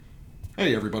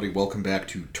Hey everybody, welcome back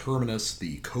to Terminus,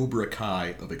 the Cobra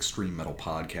Kai of extreme metal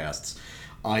podcasts.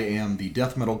 I am the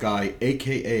death metal guy,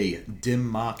 aka Dim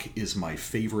Mak is my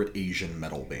favorite Asian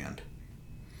metal band.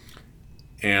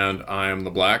 And I am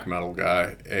the black metal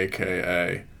guy,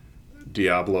 aka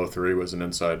Diablo 3 was an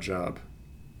inside job.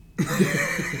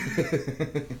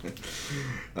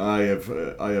 I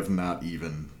have not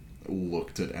even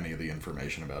looked at any of the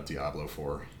information about Diablo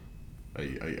 4.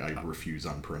 I refuse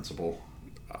on principle.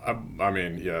 I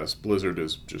mean, yes, Blizzard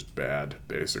is just bad,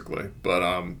 basically. But,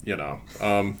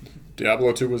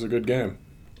 Diablo 2 was a good game.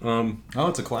 Oh,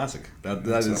 it's a classic.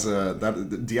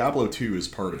 That Diablo 2 is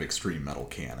part of extreme metal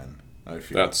canon, I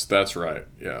feel. That's right,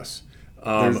 yes.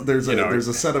 There's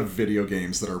a set of video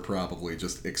games that are probably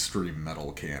just extreme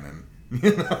metal canon.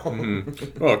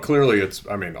 Well, clearly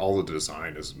all the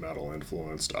design is metal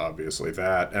influenced, obviously.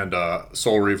 That and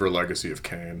Soul Reaver Legacy of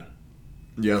Kain.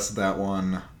 Yes, that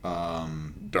one.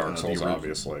 Dark Souls,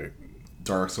 obviously.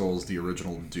 Dark Souls, the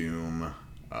original Doom.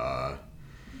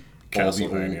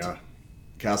 Castlevania.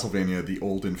 Castlevania, the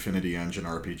old Infinity Engine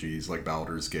RPGs like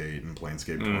Baldur's Gate and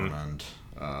Planescape Torment.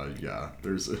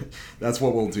 That's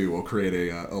what we'll do. We'll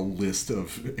create a list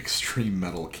of extreme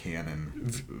metal canon.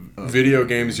 Video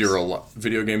games you're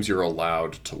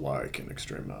allowed to like in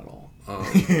extreme metal.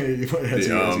 As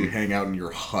you hang out in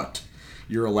your hut,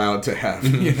 you're allowed to have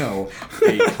a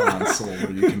console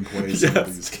where you can play some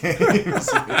of these games.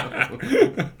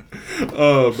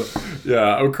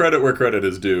 Credit where credit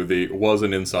is due. The was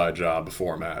an inside job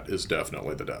format is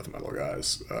definitely the death metal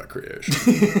guy's creation.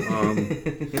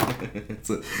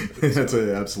 It's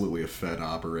absolutely a Fed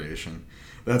operation.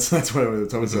 That's what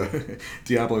it was.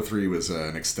 Diablo 3 was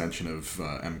an extension of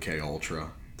MK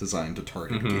Ultra, designed to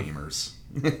target gamers.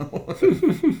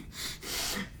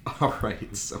 All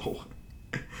right, so.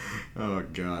 Oh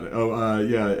god.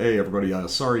 Hey everybody.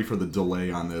 Sorry for the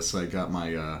delay on this. I got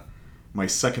my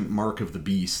second mark of the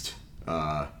beast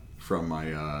from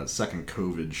my second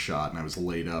COVID shot, and I was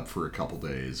laid up for a couple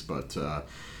days. But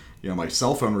my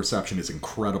cell phone reception is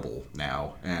incredible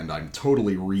now, and I'm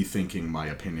totally rethinking my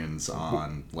opinions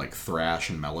on like thrash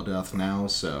and melodeath now.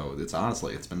 So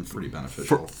it's been pretty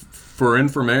beneficial. For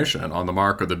information on the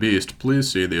Mark of the Beast,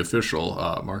 please see the official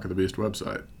Mark of the Beast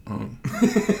website.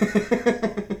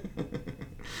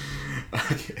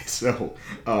 Okay, so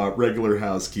regular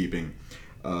housekeeping.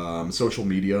 Social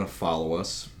media, follow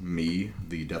us. Me,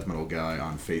 the Death Metal Guy,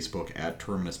 on Facebook at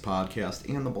Terminus Podcast,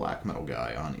 and the Black Metal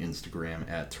Guy on Instagram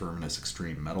at Terminus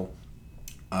Extreme Metal.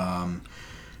 By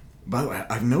the way,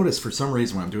 I've noticed for some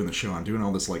reason when I'm doing the show, I'm doing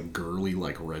all this like girly,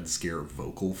 like Red Scare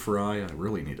vocal fry. I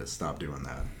really need to stop doing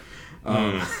that.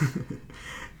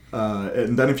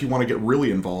 And then if you want to get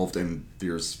really involved, and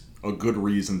there's a good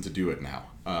reason to do it now.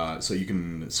 So you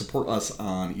can support us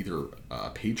on either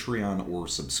Patreon or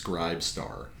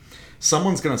Subscribestar.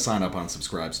 Someone's going to sign up on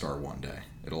Subscribestar one day.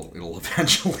 It'll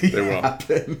eventually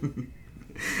happen.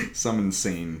 Some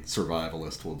insane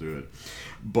survivalist will do it.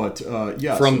 But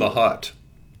the hut.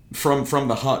 From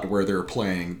the hut where they're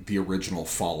playing the original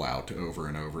Fallout over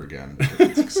and over again, if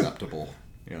it's acceptable,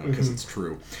 because it's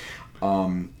true.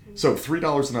 So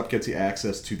 $3 and up gets you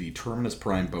access to the Terminus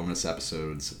Prime bonus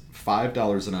episodes.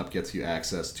 $5 and up gets you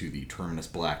access to the Terminus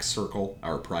Black Circle,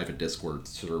 our private Discord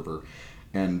server.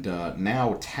 And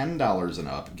now $10 and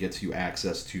up gets you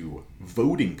access to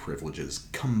voting privileges,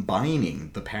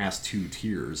 combining the past two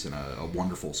tiers in a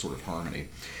wonderful sort of harmony.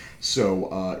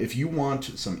 So if you want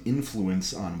some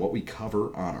influence on what we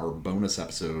cover on our bonus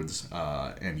episodes,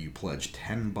 and you pledge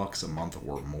 $10 a month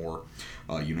or more,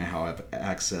 you now have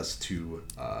access to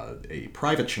a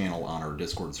private channel on our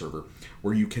Discord server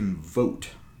where you can vote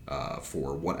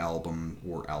for what album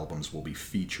or albums will be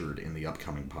featured in the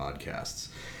upcoming podcasts.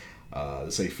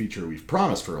 This is a feature we've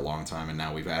promised for a long time, and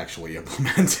now we've actually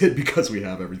implemented because we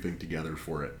have everything together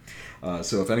for it.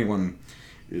 So if anyone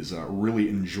is really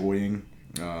enjoying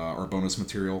our bonus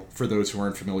material, for those who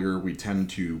aren't familiar, we tend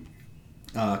to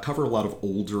cover a lot of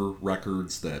older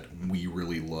records that we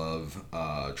really love,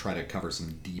 try to cover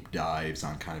some deep dives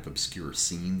on kind of obscure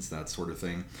scenes, that sort of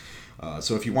thing.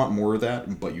 So if you want more of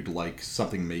that, but you'd like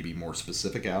something maybe more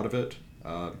specific out of it,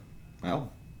 $10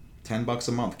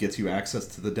 a month gets you access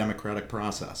to the democratic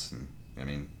process. And, I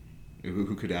mean,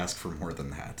 who could ask for more than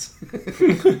that?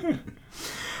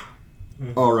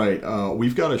 All right,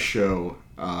 we've got a show.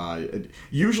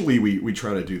 Usually we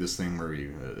try to do this thing where we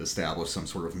establish some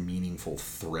sort of meaningful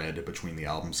thread between the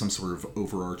albums, some sort of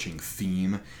overarching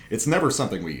theme. It's never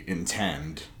something we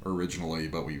intend originally,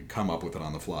 but we come up with it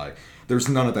on the fly. There's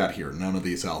none of that here. None of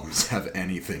these albums have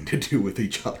anything to do with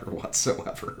each other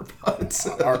whatsoever.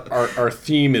 But our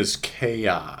theme is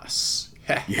chaos.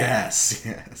 Yes,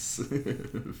 yes.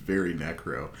 Very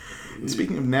necro.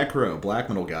 Speaking of necro, black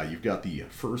metal guy, you've got the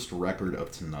first record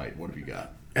of tonight. What have you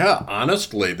got? Yeah,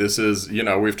 honestly, this is,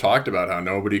 we've talked about how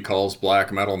nobody calls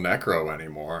black metal necro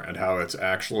anymore and how it's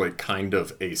actually kind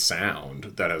of a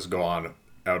sound that has gone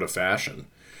out of fashion.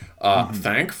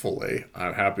 Thankfully,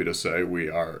 I'm happy to say we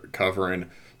are covering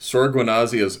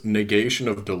Sorgwanazia's Negation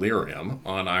of Delirium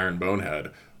on Iron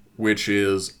Bonehead, which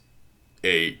is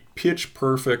a pitch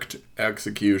perfect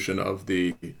execution of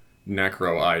the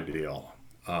necro ideal.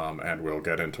 And we'll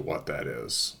get into what that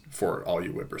is for all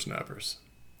you whippersnappers.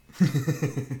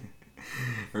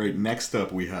 All right, next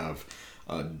up we have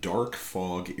Dark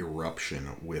Fog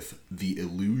Eruption with The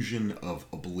Illusion of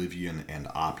Oblivion and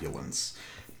Opulence.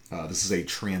 This is a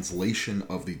translation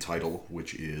of the title,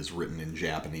 which is written in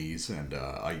Japanese, and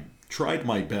I tried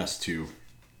my best to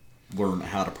learn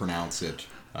how to pronounce it,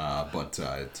 but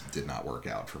it did not work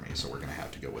out for me, so we're going to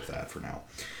have to go with that for now.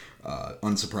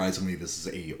 Unsurprisingly, this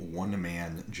is a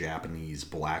one-man Japanese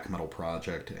black metal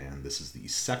project, and this is the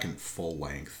second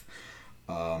full-length.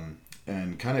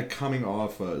 And kind of coming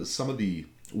off some of the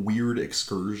weird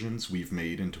excursions we've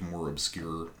made into more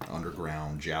obscure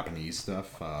underground Japanese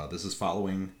stuff, this is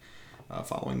following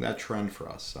that trend for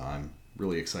us. I'm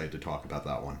really excited to talk about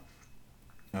that one.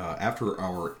 After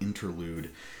our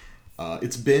interlude,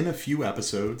 it's been a few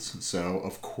episodes, so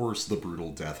of course the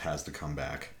Brutal Death has to come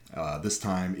back. This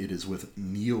time it is with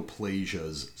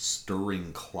Neoplasia's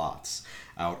Stirring Clots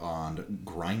out on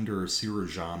Grinder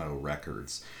Cirujano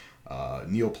Records.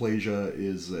 Neoplasia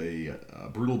is a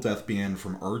brutal death band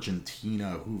from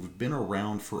Argentina who've been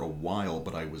around for a while,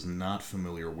 but I was not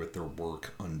familiar with their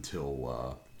work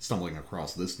until stumbling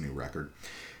across this new record.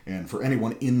 And for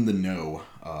anyone in the know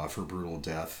for brutal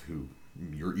death, who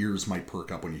your ears might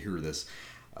perk up when you hear this,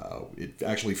 it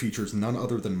actually features none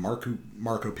other than Marco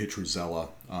Petruzella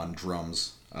on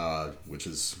drums, which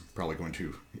is probably going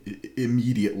to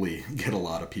immediately get a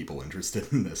lot of people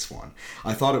interested in this one.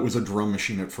 I thought it was a drum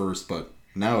machine at first, but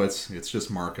now it's just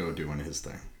Marco doing his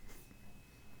thing.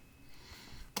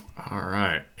 All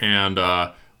right, and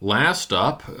last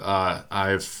up,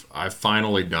 I've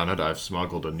finally done it. I've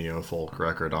smuggled a neo-folk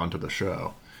record onto the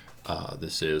show.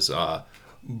 This is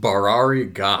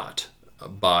Barari Ghat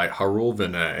by Harul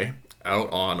Vinay,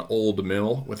 out on Old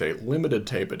Mill with a limited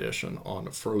tape edition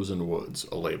on Frozen Woods,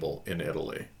 a label in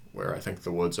Italy, where I think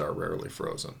the woods are rarely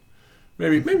frozen.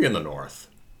 Maybe in the north,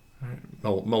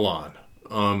 Milan.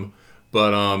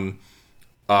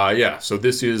 Yeah. So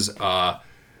this is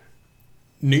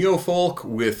neofolk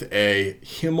with a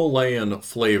Himalayan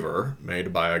flavor,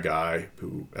 made by a guy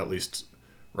who, at least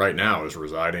right now, is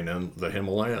residing in the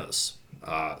Himalayas.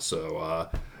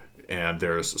 And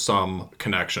there's some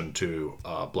connection to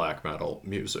black metal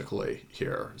musically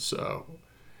here. So,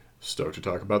 stoked to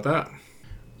talk about that.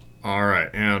 All right,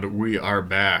 and we are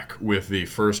back with the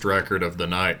first record of the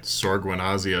night,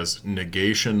 Sorgwanazia's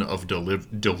Negation of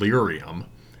Delirium,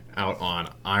 out on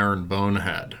Iron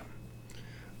Bonehead.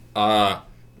 So,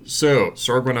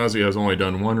 Sorgwanazia has only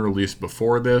done one release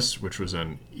before this, which was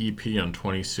an EP in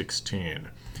 2016.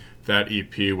 That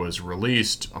EP was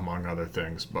released, among other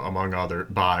things,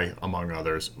 by, among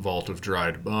others, Vault of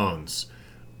Dried Bones.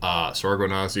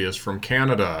 Sorgwanazia is from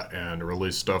Canada and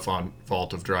released stuff on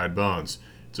Vault of Dried Bones.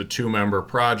 It's a 2-member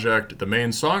project. The main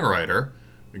songwriter,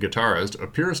 the guitarist,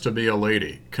 appears to be a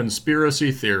lady.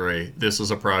 Conspiracy theory, this is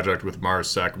a project with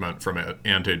Mars Segment from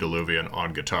Antediluvian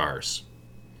on guitars.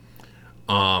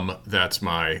 That's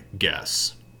my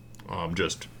guess.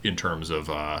 Just in terms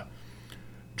of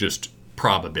just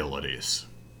probabilities.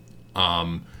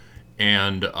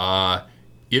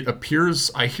 It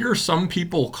appears, I hear some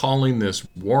people calling this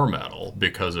war metal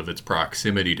because of its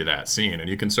proximity to that scene, and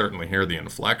you can certainly hear the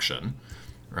inflection,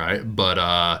 right?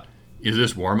 But is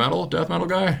this war metal, death metal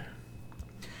guy?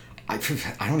 I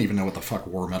don't even know what the fuck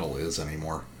war metal is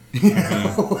anymore. You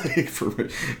know, like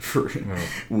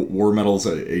war metal is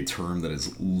a term that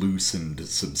has loosened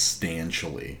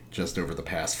substantially just over the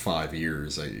past 5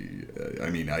 years. I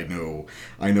mean, I know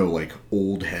like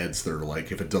old heads that are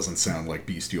like, if it doesn't sound like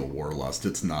Bestial Warlust,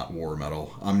 it's not war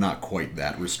metal. I'm not quite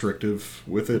that restrictive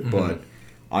with it, but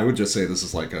I would just say this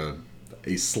is like a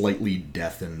slightly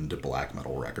deafened black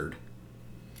metal record.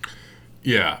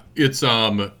 Yeah, it's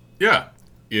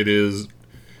it is.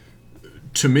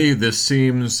 To me, this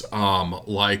seems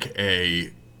like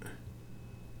a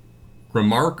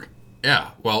remark. Yeah,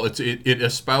 well, it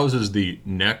espouses the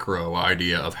necro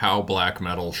idea of how black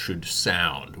metal should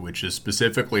sound, which is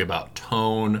specifically about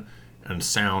tone and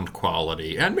sound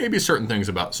quality, and maybe certain things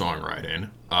about songwriting.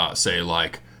 Say,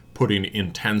 like putting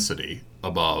intensity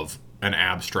above an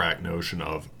abstract notion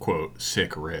of, quote,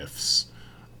 sick riffs.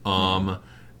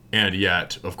 And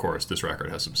yet, of course, this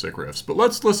record has some sick riffs. But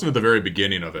let's listen to the very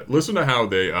beginning of it. Listen to how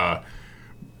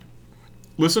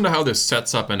this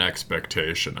sets up an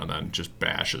expectation and then just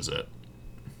bashes it.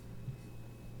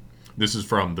 This is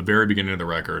from the very beginning of the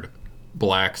record,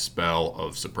 Black Spell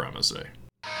of Supremacy.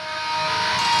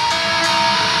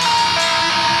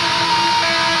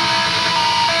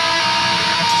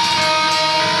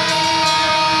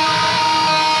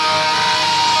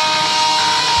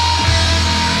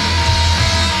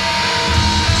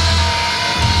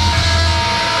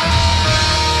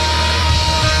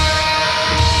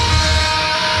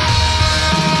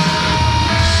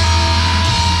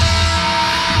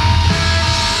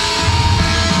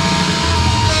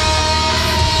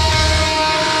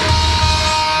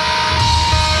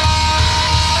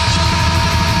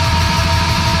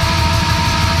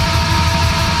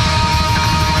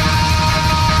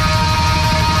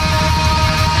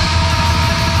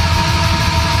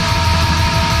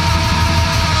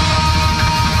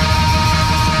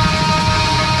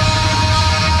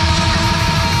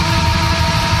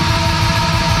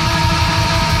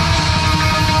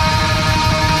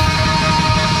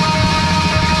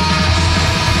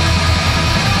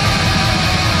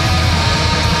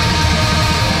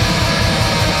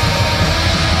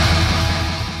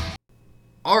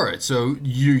 So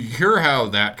you hear how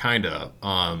that kind of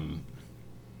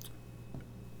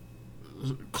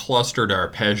clustered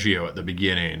arpeggio at the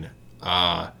beginning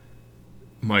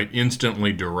might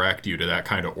instantly direct you to that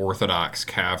kind of orthodox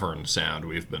cavern sound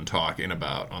we've been talking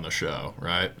about on the show,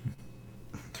 right?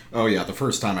 Oh yeah, the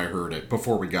first time I heard it,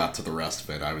 before we got to the rest of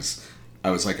it, I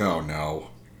was like, oh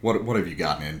no, what have you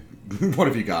gotten in? What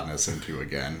have you gotten us into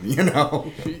again? You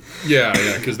know? Yeah,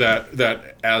 because that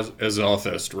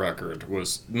Azothist record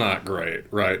was not great,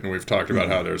 right? And we've talked about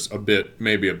how there's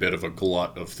maybe a bit of a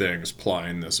glut of things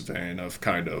plying this vein of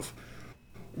kind of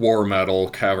war metal,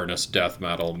 cavernous death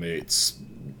metal meets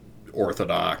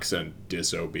orthodox and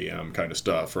dis-OBM kind of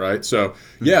stuff, right? So,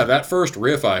 yeah, that first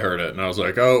riff, I heard it, and I was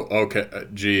like, oh, okay,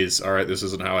 geez, all right, this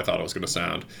isn't how I thought it was going to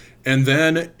sound. And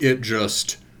then it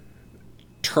just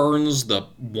turns the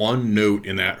one note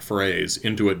in that phrase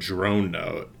into a drone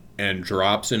note and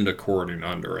drops into chording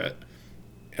under it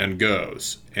and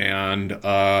goes. And,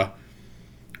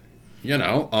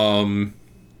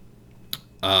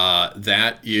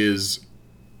 that is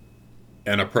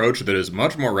an approach that is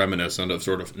much more reminiscent of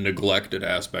sort of neglected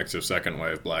aspects of second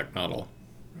wave black metal.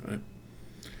 Right?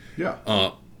 Yeah.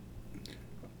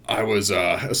 I was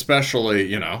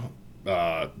especially,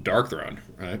 Darkthrone,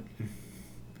 right?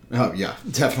 Oh yeah,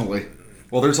 definitely.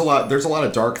 Well, there's a lot of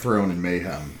Darkthrone and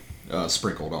Mayhem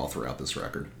sprinkled all throughout this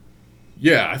record.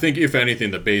 Yeah, I think if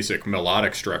anything, the basic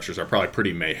melodic structures are probably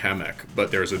pretty mayhemic, but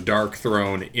there's a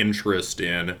Darkthrone interest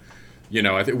in,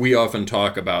 I think we often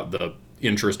talk about the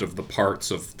interest of the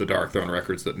parts of the Darkthrone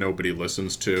records that nobody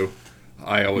listens to.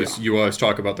 You always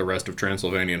talk about the rest of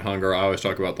Transylvanian Hunger. I always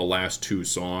talk about the last two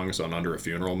songs on Under a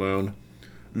Funeral Moon.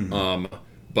 Mm-hmm.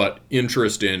 But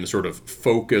interest in sort of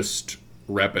focused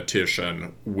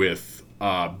repetition with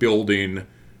building,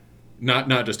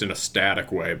 not just in a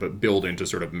static way, but building to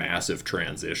sort of massive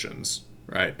transitions,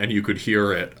 right? And you could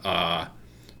hear it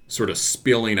sort of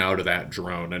spilling out of that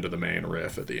drone into the main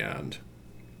riff at the end.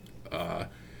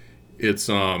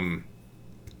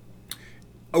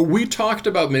 We talked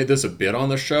about this a bit on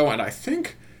the show, and I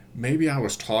think maybe I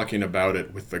was talking about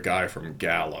it with the guy from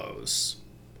Gallows,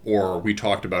 or we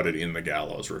talked about it in the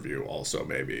Gallows review also,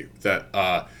 maybe, that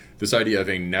this idea of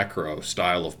a necro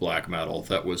style of black metal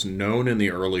that was known in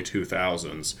the early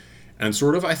 2000s and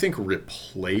sort of, I think,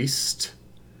 replaced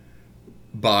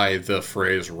by the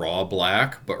phrase raw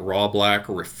black, but raw black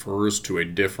refers to a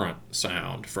different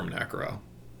sound from necro.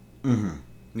 Mm-hmm.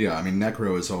 Yeah, I mean,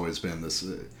 necro has always been this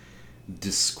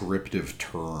descriptive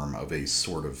term of a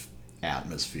sort of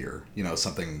atmosphere.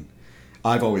 Something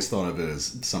I've always thought of it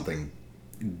as something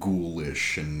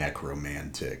ghoulish and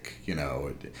necromantic.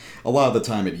 A lot of the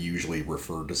time it usually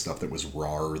referred to stuff that was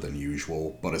rawer than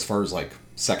usual. But as far as like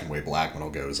second wave black metal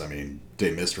goes, I mean,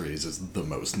 De Mysteries is the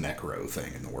most necro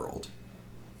thing in the world.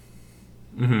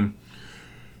 Mm-hmm.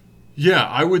 Yeah,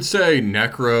 I would say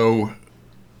necro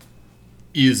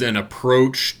is an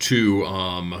approach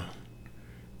to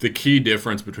the key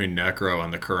difference between necro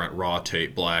and the current raw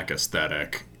tape black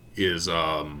aesthetic is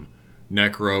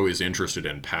necro is interested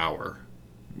in power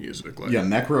musically. Yeah,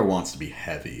 necro wants to be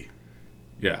heavy.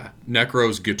 Yeah,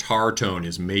 necro's guitar tone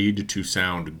is made to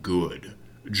sound good,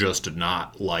 just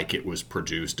not like it was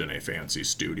produced in a fancy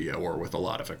studio or with a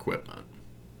lot of equipment.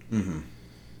 Mm-hmm.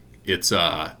 It's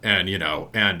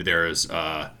and there's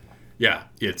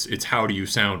it's how do you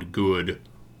sound good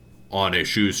on a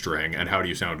shoestring, and how do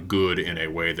you sound good in a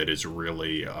way that is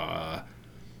really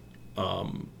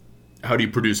how do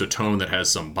you produce a tone that has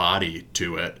some body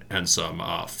to it and some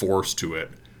force to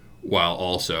it while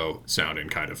also sounding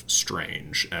kind of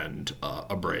strange and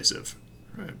abrasive,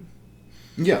 right?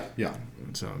 Yeah, yeah.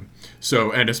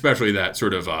 So and especially that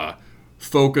sort of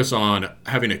focus on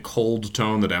having a cold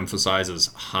tone that emphasizes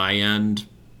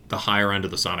the higher end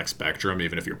of the sonic spectrum,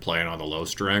 even if you're playing on the low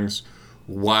strings,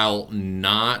 while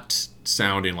not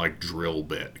sounding like drill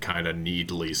bit, kind of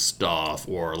needly stuff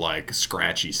or like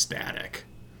scratchy static.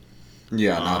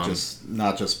 Yeah,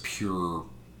 not just pure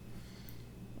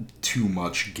too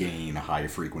much gain, high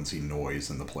frequency noise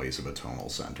in the place of a tonal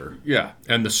center. Yeah,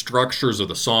 and the structures of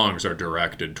the songs are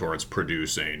directed towards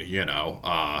producing,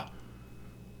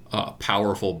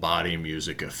 powerful body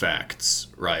music effects,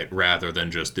 right? Rather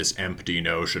than just this empty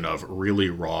notion of really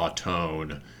raw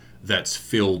tone that's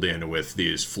filled in with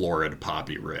these florid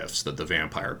poppy riffs that the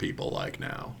vampire people like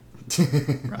now.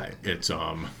 Right. It's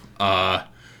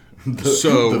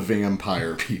the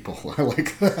vampire people. I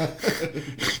like that.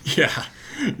 Yeah.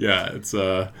 It's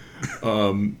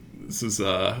this is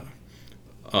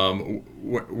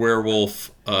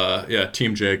werewolf.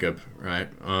 Team Jacob, right?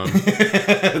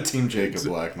 Team Jacob,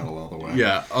 black metal all the way.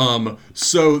 Yeah.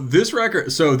 So this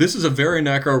is a very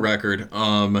necro record.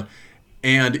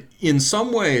 And in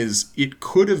some ways, it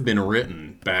could have been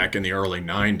written back in the early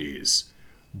 '90s.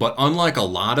 But unlike a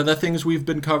lot of the things we've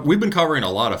been covering a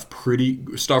lot of pretty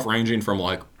stuff ranging from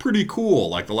like pretty cool,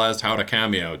 like The Last How to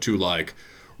Cameo, to like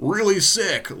really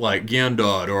sick, like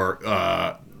Gyandod, or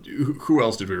who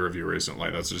else did we review recently?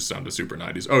 That's just sounded super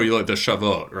 90s. Oh, you like the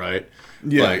Shavuot, right?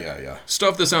 Yeah, like, yeah.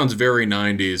 Stuff that sounds very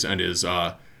 90s and is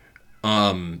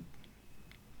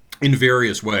in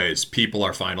various ways, people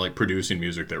are finally producing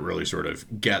music that really sort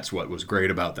of gets what was great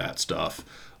about that stuff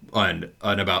and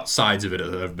about sides of it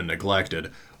that have been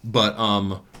neglected. But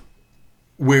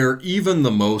where even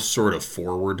the most sort of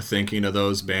forward thinking of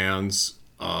those bands,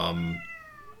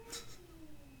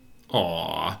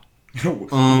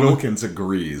 Wilkins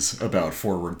agrees about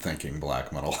forward-thinking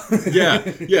black metal.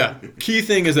 yeah. Key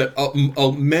thing is that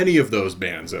many of those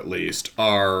bands, at least,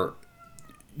 are,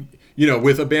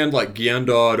 with a band like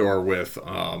Gyandod or with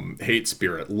Hate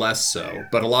Spirit, less so.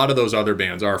 But a lot of those other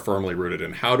bands are firmly rooted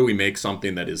in how do we make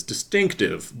something that is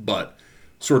distinctive but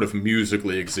sort of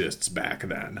musically exists back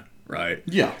then, right?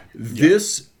 Yeah.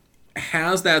 This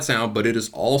has that sound, but it is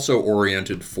also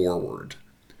oriented forward.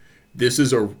 This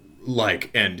is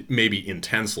and maybe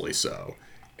intensely so.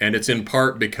 And it's in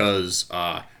part because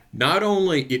not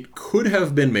only it could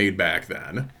have been made back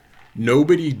then,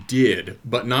 nobody did,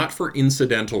 but not for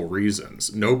incidental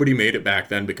reasons. Nobody made it back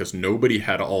then because nobody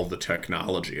had all the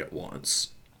technology at once.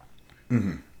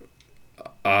 Mm-hmm.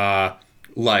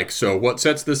 So what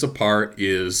sets this apart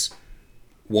is,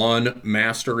 one,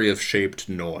 mastery of shaped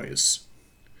noise.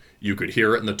 You could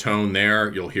hear it in the tone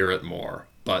there, you'll hear it more.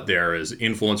 But there is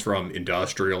influence from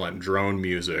industrial and drone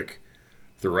music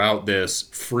throughout this,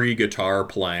 free guitar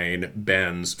playing,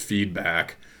 bends,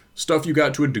 feedback, stuff you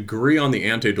got to a degree on the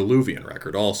Antediluvian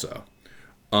record also.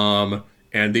 And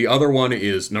the other one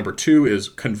is, number 2, is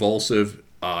convulsive,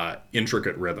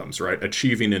 intricate rhythms, right?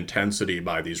 Achieving intensity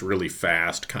by these really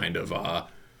fast kind of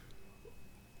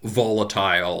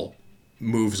volatile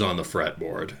moves on the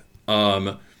fretboard.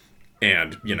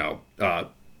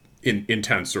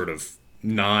 Intense sort of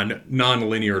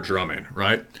non-linear drumming,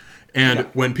 right? And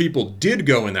when people did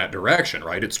go in that direction,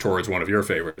 right, it's towards one of your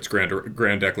favorites,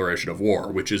 Grand Declaration of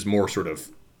War, which is more sort of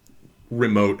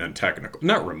remote and technical.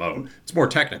 Not remote, it's more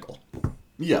technical.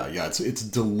 Yeah, it's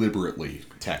deliberately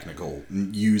technical,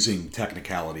 using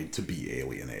technicality to be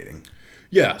alienating.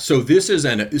 Yeah,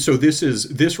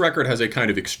 this record has a kind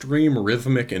of extreme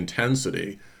rhythmic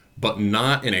intensity, but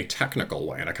not in a technical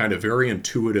way, in a kind of very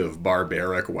intuitive,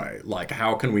 barbaric way. Like,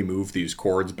 how can we move these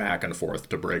chords back and forth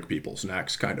to break people's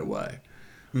necks kind of way.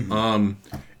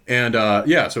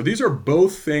 Mm-hmm. So these are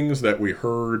both things that we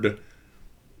heard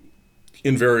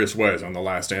in various ways on the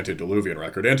last Antediluvian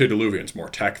record. Antediluvian's more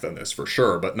tech than this, for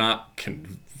sure, but not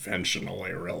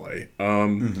conventionally, really.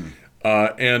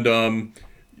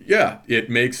 It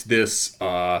makes this...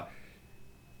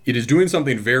 it is doing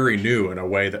something very new in a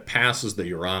way that passes the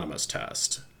Euronymous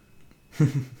test.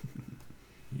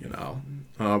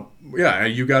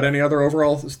 You got any other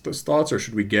overall thoughts, or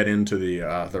should we get into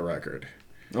the record?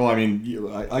 Well, I mean,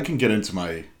 I can get into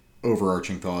my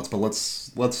overarching thoughts, but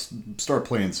let's start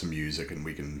playing some music and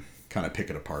we can kind of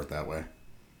pick it apart that way.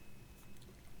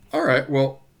 All right.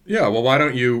 Well, why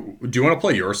don't do you want to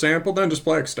play your sample then? Just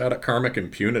play Ecstatic Karmic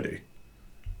Impunity.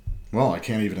 Well, I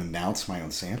can't even announce my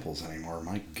own samples anymore.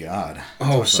 My God.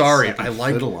 Oh, sorry. I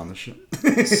like fiddle on the show.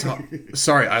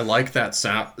 sorry, I like that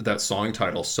song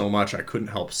title so much I couldn't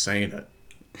help saying it.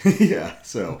 Yeah.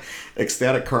 So,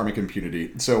 ecstatic karmic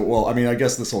impunity. So, well, I mean, I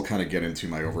guess this will kind of get into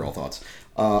my overall thoughts.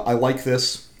 I like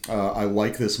this. I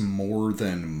like this more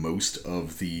than most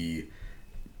of the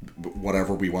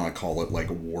whatever we want to call it, like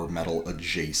war metal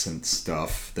adjacent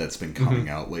stuff that's been coming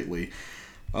out lately.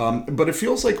 But it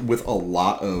feels like with a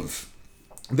lot of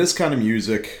this kind of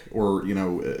music, or, you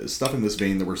know, stuff in this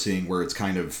vein that we're seeing, where it's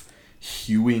kind of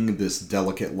hewing this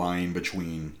delicate line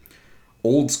between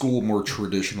old school, more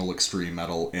traditional extreme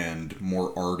metal and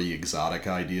more arty, exotic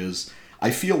ideas.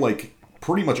 I feel like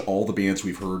pretty much all the bands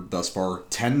we've heard thus far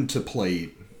tend to play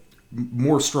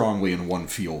more strongly in one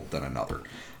field than another.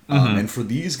 And for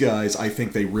these guys, I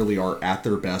think they really are at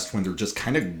their best when they're just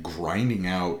kind of grinding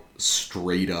out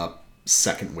straight up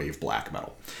second wave black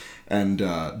metal. And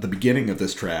the beginning of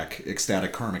this track,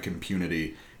 Ecstatic Karmic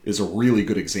Impunity, is a really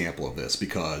good example of this,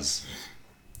 because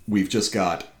we've just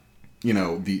got, you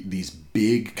know, these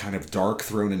big kind of Dark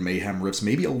Throne and Mayhem riffs,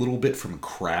 maybe a little bit from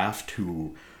Kraft,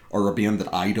 who are a band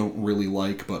that I don't really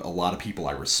like, but a lot of people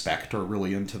I respect are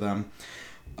really into them.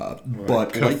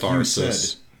 But like you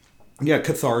said, yeah,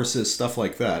 Catharsis, stuff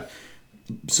like that.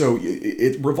 So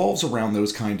it revolves around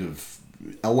those kind of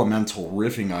elemental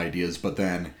riffing ideas, but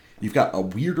then you've got a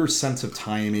weirder sense of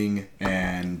timing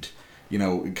and, you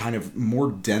know, kind of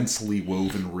more densely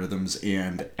woven rhythms,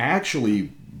 and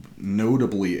actually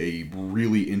notably a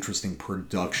really interesting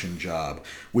production job,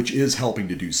 which is helping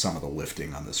to do some of the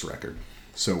lifting on this record.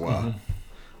 So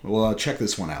we'll check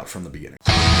this one out from the beginning.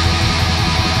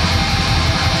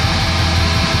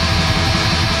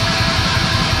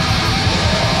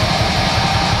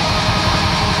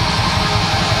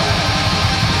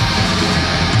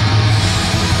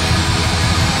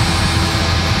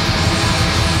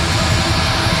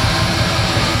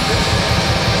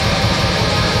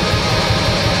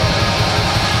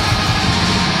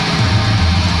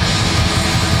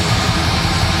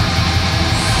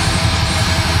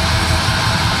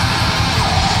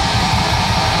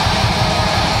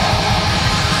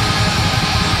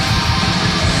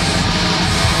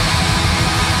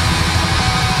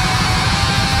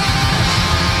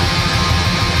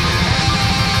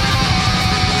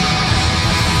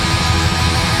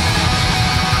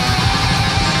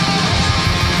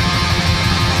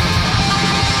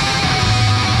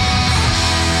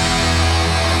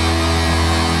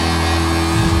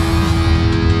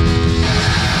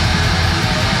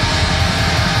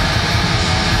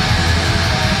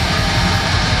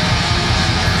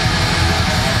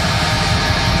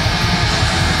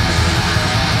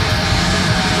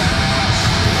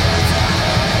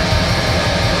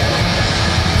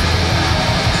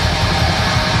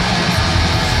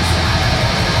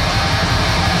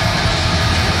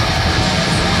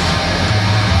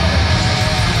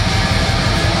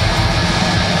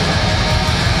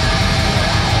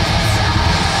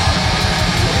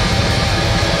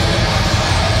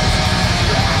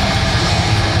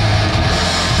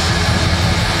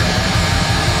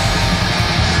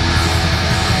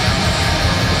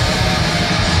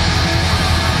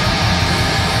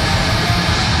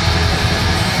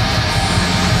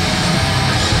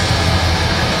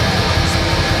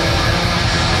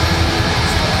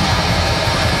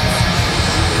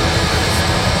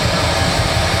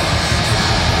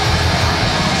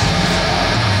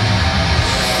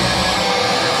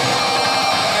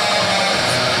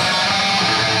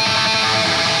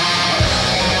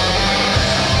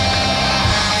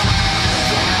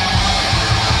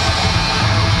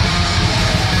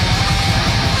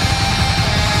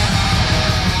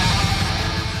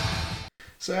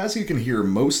 So as you can hear,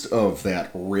 most of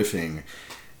that riffing,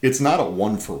 it's not a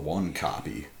one-for-one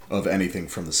copy of anything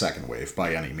from the second wave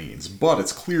by any means, but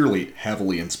it's clearly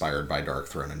heavily inspired by Dark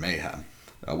Throne and Mayhem,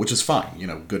 which is fine. You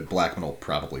know, good black metal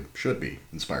probably should be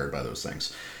inspired by those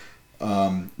things.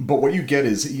 But what you get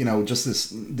is, you know, just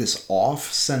this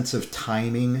off sense of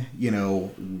timing, you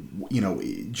know,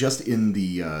 just in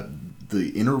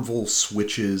the interval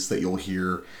switches that you'll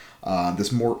hear.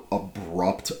 This more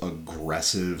abrupt,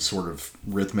 aggressive sort of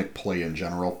rhythmic play in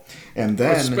general, and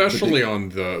then especially on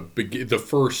the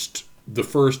first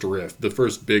riff, the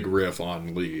first big riff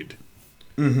on lead,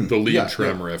 the lead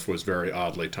trim riff was very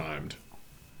oddly timed.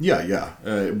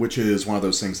 Which is one of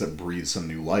those things that breathes some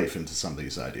new life into some of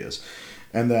these ideas.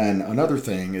 And then another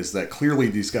thing is that clearly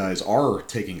these guys are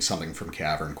taking something from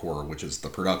Cavern Core, which is the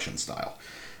production style.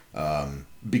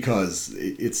 Because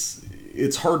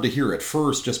it's hard to hear at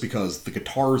first just because the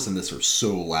guitars in this are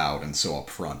so loud and so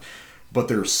upfront, but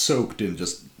they're soaked in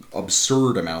just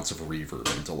absurd amounts of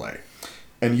reverb and delay.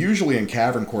 And usually in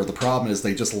Cavern Core, the problem is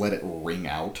they just let it ring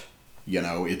out. You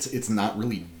know, it's not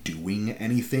really doing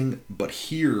anything. But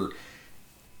here,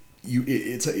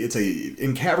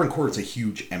 in Cavern Core, it's a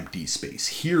huge empty space.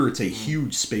 Here, it's a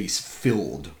huge space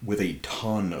filled with a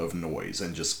ton of noise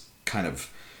and just kind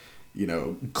of, you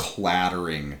know,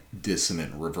 clattering,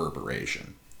 dissonant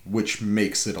reverberation, which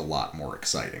makes it a lot more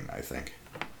exciting, I think.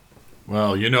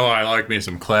 Well, you know, I like me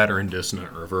some clattering,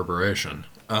 dissonant reverberation.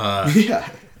 Yeah.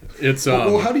 It's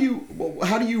well, how do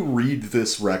you read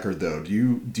this record though? Do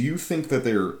you think that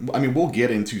they're? I mean, we'll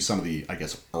get into some of the, I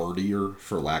guess, artier,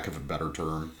 for lack of a better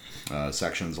term,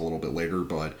 sections a little bit later.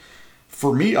 But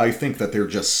for me, I think that they're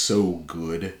just so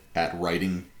good at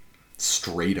writing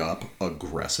straight up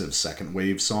aggressive second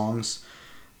wave songs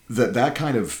that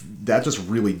just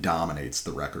really dominates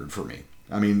the record for me.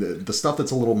 I mean, the stuff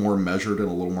that's a little more measured and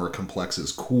a little more complex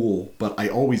is cool, but I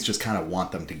always just kind of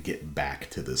want them to get back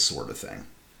to this sort of thing.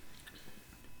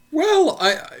 Well,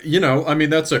 I mean,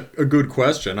 that's a good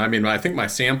question. I mean, I think my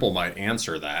sample might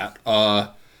answer that.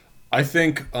 I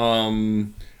think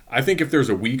if there's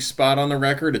a weak spot on the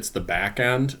record, it's the back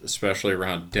end, especially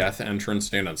around Death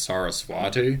Entrance and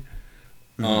Saraswati,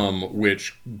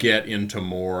 which get into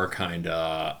more kind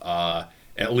of,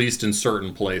 at least in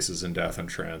certain places in Death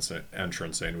Entrance,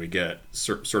 we get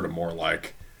sort of more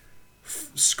like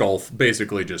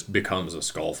basically just becomes a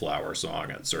Skullflower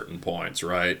song at certain points,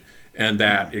 right? And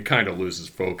that it kind of loses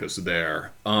focus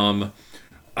there.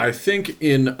 I think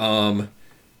in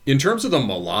terms of the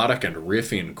melodic and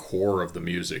riffing core of the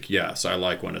music, yes, I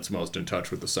like when it's most in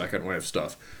touch with the second wave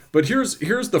stuff. But here's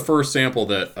the first sample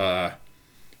that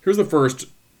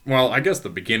well, I guess the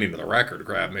beginning of the record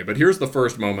grabbed me, but here's the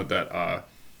first moment that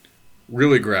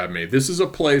really grabbed me. This is a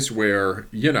place where,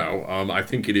 you know, I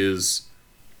think it is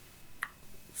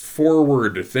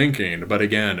forward thinking, but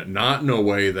again, not in a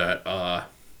way that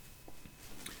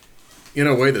in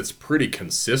a way that's pretty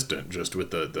consistent just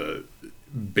with the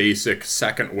basic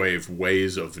second wave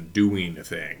ways of doing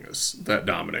things that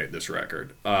dominate this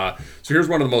record. So here's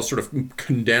one of the most sort of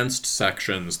condensed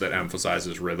sections that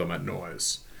emphasizes rhythm and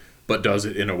noise, but does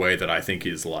it in a way that I think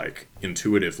is like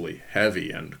intuitively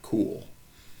heavy and cool.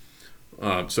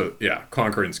 So yeah,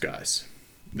 Conquering Skies.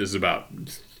 This is about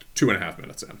 2.5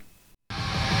 minutes in.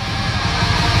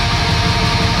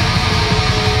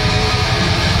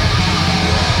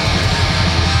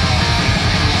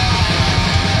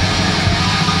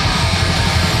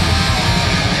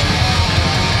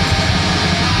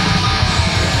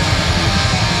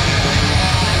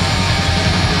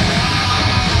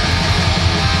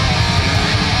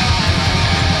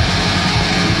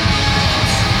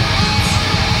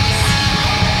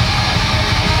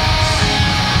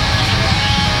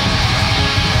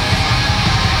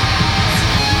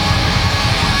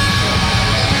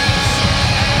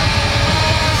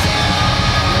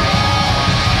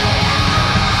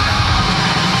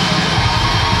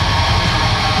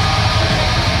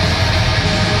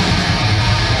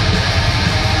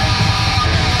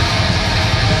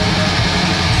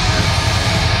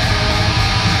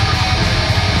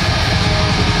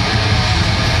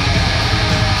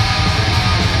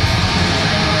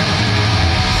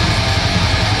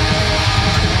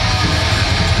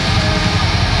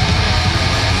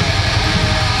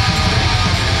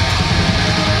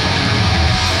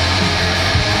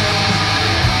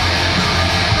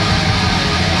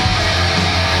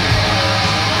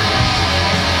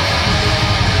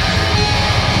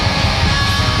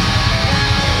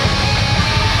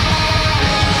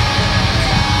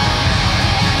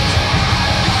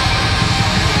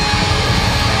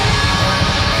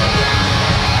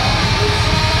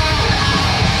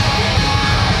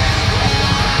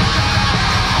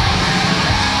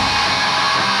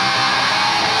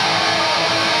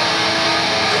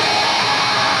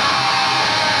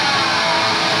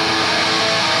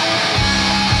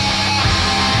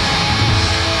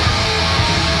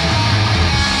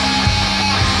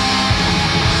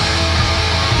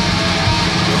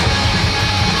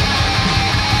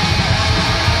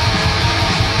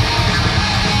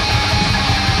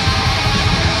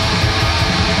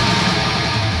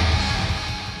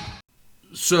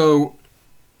 So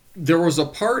there was a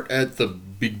part at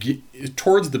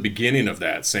towards the beginning of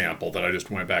that sample that I just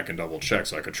went back and double checked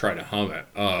so I could try to hum it,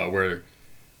 where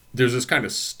there's this kind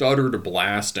of stuttered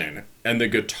blasting, and the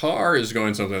guitar is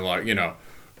going something like, you know,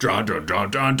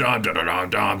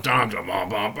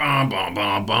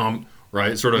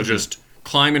 right, sort of just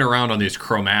climbing around on these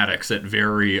chromatics at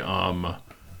very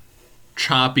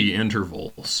choppy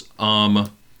intervals.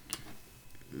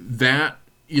 That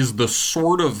is the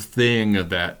sort of thing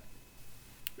that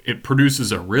it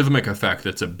produces a rhythmic effect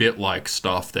that's a bit like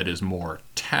stuff that is more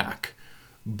tech,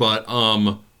 but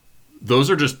those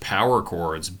are just power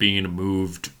chords being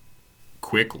moved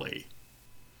quickly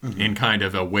in kind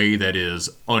of a way that is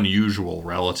unusual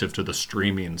relative to the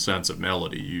streaming sense of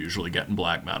melody you usually get in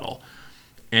black metal.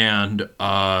 And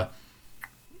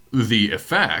the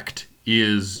effect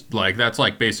is like, that's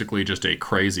like basically just a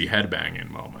crazy headbanging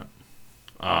moment.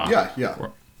 Yeah.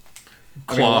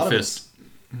 Claw fist.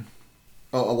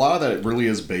 A lot of that really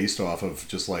is based off of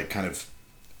just like kind of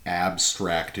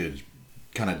abstracted,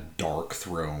 kind of dark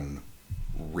throne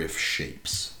riff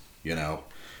shapes, you know?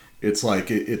 It's like,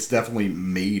 it's definitely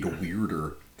made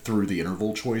weirder through the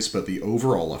interval choice, but the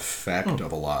overall effect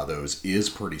of a lot of those is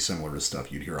pretty similar to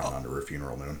stuff you'd hear on Under a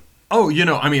Funeral Moon. Oh, you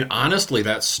know, I mean, honestly,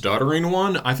 that stuttering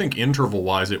one, I think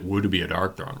interval-wise it would be a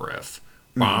Dark Throne riff.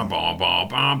 Bom, bom, bom,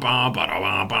 bom, bom,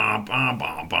 bom, bom, bom,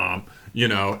 bom, bom. You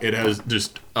know, it has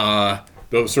just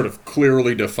those sort of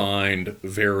clearly defined,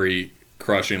 very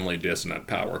crushingly dissonant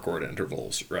power chord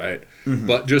intervals, right?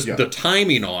 But just the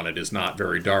timing on it is not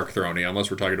very Dark Throne-y, unless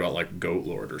we're talking about like Goat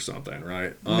Lord or something,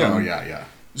 right? Yeah.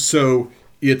 So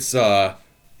it's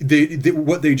they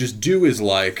what they just do is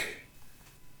like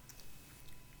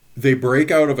they break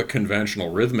out of a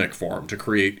conventional rhythmic form to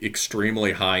create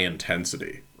extremely high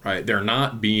intensity, right? They're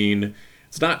not being,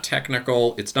 it's not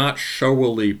technical, it's not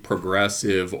showily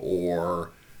progressive or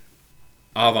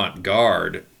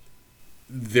avant-garde.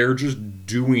 They're just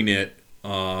doing it,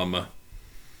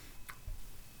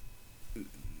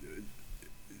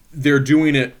 they're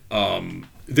doing it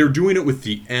with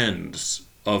the ends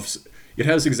of, it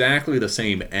has exactly the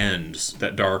same ends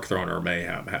that Dark Throne or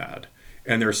Mayhem had.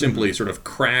 And they're simply sort of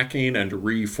cracking and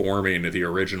reforming the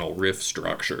original riff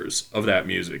structures of that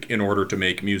music in order to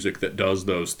make music that does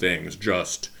those things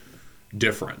just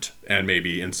different. And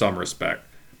maybe in some respect,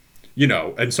 you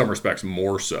know, in some respects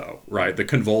more so, right? The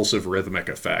convulsive rhythmic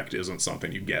effect isn't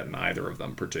something you get in either of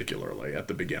them, particularly at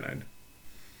the beginning.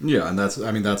 Yeah, and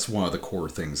that's one of the core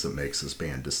things that makes this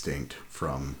band distinct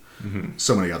from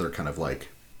so many other kind of like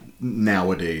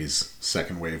nowadays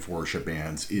second wave worship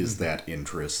bands is that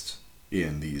interest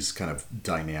in these kind of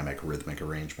dynamic rhythmic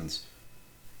arrangements.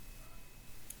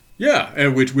 Yeah,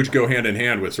 and which go hand in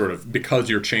hand with sort of, because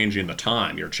you're changing the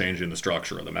time, you're changing the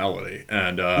structure of the melody.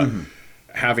 And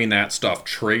having that stuff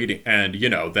trading, and, you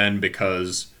know, then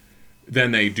because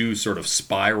then they do sort of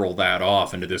spiral that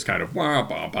off into this kind of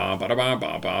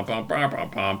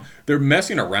they're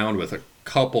messing around with a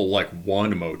couple, like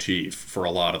one motif for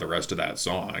a lot of the rest of that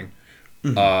song.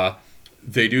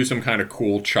 They do some kind of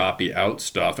cool choppy out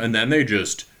stuff, and then they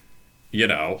just, you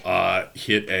know,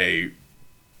 hit a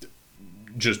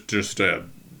just a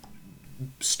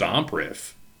stomp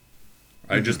riff,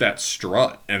 right? Just that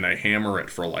strut, and they hammer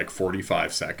it for like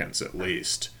 45 seconds at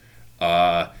least.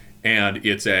 And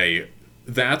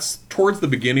that's towards the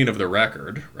beginning of the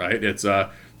record, right? It's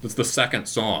the second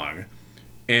song,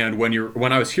 and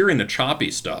when I was hearing the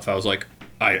choppy stuff, I was like,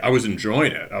 I was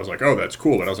enjoying it. I was like, oh, that's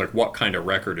cool. But I was like, what kind of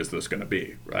record is this going to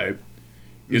be, right?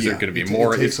 Is it going to be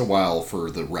more? It takes a while for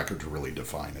the record to really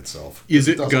define itself. Is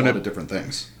it going to a lot of different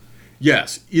things?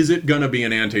 Yes. Is it going to be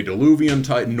an antediluvian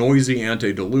type, noisy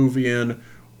antediluvian,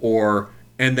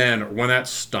 and then when that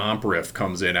stomp riff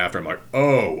comes in after, I'm like,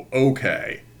 oh,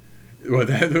 okay. What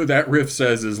that riff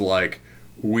says is like,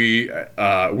 we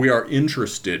are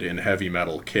interested in heavy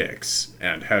metal kicks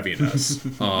and heaviness.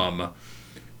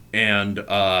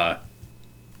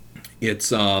 It's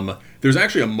there's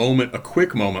actually a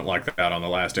quick moment like that on the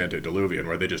last Antediluvian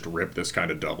where they just rip this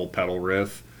kind of double pedal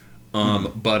riff.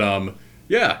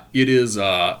 Yeah, it is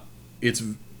it's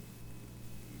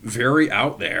very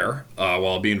out there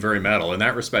while being very metal. In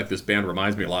that respect, this band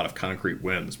reminds me a lot of Concrete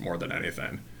Winds more than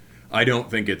anything. I don't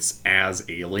think it's as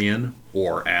alien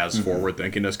or as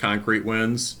forward-thinking as Concrete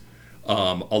Winds.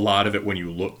 A lot of it, when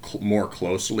you look more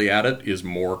closely at it, is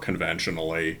more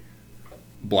conventionally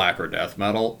black or death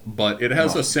metal, but it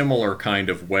has a similar kind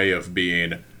of way of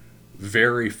being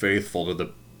very faithful to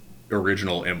the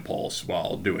original impulse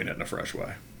while doing it in a fresh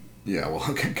way. Yeah,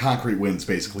 well, Concrete Winds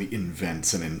basically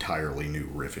invents an entirely new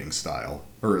riffing style,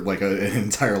 or like an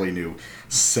entirely new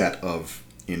set of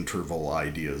interval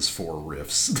ideas for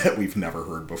riffs that we've never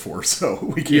heard before,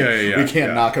 so we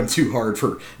can't knock them too hard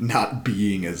for not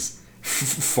being as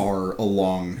far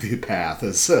along the path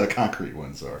as Concrete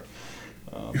Winds are.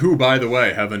 Who, by the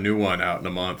way, have a new one out in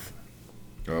a month.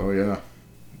 Oh, yeah.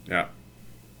 Yeah.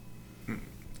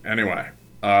 Anyway,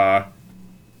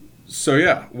 so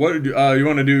yeah, what you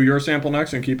want to do your sample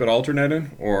next and keep it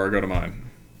alternating, or go to mine?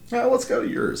 Let's go to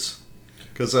yours.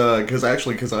 Because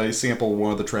I sampled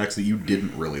one of the tracks that you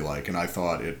didn't really like, and I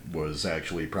thought it was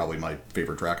actually probably my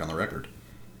favorite track on the record.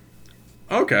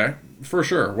 Okay, for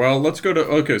sure. Well, let's go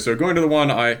to so going to the one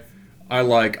I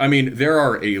like. I mean, there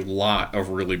are a lot of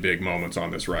really big moments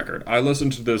on this record. I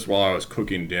listened to this while I was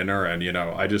cooking dinner, and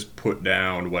I just put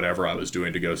down whatever I was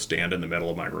doing to go stand in the middle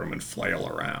of my room and flail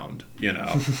around,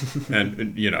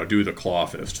 and do the claw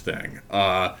fist thing.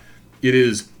 It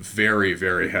is very,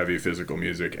 very heavy physical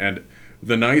music, and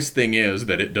the nice thing is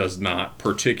that it does not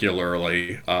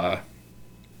particularly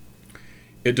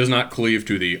it does not cleave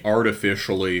to the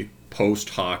artificial post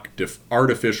hoc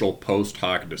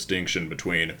distinction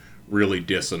between really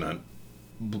dissonant,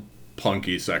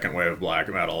 punky second wave black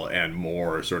metal and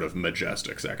more sort of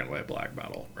majestic second wave black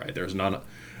metal. Right? There's none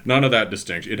of that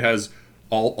distinction. It has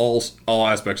all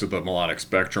aspects of the melodic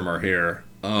spectrum are here,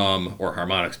 or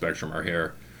harmonic spectrum are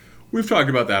here. We've talked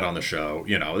about that on the show.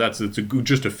 It's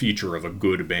just a feature of a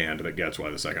good band that gets why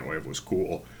the second wave was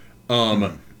cool.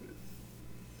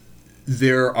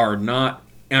 There are not,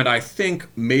 and I think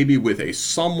maybe with a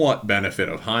somewhat benefit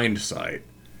of hindsight,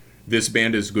 this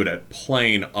band is good at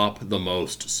playing up the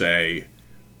most, say,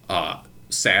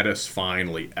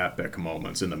 satisfyingly epic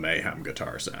moments in the Mayhem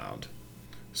guitar sound.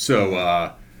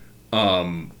 So,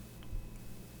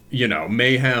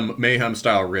 Mayhem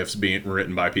style riffs being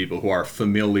written by people who are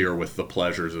familiar with the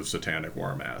pleasures of Satanic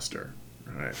Warmaster.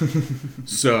 Right.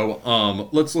 So,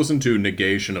 let's listen to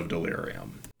Negation of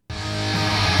Delirium.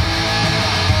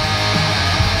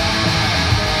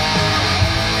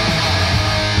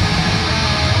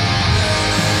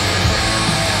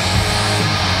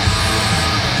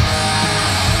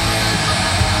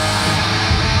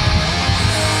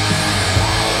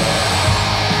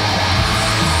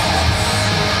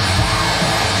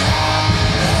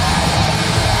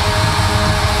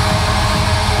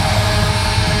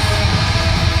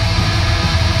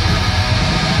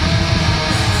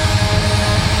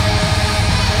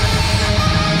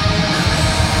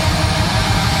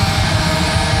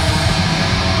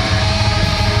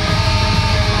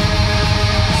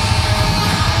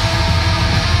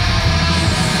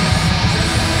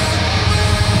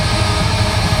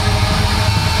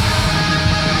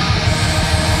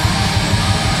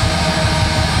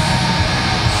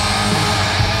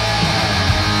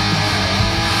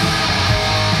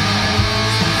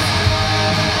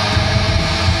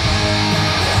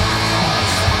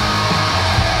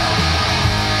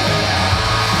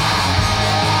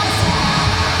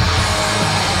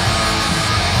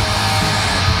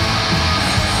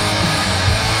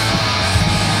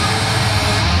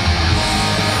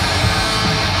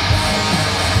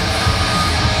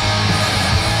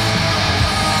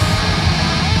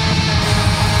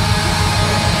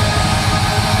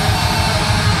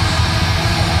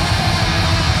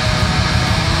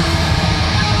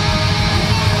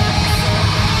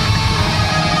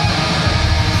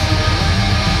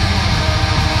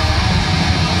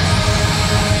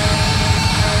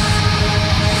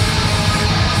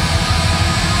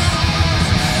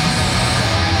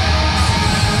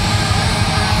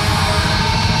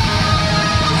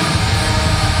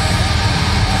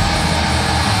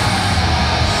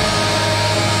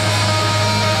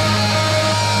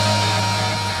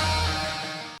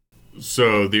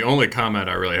 So the only comment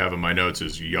I really have in my notes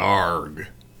is Yarg.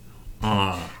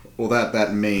 Well,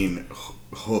 that main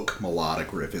hook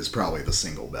melodic riff is probably the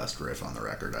single best riff on the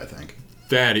record, I think.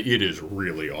 That it is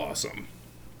really awesome.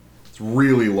 It's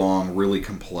really long, really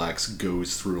complex,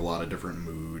 goes through a lot of different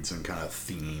moods and kind of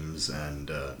themes, and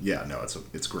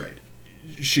it's great.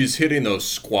 She's hitting those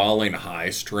squalling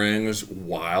high strings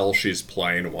while she's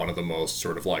playing one of the most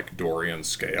sort of like Dorian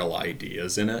scale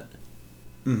ideas in it.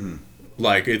 Mm-hmm.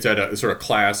 Like, it's at a sort of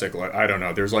classic, like, I don't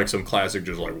know, there's like some classic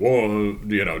just like, whoa,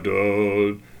 da, da,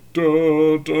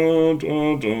 da, da,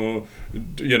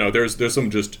 da. There's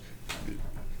some just,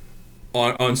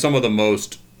 on some of the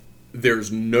most,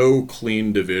 there's no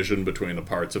clean division between the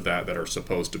parts of that are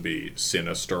supposed to be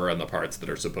sinister and the parts that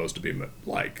are supposed to be,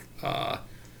 like,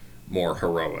 more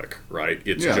heroic, right?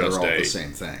 It's just they're all the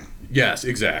same thing. Yes,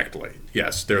 exactly.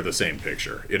 Yes, they're the same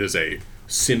picture. It is a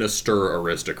sinister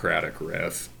aristocratic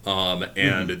riff, and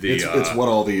it's what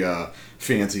all the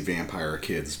fancy vampire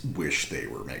kids wish they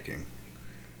were making.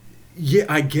 Yeah,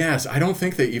 I guess. I don't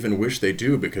think they even wish they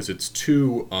do, because it's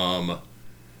too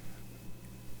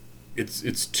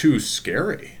it's too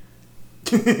scary.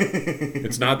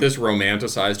 It's not this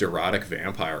romanticized erotic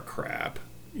vampire crap,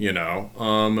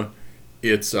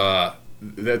 it's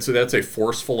that's a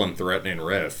forceful and threatening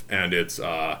riff, and it's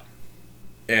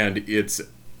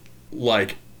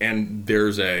like, and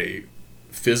there's a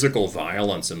physical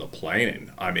violence in the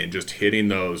playing. I mean, just hitting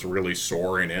those really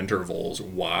soaring intervals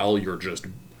while you're just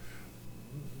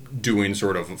doing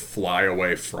sort of a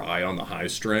flyaway fry on the high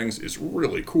strings is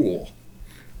really cool.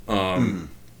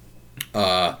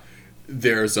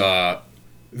 There's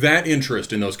that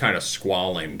interest in those kind of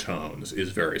squalling tones is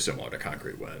very similar to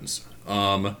Concrete Winds.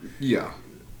 Yeah.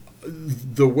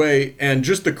 The way, and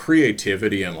just the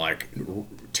creativity and like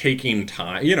taking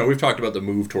time, you know, we've talked about the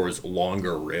move towards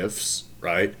longer riffs,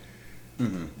 right?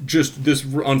 Just this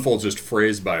unfolds just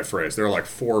phrase by phrase. There are like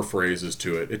 4 phrases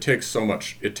to it. It takes so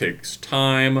much, it takes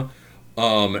time.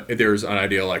 There's an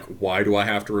idea like, why do I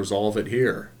have to resolve it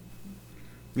here?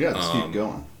 Yeah, let's keep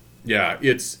going. Yeah,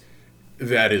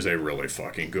 that is a really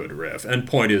fucking good riff. And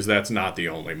point is, that's not the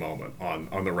only moment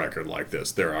on the record like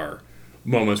this. There are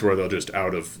moments where they'll just,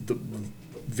 out of the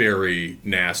very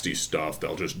nasty stuff,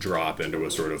 they'll just drop into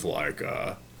a sort of like,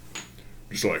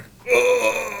 just like,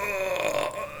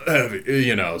 heavy,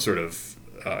 you know, sort of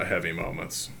heavy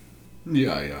moments.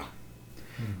 Yeah.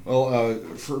 Well,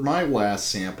 for my last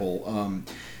sample,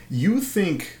 you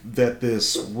think that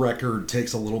this record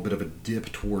takes a little bit of a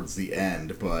dip towards the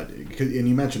end, and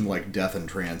you mentioned like Death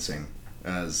Entrancing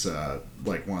as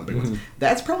like one of the big ones.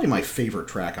 That's probably my favorite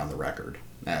track on the record,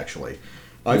 actually.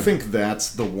 I think that's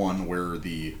the one where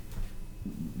the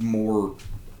more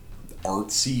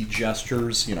artsy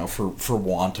gestures, you know, for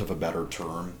want of a better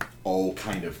term, all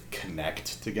kind of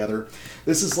connect together.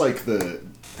 This is the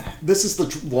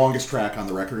longest track on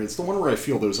the record. It's the one where I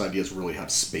feel those ideas really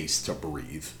have space to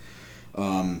breathe.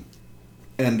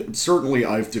 And certainly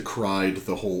I've decried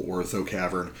the whole Ortho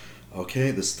Cavern.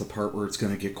 Okay, this is the part where it's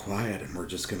going to get quiet and we're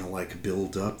just going to like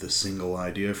build up this single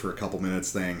idea for a couple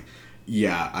minutes thing.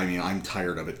 Yeah, I mean, I'm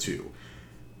tired of it too.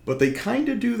 But they kind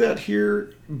of do that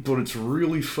here, but it's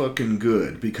really fucking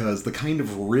good because the kind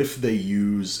of riff they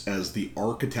use as the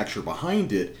architecture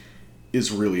behind it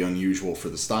is really unusual for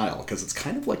the style because it's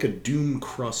kind of like a Doom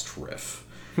Crust riff.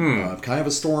 Kind of a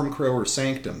Stormcrow or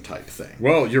Sanctum type thing.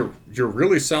 Well, you're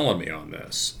really selling me on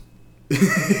this.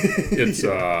 It's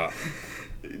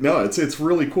No, it's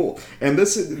really cool. And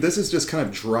this is just kind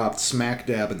of dropped smack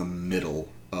dab in the middle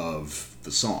of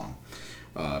the song.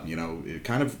 It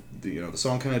kind of, the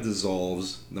song kind of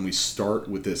dissolves, and then we start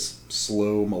with this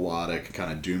slow melodic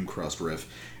kind of Doom Crust riff,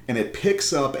 and it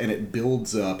picks up and it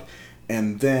builds up,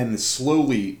 and then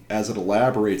slowly, as it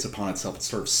elaborates upon itself, it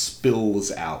sort of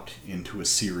spills out into a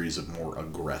series of more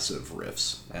aggressive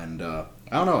riffs. And I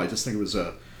don't know, I just think it was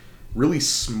a really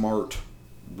smart,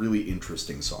 really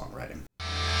interesting songwriting.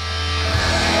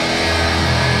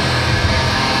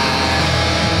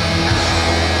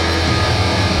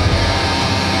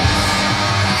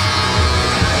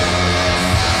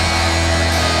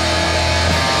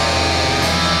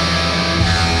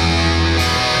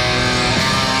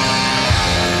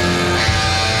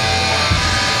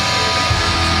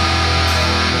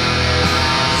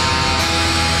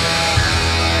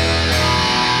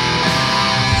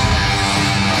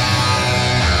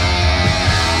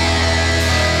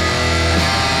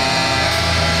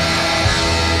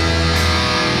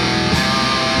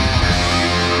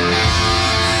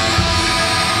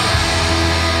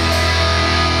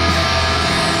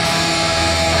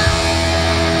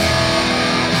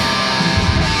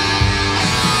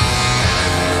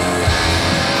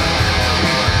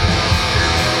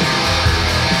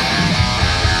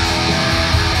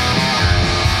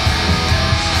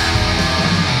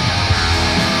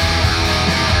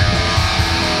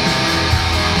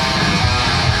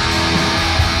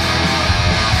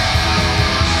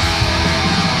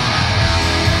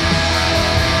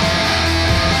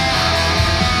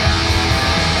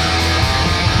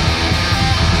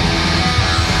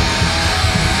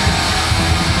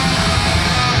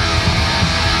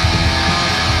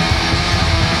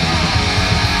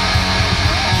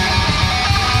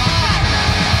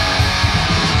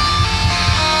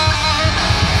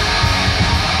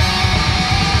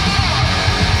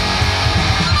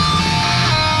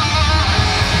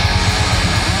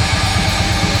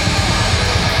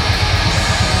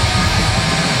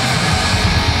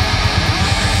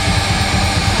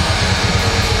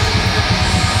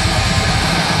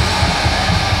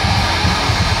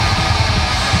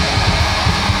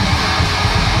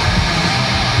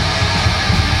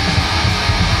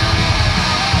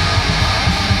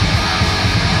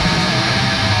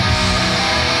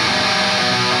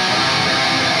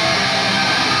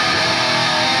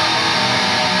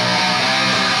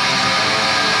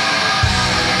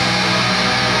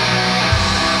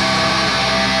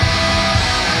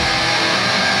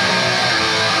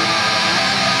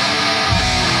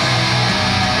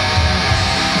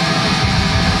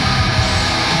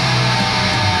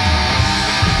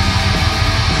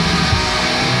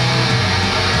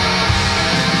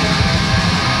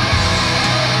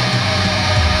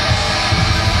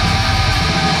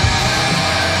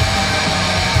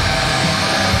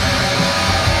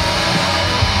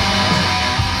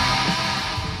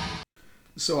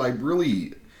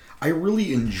 I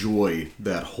really enjoy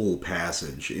that whole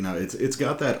passage. You know, it's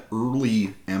got that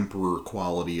early Emperor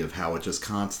quality of how it just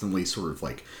constantly sort of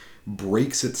like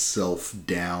breaks itself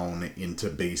down into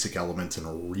basic elements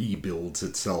and rebuilds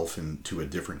itself into a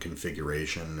different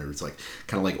configuration. Or it's like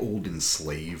kind of like old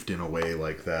Enslaved in a way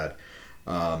like that.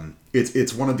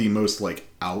 It's one of the most like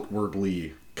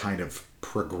outwardly kind of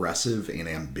progressive and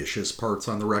ambitious parts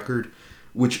on the record,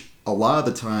 which a lot of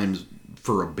the times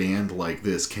for a band like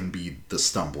this can be the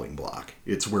stumbling block.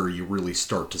 It's where you really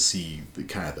start to see the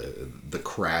kind of the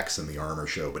cracks in the armor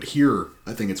show. But here,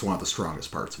 I think it's one of the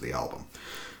strongest parts of the album.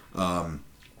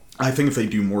 I think if they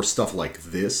do more stuff like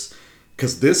this,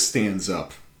 because this stands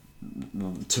up,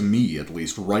 to me at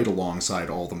least, right alongside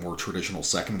all the more traditional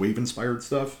second wave inspired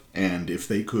stuff, and if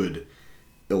they could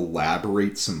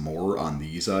elaborate some more on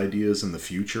these ideas in the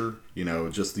future, you know,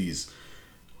 just these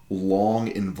long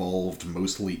involved,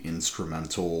 mostly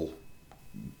instrumental,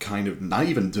 kind of not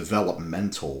even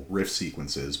developmental riff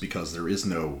sequences, because there is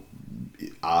no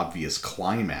obvious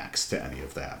climax to any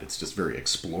of that. It's just very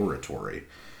exploratory.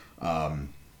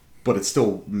 But it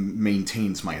still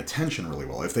maintains my attention really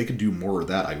well. If they could do more of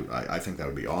that, I think that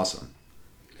would be awesome.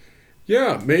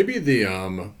 Yeah, maybe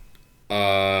the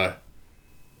well,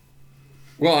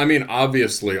 I mean,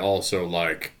 obviously also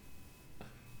like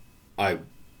I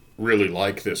really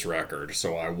like this record,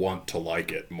 so I want to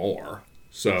like it more.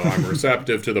 So I'm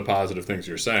receptive to the positive things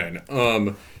you're saying.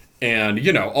 And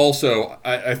you know, also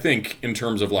I think in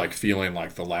terms of like feeling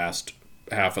like the last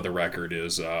half of the record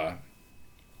is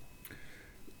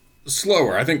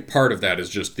slower. I think part of that is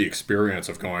just the experience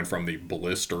of going from the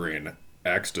blistering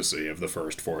ecstasy of the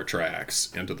first 4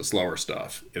 tracks into the slower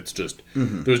stuff. It's just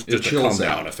there's just a come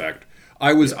down effect.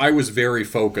 I was very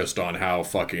focused on how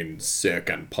fucking sick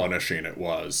and punishing it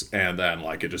was, and then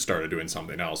like it just started doing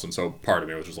something else, and so part of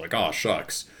me was just like, oh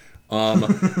shucks.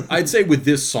 I'd say with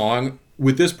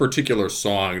this particular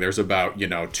song, there's about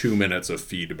 2 minutes of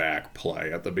feedback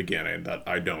play at the beginning that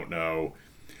I don't know.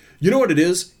 You know what it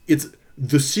is? It's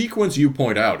the sequence you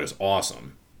point out is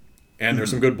awesome, and there's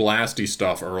some good blasty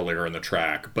stuff earlier in the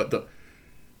track, but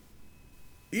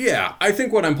I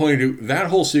think what I'm pointing to, that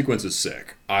whole sequence is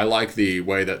sick. I like the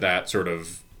way that sort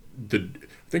of I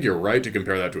think you're right to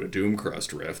compare that to a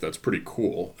Doomcrust riff. That's pretty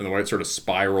cool, and the way it sort of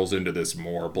spirals into this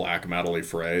more black metal-y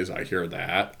phrase, I hear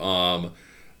that.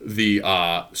 The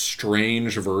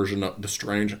strange version of the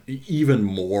strange, even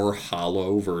more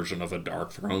hollow version of a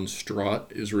Darkthrone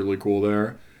strut is really cool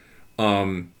there.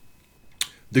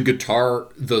 The guitar,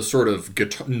 the sort of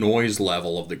guitar noise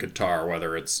level of the guitar,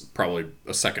 whether it's probably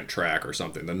a second track or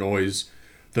something, the noise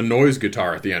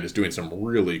guitar at the end is doing some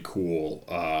really cool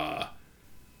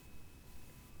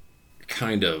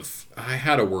kind of, I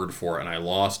had a word for it and I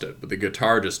lost it, but the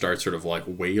guitar just starts sort of like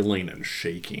wailing and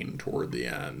shaking toward the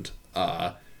end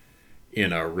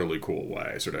in a really cool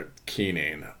way, sort of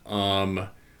keening. That's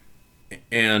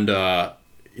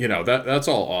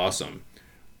all awesome.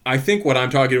 I think what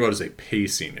I'm talking about is a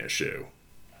pacing issue.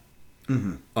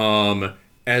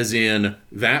 As in,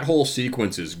 that whole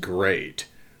sequence is great,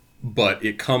 but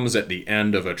it comes at the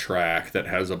end of a track that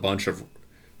has a bunch of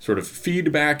sort of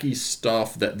feedbacky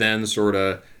stuff that then sort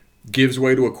of gives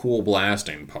way to a cool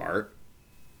blasting part.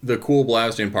 The cool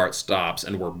blasting part stops,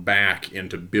 and we're back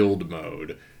into build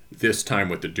mode, this time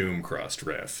with the Doomcrust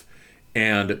riff.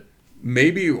 And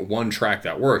maybe one track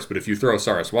that works, but if you throw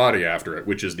Saraswati after it,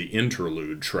 which is the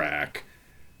interlude track,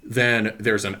 then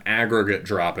there's an aggregate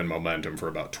drop in momentum for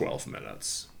about 12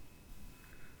 minutes.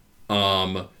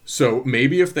 So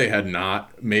maybe if they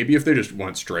just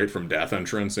went straight from Death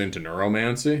Entrance into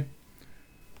Neuromancy,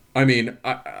 I mean,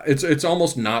 it's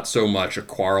almost not so much a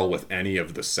quarrel with any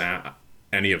of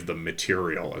the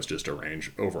material as just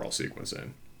overall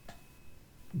sequencing.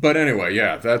 But anyway,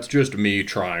 yeah, that's just me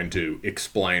trying to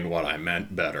explain what I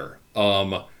meant better.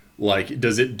 Like,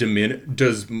 does that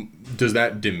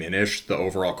diminish the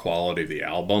overall quality of the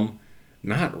album?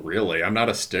 Not really. I'm not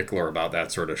a stickler about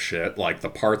that sort of shit. Like, the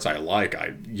parts I like,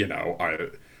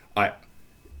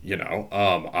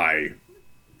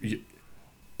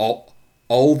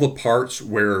 all the parts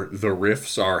where the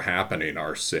riffs are happening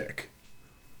are sick.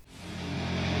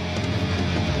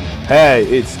 Hey,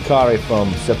 it's Kari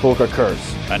from Sepulchre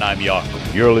Curse. And I'm Jakob.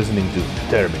 You're listening to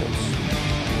Terminus.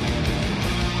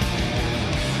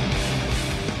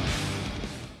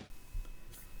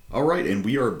 Alright, and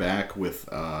we are back with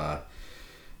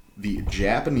the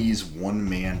Japanese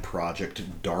one-man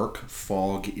project Dark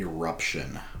Fog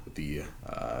Eruption.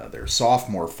 Their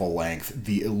sophomore full-length,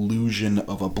 The Illusion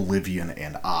of Oblivion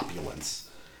and Opulence.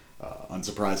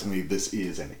 Unsurprisingly, this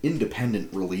is an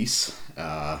independent release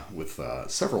with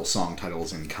several song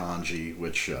titles in kanji,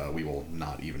 which we will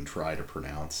not even try to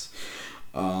pronounce.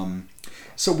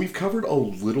 So we've covered a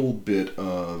little bit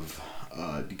of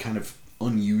kind of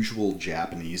unusual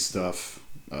Japanese stuff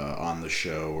on the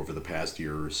show over the past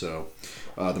year or so.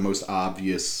 The most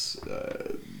obvious,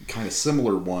 kind of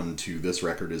similar one to this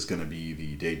record is going to be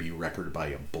the debut record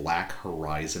by Black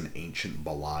Horizon Ancient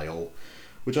Belial,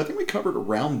 which I think we covered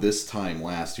around this time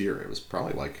last year. It was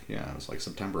probably it was like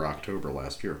September, October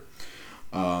last year.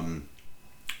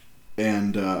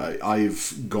 And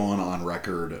I've gone on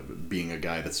record being a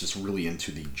guy that's just really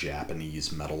into the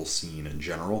Japanese metal scene in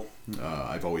general.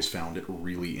 I've always found it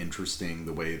really interesting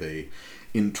the way they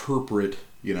interpret,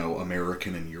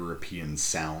 American and European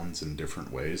sounds in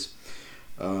different ways.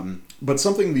 But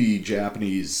something the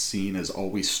Japanese scene has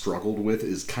always struggled with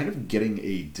is kind of getting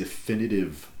a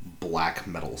definitive black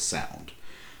metal sound.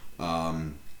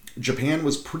 Japan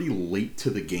was pretty late to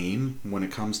the game when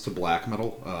it comes to black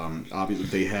metal. Obviously,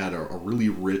 they had a really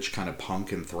rich kind of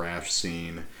punk and thrash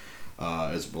scene,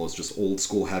 as well as just old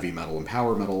school heavy metal and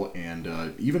power metal, and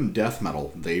even death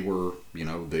metal. They were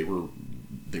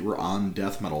on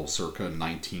death metal circa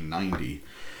 1990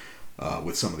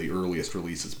 with some of the earliest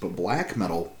releases. But black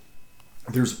metal,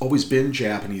 there's always been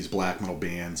Japanese black metal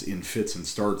bands in fits and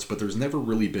starts, but there's never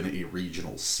really been a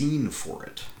regional scene for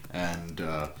it, and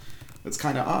it's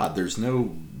kind of odd. There's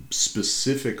no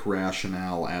specific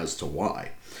rationale as to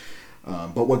why.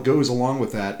 But what goes along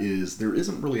with that is there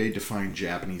isn't really a defined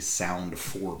Japanese sound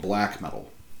for black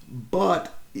metal.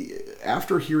 But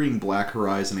after hearing Black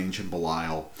Horizon Ancient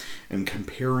Belial and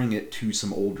comparing it to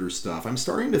some older stuff, I'm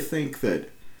starting to think that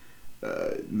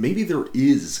maybe there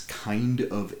is kind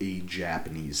of a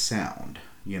Japanese sound.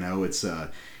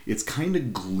 It's kind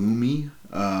of gloomy.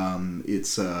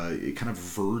 It kind of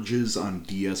verges on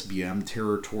DSBM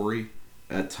territory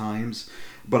at times.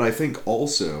 But I think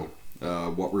also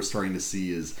what we're starting to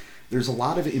see is there's a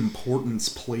lot of importance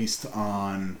placed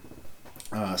on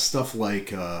stuff like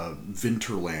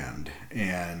Vinterland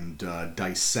and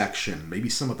Dissection, maybe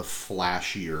some of the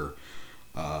flashier,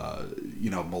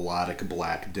 melodic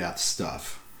Black Death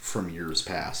stuff from years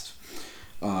past.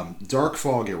 Dark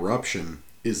Fog Eruption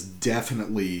is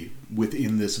definitely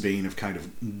within this vein of kind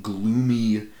of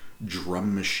gloomy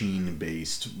drum machine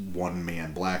based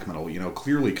one-man black metal,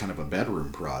 clearly kind of a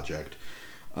bedroom project.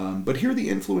 But here the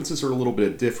influences are a little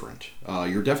bit different.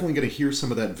 You're definitely going to hear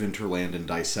some of that Vinterland and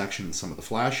Dissection in some of the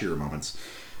flashier moments,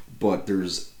 but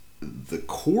there's the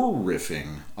core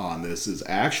riffing on this is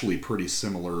actually pretty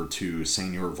similar to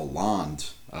Seigneur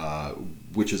Voland,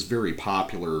 which is very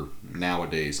popular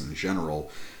nowadays in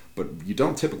general, but you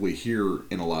don't typically hear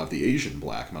in a lot of the Asian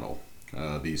black metal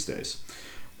these days.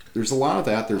 There's a lot of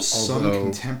that. There's some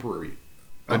contemporary.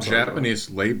 Japanese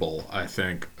label, I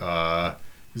think.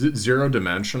 Is it Zero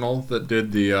Dimensional that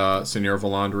did the Seigneur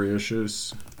Voland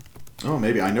reissues? Oh,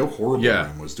 maybe. I know Horrible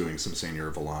Room was doing some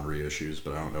Seigneur Voland reissues,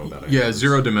 but I don't know about it. Yeah,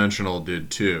 Zero Dimensional did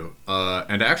too.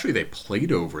 And actually, they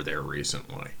played over there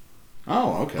recently.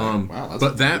 Oh, okay. Wow, that's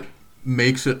but that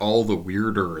makes it all the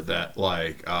weirder that,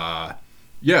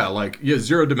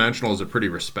 Zero Dimensional is a pretty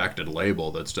respected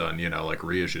label that's done,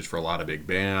 reissues for a lot of big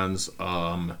bands,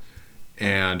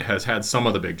 and has had some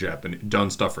of the done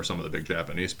stuff for some of the big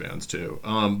Japanese bands too.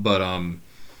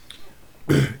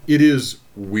 It is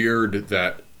weird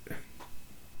that,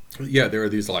 there are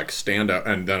these standout,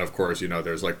 and then of course,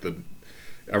 there's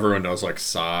everyone knows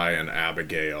Psy and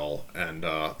Abigail and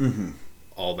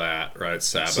all that, right?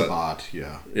 Sabbat,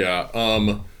 yeah. Yeah.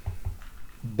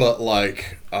 But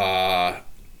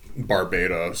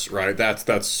Barbados, right?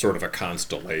 That's sort of a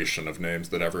constellation of names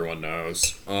that everyone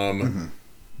knows.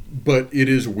 But it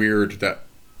is weird that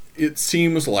it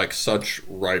seems like such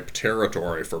ripe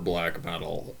territory for black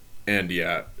metal, and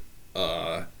yet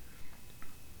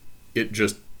it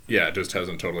just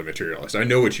hasn't totally materialized. I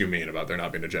know what you mean about there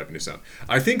not being a Japanese sound.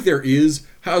 I think there is.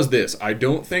 How's this? I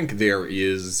don't think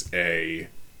there's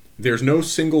no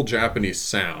single Japanese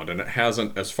sound, and it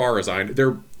hasn't, as far as I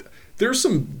know. There's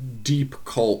some deep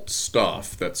cult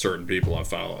stuff that certain people have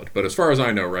followed, but as far as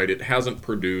I know, right, it hasn't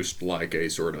produced a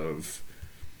sort of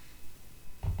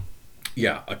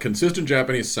a consistent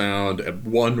Japanese sound,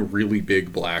 one really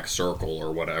big black circle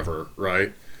or whatever,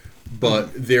 right?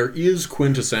 But there is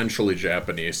quintessentially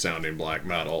Japanese sounding black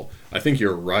metal. I think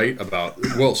you're right about,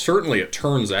 certainly it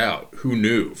turns out, who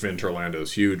knew Vinterland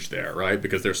is huge there, right?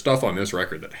 Because there's stuff on this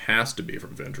record that has to be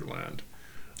from Vinterland.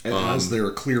 As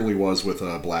there clearly was with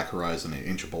Black Horizon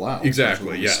Ancient Belial.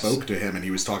 Exactly, yes. We spoke to him and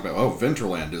he was talking about,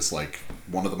 Vinterland is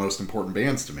one of the most important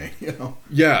bands to me, you know?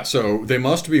 Yeah, so they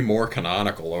must be more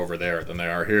canonical over there than they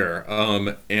are here.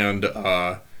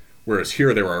 Whereas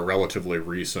here they were a relatively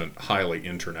recent, highly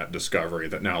internet discovery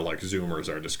that now like Zoomers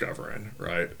are discovering,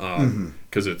 right?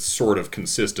 Because it's sort of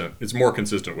consistent. It's more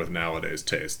consistent with nowadays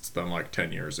tastes than like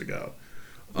 10 years ago.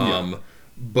 So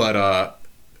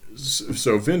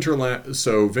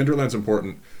Vinterland's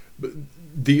important, but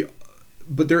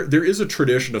there is a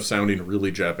tradition of sounding really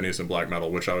Japanese in black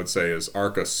metal, which I would say is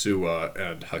Arka Sua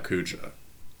and Hakuja.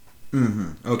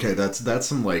 Okay, that's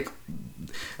some like...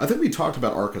 I think we talked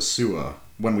about Arka Sua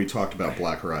when we talked about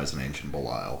Black Horizon Ancient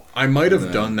Belial. I might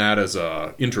have done that as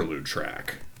a interlude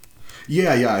track.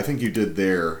 Yeah, I think you did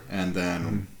there. And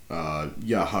then,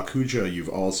 Hakuja you've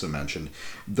also mentioned.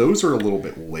 Those are a little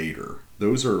bit later.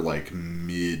 Those are like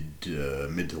mid to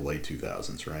late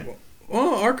 2000s, right?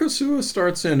 Well, Arka Sua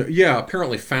starts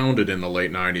apparently founded in the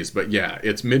late 90s, but yeah,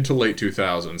 it's mid to late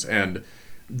 2000s. And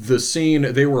the scene,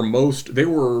 they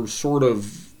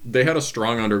had a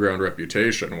strong underground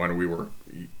reputation when we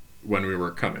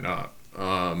were coming up.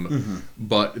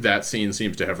 But that scene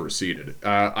seems to have receded.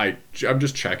 I'm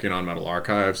just checking on Metal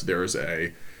Archives.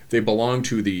 They belong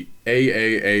to the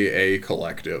AAAA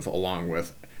collective, along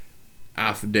with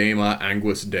Afdema,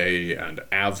 Anguis Dei, and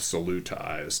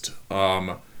Absolutized.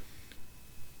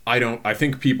 I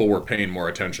think people were paying more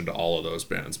attention to all of those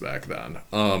bands back then.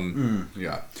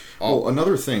 Well,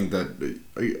 another thing that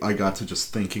I got to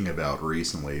just thinking about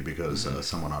recently, because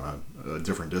someone on a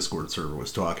different Discord server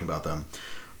was talking about them.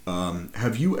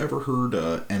 Have you ever heard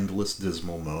Endless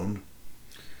Dismal Moan?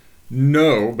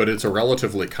 No, but it's a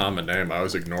relatively common name. I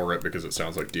always ignore it because it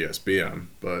sounds like DSBM,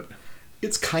 but...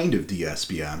 It's kind of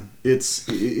DSBM. It's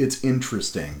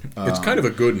interesting. It's kind of a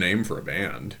good name for a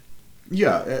band.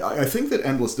 Yeah, I think that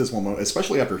Endless Dismal Moan,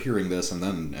 especially after hearing this, and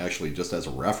then actually just as a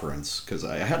reference, because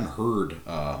I hadn't heard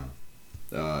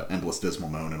Endless Dismal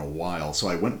Moan in a while, so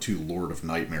I went to Lord of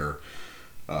Nightmare,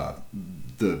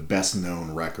 the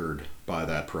best-known record by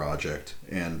that project,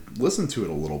 and listened to it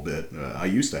a little bit. I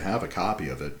used to have a copy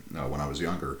of it when I was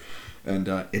younger, and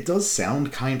it does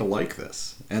sound kind of like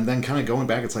this. And then kind of going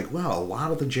back, it's like, wow, a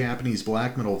lot of the Japanese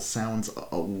black metal sounds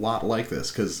a lot like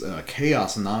this, because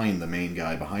Chaos 9, the main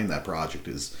guy behind that project,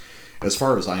 is, as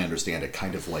far as I understand it,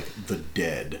 kind of like the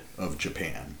Dead of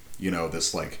Japan. You know,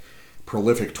 this like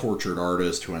prolific tortured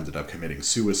artist who ended up committing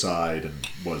suicide and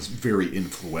was very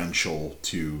influential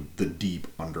to the deep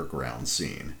underground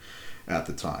scene at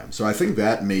the time. So I think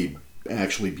that may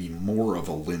actually be more of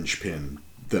a linchpin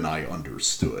than I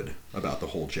understood about the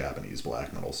whole Japanese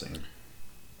black metal scene.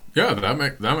 Yeah, that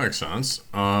makes sense.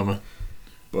 But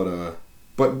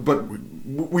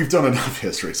we've done enough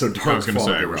history. So Dark I was going to Fog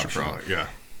say, Eruption. we should probably, yeah.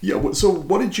 Yeah, so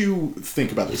what did you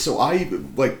think about this? So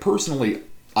personally,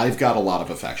 I've got a lot of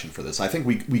affection for this. I think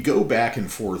we go back and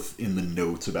forth in the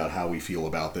notes about how we feel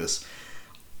about this.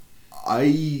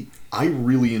 I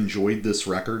really enjoyed this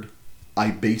record.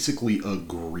 I basically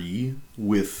agree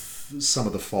with some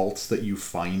of the faults that you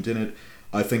find in it.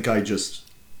 I think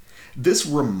this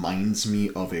reminds me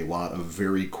of a lot of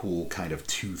very cool kind of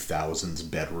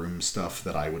 2000s bedroom stuff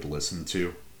that I would listen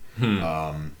to.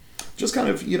 Just kind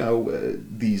of,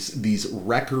 these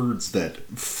records that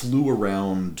flew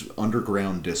around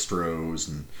underground distros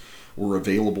and were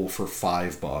available for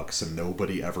 $5 and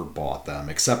nobody ever bought them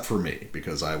except for me,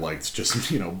 because I liked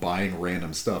just, buying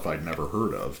random stuff I'd never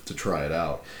heard of to try it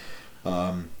out.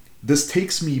 This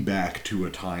takes me back to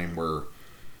a time where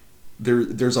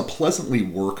there's a pleasantly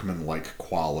workmanlike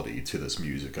quality to this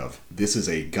music of, this is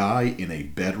a guy in a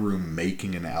bedroom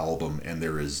making an album, and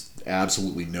there is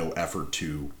absolutely no effort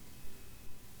to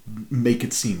make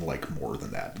it seem like more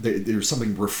than that. There's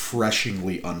something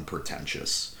refreshingly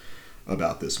unpretentious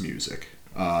about this music.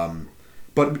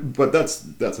 But that's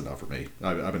enough for me.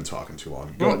 I've been talking too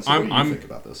long. Go ahead. So what do you think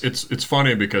about this? It's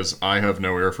funny because I have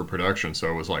no ear for production, so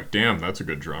I was like, damn, that's a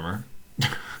good drummer.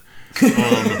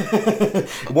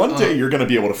 One day you're going to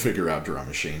be able to figure out drum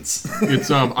machines.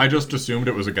 I just assumed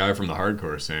it was a guy from the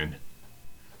hardcore scene.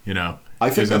 I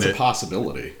think that's a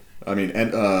possibility. I mean,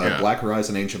 and Black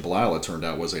Horizon Ancient Belial, it turned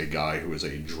out, was a guy who was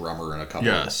a drummer in a couple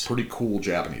of pretty cool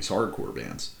Japanese hardcore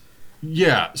bands.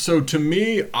 Yeah, so to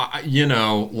me,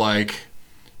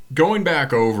 going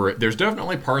back over it, there's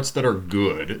definitely parts that are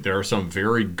good. There are some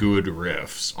very good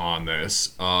riffs on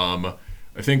this.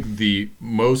 I think the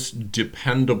most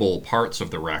dependable parts of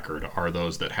the record are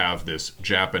those that have this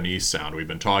Japanese sound we've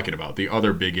been talking about. The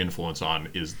other big influence on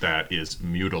is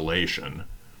Mutilation,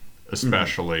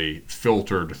 especially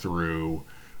filtered through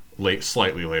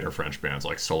slightly later French bands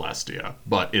like Celestia.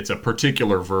 But it's a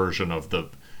particular version of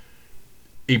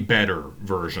a better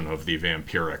version of the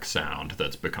vampiric sound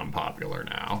that's become popular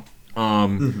now.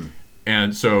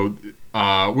 And so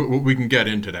we can get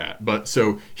into that. But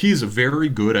so he's very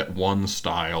good at one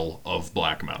style of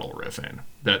black metal riffing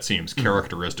that seems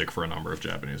characteristic for a number of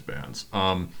Japanese bands.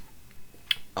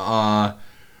 But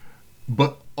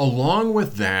along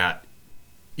with that,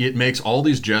 it makes all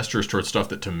these gestures towards stuff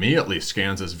that, to me at least,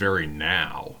 scans as very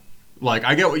now. Like,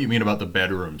 I get what you mean about the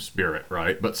bedroom spirit,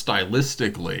 right? But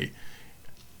stylistically,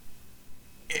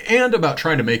 and about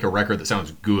trying to make a record that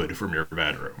sounds good from your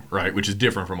bedroom, right? Which is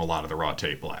different from a lot of the Raw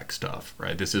Tape Black stuff,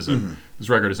 right? This isn't this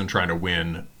record isn't trying to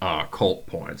win cult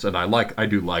points, and I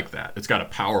do like that. It's got a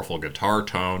powerful guitar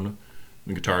tone.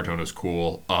 The guitar tone is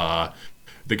cool.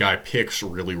 The guy picks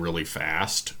really, really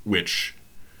fast, which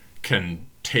can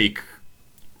take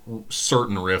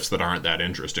certain riffs that aren't that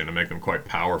interesting and make them quite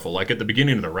powerful. Like at the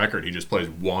beginning of the record, he just plays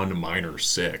one minor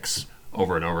six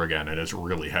over and over again, and it's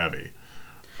really heavy.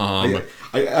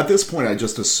 At this point, I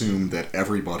just assume that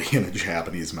everybody in a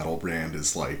Japanese metal band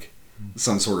is like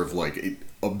some sort of like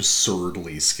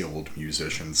absurdly skilled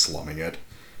musician slumming it.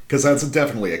 Because that's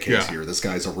definitely a case here. This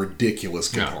guy's a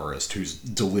ridiculous guitarist who's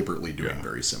deliberately doing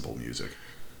very simple music.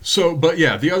 So, but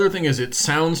yeah, the other thing is it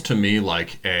sounds to me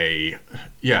like I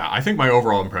think my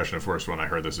overall impression at first when I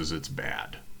heard this is it's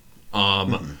bad.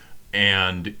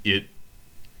 And it,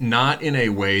 not in a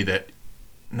way that,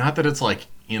 not that it's like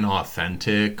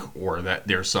inauthentic or that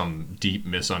there's some deep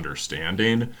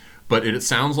misunderstanding, but it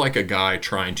sounds like a guy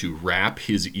trying to wrap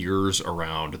his ears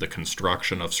around the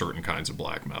construction of certain kinds of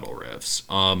black metal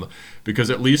riffs.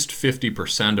 Because at least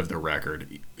 50% of the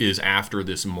record is after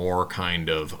this more kind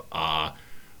of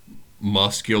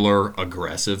muscular,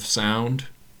 aggressive sound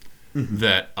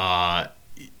that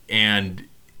and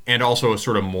also a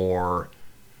sort of more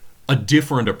a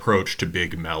different approach to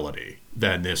big melody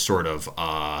than this sort of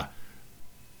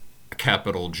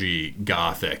capital G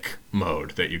gothic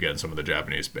mode that you get in some of the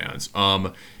Japanese bands.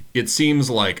 It seems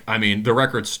like, I mean, the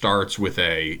record starts with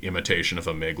a imitation of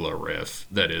a Migla riff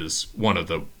that is one of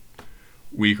the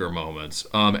weaker moments.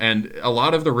 And a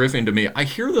lot of the riffing to me, I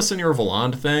hear the Seigneur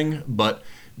Voland thing, but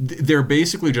they're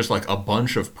basically just like a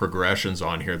bunch of progressions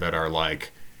on here that are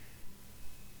like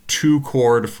two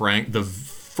chord the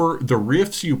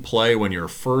riffs you play when you're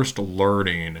first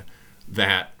learning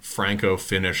that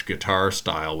Franco-Finnish guitar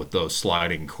style with those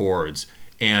sliding chords,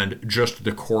 and just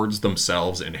the chords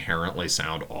themselves inherently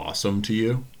sound awesome to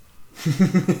you.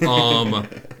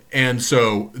 And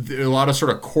so a lot of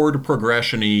sort of chord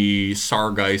progression-y,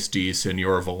 Sargeisty,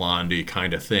 Seigneur Voland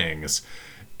kind of things.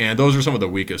 And those are some of the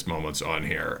weakest moments on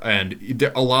here. And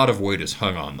a lot of weight is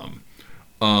hung on them.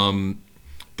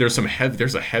 There's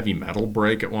a heavy metal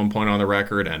break at one point on the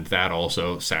record, and that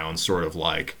also sounds sort of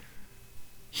like,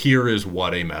 here is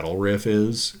what a metal riff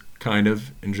is, kind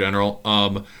of, in general.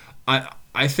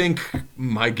 I think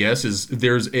my guess is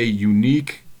there's a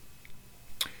unique...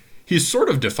 He's sort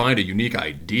of defined a unique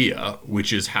idea,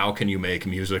 which is how can you make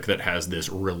music that has this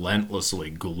relentlessly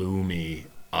gloomy,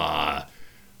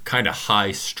 kind of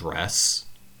high-stress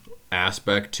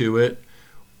aspect to it,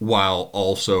 while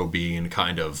also being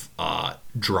kind of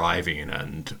driving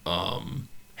and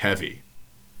heavy,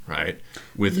 right?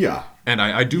 And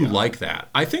I do like that.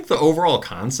 I think the overall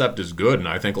concept is good, and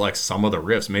I think like some of the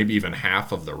riffs, maybe even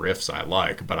half of the riffs I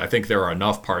like, but I think there are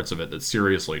enough parts of it that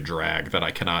seriously drag that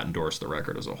I cannot endorse the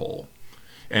record as a whole.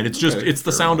 And it's just, it's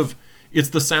the sound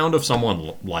of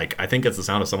someone like, I think it's the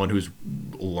sound of someone who's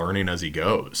learning as he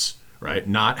goes, right?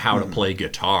 Not how to play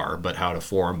guitar, but how to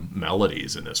form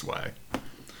melodies in this way.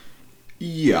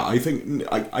 Yeah, I think,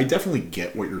 I definitely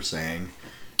get what you're saying.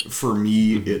 For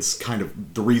me, it's kind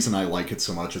of, the reason I like it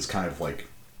so much is kind of like,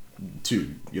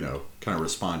 to, kind of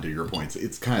respond to your points,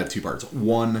 it's kind of two parts.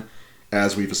 One,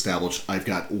 as we've established, I've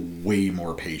got way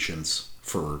more patience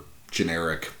for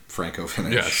generic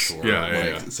Franco-Finnish or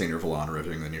Seigneur Voland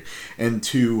riffing than you. And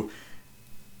two,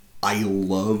 I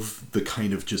love the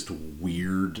kind of just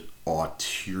weird,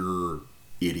 auteur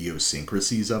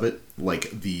idiosyncrasies of it.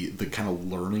 Like, the kind of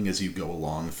learning as you go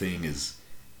along thing is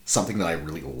something that I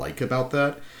really like about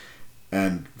that.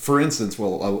 And for instance,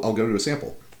 I'll go to a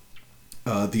sample.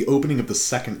 The opening of the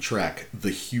second track, the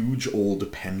huge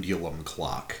old pendulum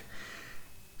clock.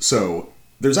 So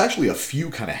there's actually a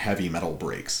few kind of heavy metal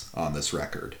breaks on this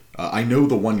record. I know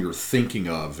the one you're thinking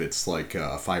of, it's like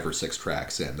 5 or 6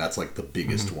 tracks in. That's like the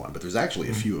biggest one, but there's actually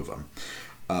a few of them.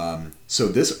 So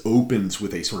this opens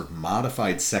with a sort of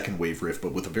modified second wave riff,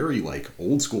 but with a very like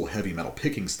old school heavy metal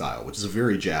picking style, which is a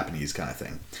very Japanese kind of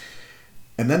thing.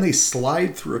 And then they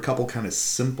slide through a couple kind of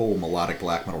simple melodic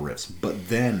black metal riffs, but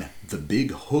then the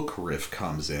big hook riff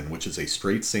comes in, which is a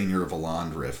straight Seigneur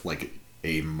Voland riff, like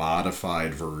a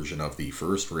modified version of the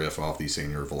first riff off the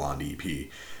Seigneur Voland EP.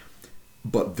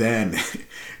 But then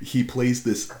he plays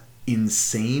this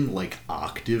insane, like,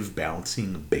 octave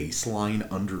bouncing bass line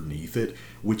underneath it,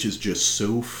 which is just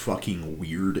so fucking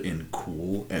weird and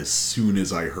cool. As soon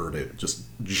as I heard it, just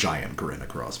giant grin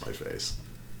across my face.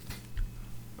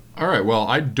 All right, well,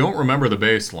 I don't remember the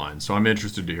bass line, so I'm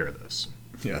interested to hear this.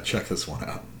 Yeah, check this one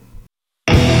out.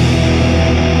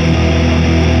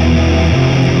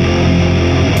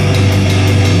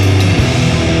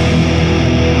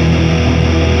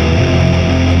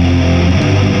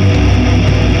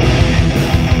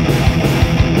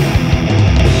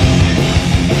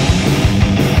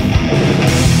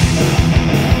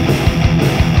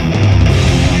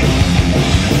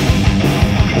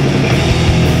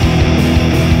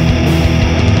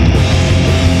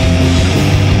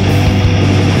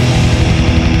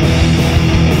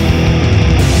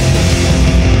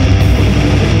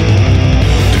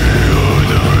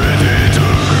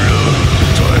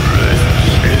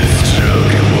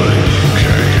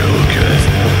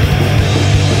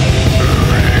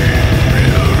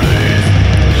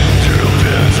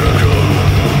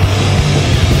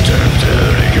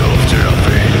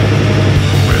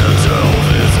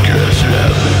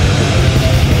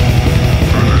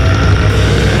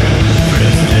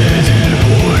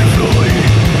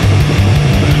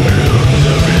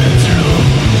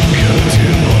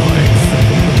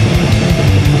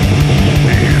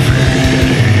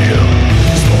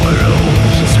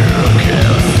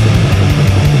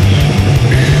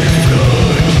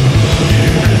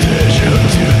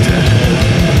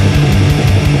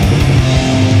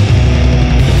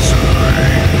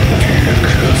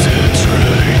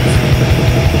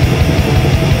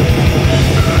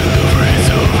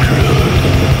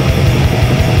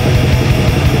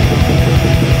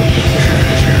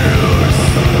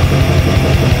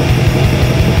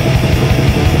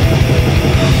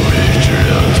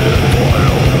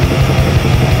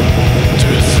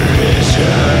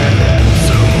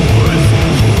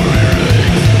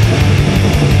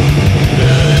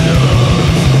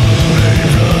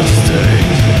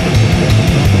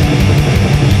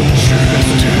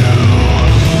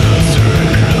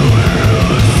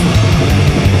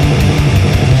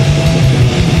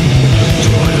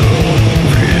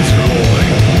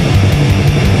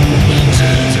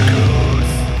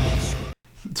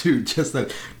 Dude, just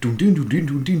that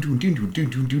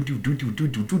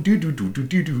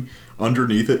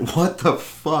underneath it. What the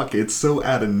fuck? It's so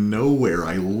out of nowhere.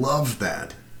 I love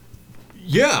that.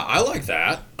 Yeah, I like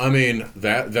that. I mean,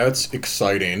 that's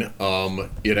exciting.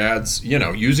 It adds,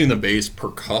 using the bass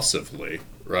percussively,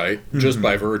 right? Mm-hmm. Just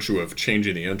by virtue of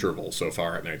changing the interval so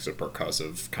far, it makes a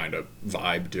percussive kind of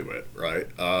vibe to it, right?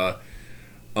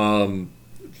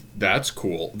 That's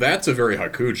cool. That's a very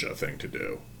Hakuja thing to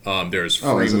do. There's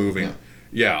free moving.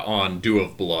 Yeah, on Dew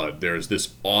of Blood, there's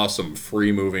this awesome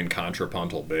free-moving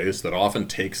contrapuntal bass that often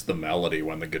takes the melody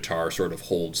when the guitar sort of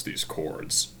holds these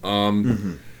chords. But,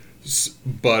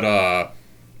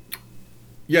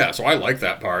 yeah, so I like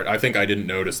that part. I think I didn't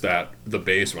notice the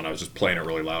bass when I was just playing it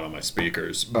really loud on my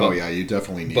speakers. But, yeah, you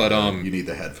definitely need you need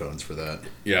the headphones for that.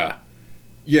 Yeah.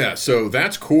 Yeah, so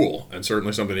that's cool, and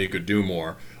certainly something that you could do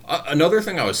more. Another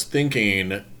thing I was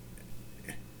thinking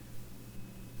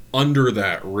under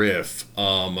that riff,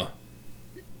 obviously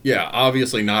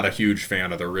not a huge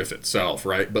fan of the riff itself,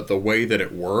 right? But the way that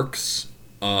it works,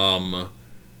 the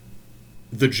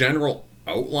general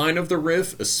outline of the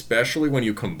riff, especially when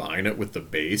you combine it with the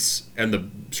bass and the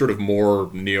sort of more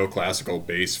neoclassical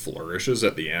bass flourishes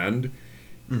at the end,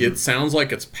 it sounds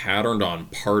like it's patterned on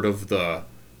part of the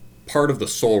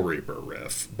Soul Reaper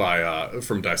riff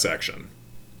from Dissection.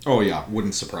 Oh yeah,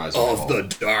 wouldn't surprise me. Of the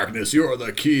darkness, you're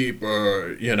the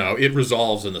keeper. It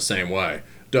resolves in the same way.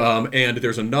 And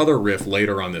there's another riff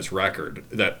later on this record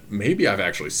that maybe I've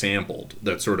actually sampled.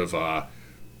 That sort of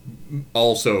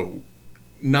also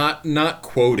not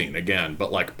quoting again,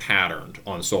 but like patterned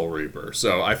on Soul Reaper.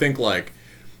 So I think like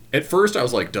at first I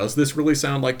was like, does this really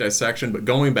sound like Dissection? But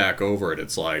going back over it,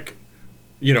 it's like,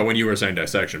 when you were saying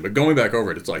Dissection, but going back over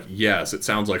it, it's like, yes, it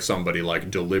sounds like somebody like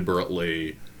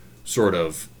deliberately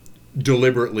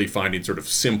finding sort of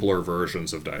simpler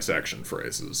versions of Dissection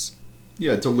phrases.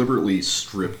 Yeah, deliberately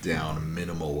stripped down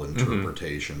minimal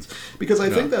interpretations. Because I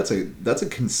think that's a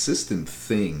consistent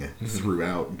thing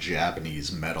throughout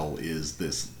Japanese metal, is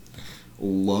this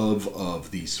love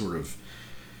of the sort of,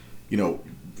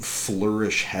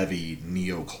 flourish-heavy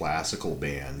neoclassical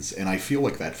bands. And I feel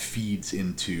like that feeds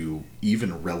into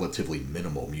even relatively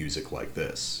minimal music like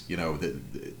this.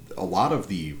 A lot of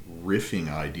the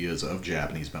riffing ideas of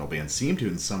Japanese metal bands seem to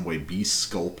in some way be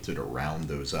sculpted around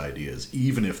those ideas,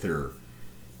 even if they're,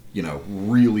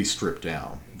 really stripped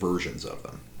down versions of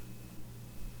them.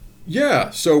 Yeah,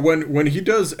 so when he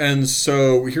does, and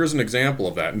so here's an example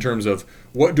of that in terms of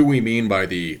what do we mean by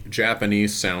the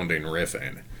Japanese sounding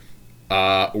riffing.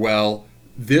 Well,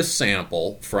 this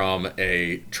sample from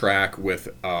a track with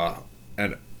a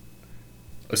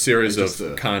series of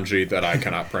kanji that I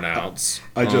cannot pronounce.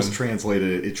 I just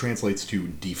translated it. It translates to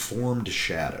deformed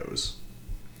shadows.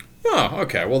 Oh,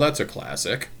 okay. Well, that's a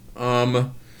classic.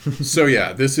 So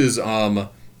yeah, this is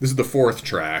the fourth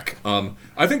track.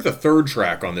 I think the third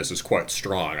track on this is quite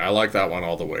strong. I like that one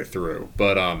all the way through.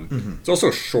 But it's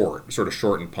also short, sort of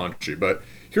short and punchy. But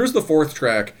here's the fourth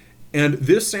track, and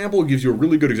this sample gives you a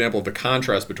really good example of the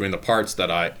contrast between the parts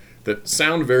that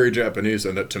sound very Japanese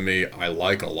and that to me I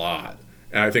like a lot,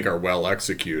 and I think are well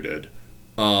executed.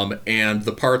 And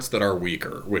the parts that are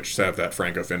weaker, which have that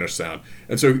Franco-Finnish sound.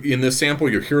 And so in this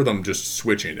sample, you hear them just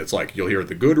switching. It's like you'll hear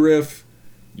the good riff,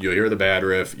 you'll hear the bad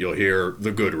riff, you'll hear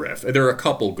the good riff. There are a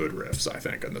couple good riffs, I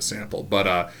think, in the sample.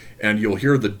 But and you'll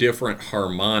hear the different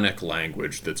harmonic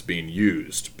language that's being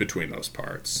used between those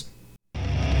parts.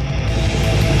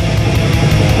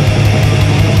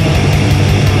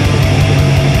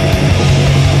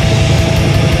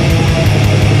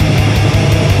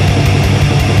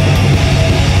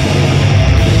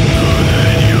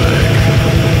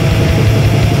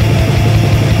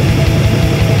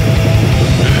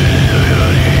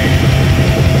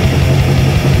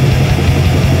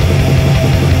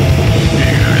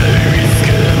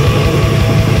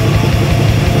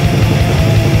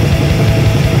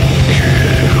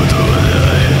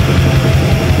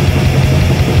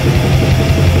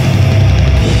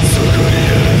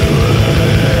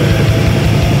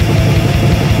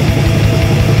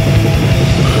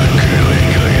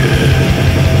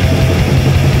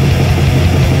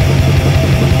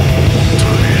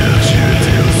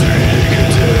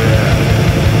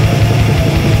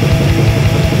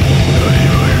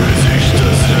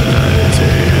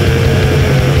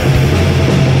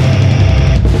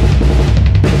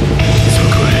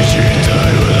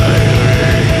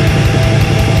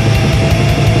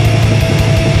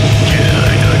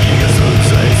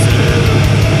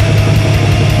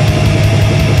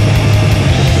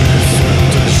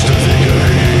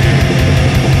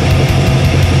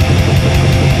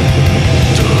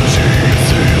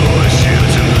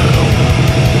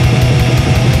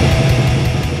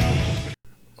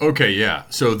 Okay, yeah.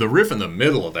 So the riff in the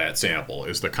middle of that sample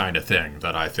is the kind of thing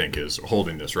that I think is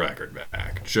holding this record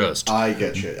back. I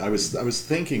get you. I was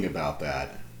thinking about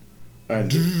that.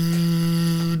 And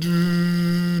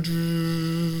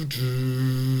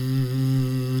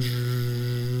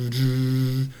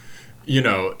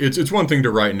it's one thing to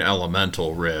write an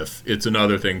elemental riff. It's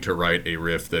another thing to write a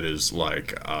riff that is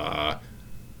like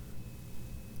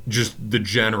just the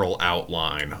general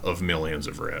outline of millions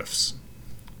of riffs.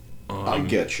 I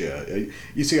get you.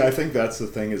 You see, I think that's the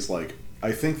thing is like,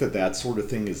 I think that sort of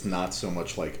thing is not so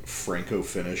much like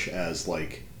Franco-Finnish as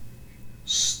like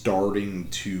starting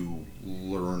to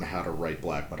learn how to write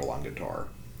black metal on guitar.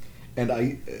 And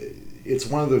it's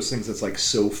one of those things that's like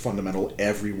so fundamental,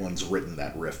 everyone's written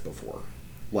that riff before.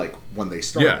 Like when they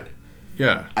started.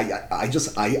 Yeah.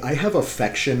 I have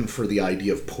affection for the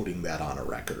idea of putting that on a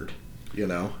record,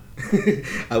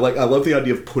 I love the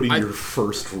idea of putting your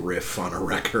first riff on a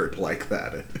record like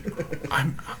that.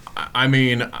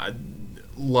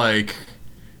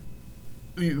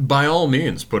 By all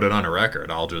means, put it on a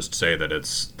record. I'll just say that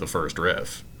it's the first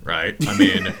riff, right? I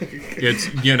mean, it's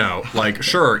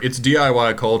sure, it's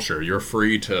DIY culture. You're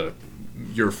free to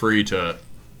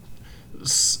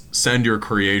send your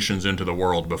creations into the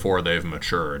world before they've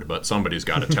matured, but somebody's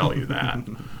got to tell you that.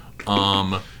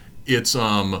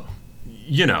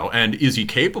 And is he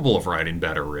capable of writing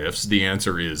better riffs? The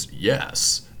answer is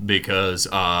yes, because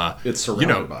it's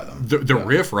surrounded by them. The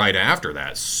riff right after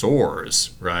that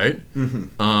soars, right?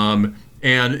 Mm-hmm.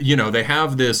 And they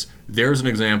have this. There's an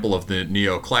example of the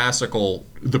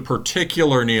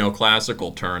particular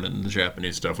neoclassical turn in the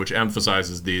Japanese stuff, which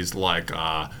emphasizes these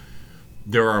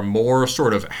there are more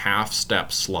sort of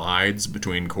half-step slides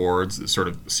between chords, sort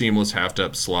of seamless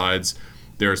half-step slides.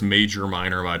 There's major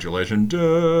minor modulation.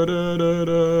 Da, da, da,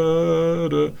 da,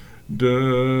 da,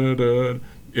 da, da.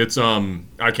 It's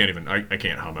I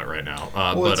can't hum it right now.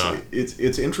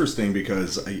 It's interesting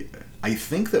because I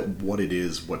think that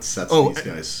what sets these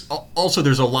guys. Also,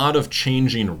 there's a lot of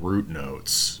changing root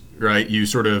notes, right? You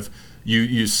sort of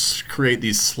you create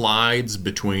these slides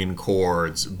between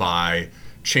chords by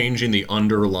changing the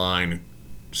underlying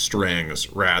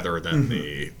strings rather than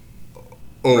the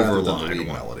rather than the overlying lead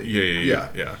one. melody.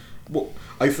 Yeah. Well,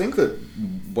 I think that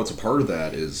what's a part of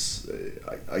that is,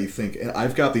 I think, and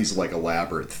I've got these like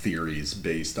elaborate theories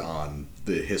based on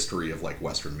the history of like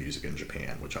Western music in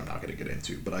Japan, which I'm not going to get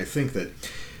into, but I think that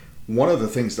one of the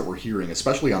things that we're hearing,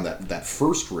 especially on that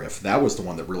first riff, that was the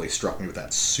one that really struck me with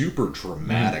that super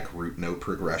dramatic root note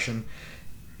progression,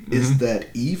 is that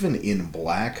even in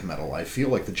black metal, I feel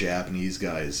like the Japanese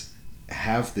guys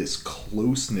have this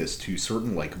closeness to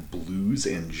certain like blues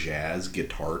and jazz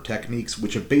guitar techniques,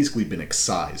 which have basically been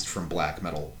excised from black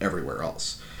metal everywhere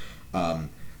else.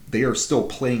 They are still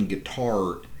playing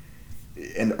guitar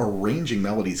and arranging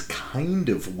melodies kind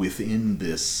of within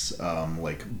this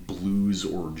like blues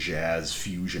or jazz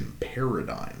fusion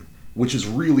paradigm, which is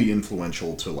really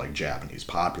influential to like Japanese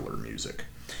popular music.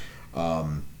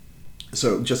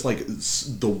 So just like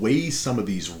the way some of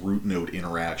these root note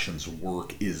interactions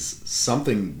work is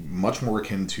something much more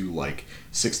akin to like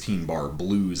 16-bar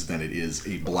blues than it is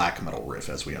a black metal riff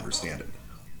as we understand it.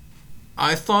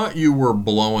 I thought you were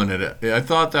blowing it. I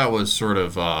thought that was sort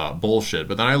of bullshit,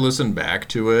 but then I listened back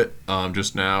to it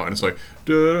just now, and it's like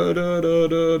yeah,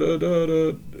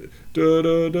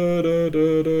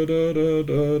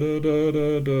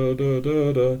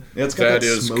 it's got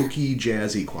that smoky,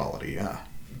 jazzy quality, yeah.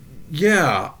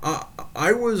 Yeah,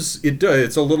 I was. It does.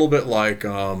 It's a little bit like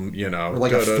you know,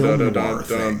 like a film noir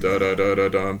thing.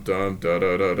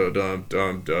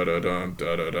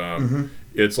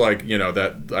 It's like, you know,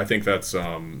 that I think that's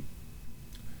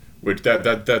which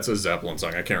that's a Zeppelin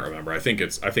song. I can't remember. I think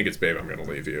it's Babe, I'm Gonna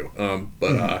Leave You.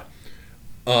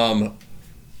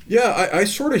 Yeah, I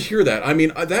sort of hear that. I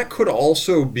mean, that could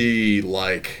also be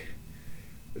like,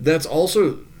 that's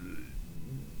also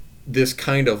this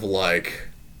kind of like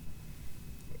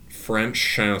French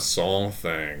chanson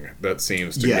thing that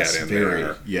seems to get in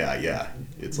there. Yeah.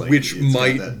 It's like, which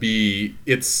might be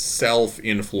itself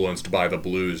influenced by the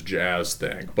blues jazz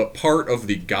thing, but part of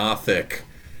the gothic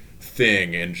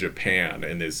thing in Japan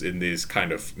in these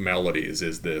kind of melodies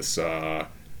is this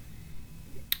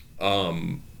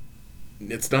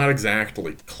it's not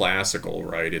exactly classical,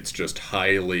 right? It's just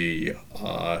highly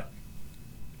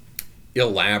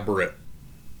elaborate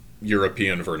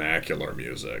European vernacular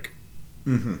music.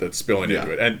 That's spilling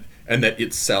into it, and that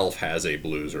itself has a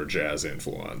blues or jazz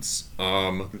influence.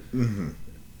 I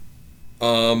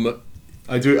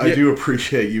do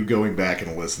appreciate you going back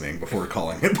and listening before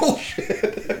calling it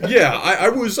bullshit. Yeah, I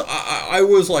was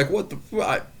like, what the.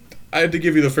 I had to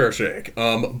give you the fair shake,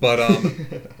 but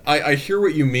I hear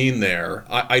what you mean there.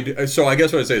 So I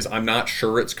guess what I'd say is I'm not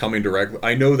sure it's coming directly.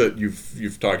 I know that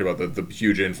you've talked about the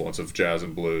huge influence of jazz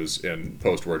and blues in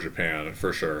post-war Japan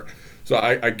for sure. So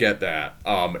I get that.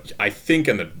 I think,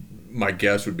 my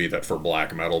guess would be that for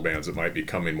black metal bands, it might be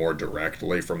coming more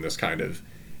directly from this kind of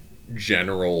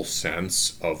general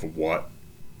sense of what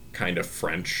kind of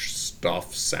French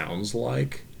stuff sounds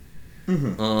like.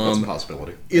 That's a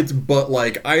possibility. But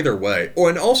like either way. Oh,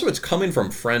 and also it's coming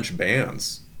from French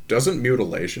bands. Doesn't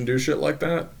Mutilation do shit like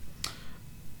that?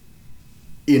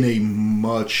 In a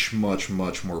much, much,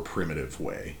 much more primitive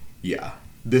way. Yeah.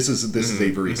 This is a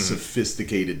very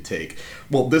sophisticated take.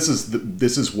 Well, this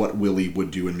is what Willie would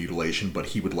do in Mutilation, but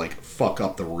he would like fuck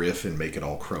up the riff and make it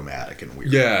all chromatic and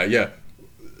weird. Yeah.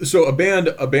 So a band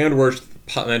worth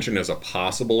mentioned as a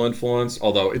possible influence,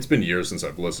 although it's been years since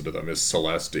I've listened to them, is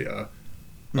Celestia.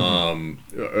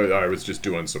 I was just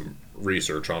doing some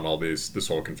research on all this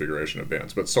whole configuration of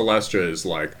bands, but Celestia is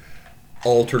like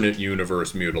alternate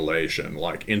universe Mutilation.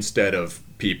 Like, instead of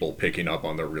people picking up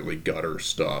on the really gutter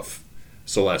stuff,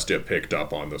 Celestia picked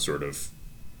up on the sort of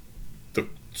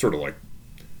like,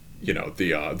 you know,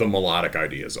 the melodic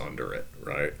ideas under it,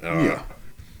 right?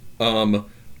 So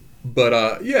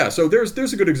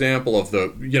there's a good example of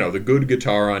the good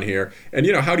guitar on here, and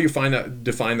how do you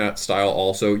define that style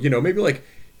also? Maybe like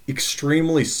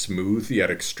extremely smooth yet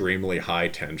extremely high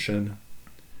tension,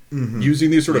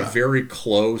 using these sort of very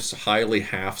close, highly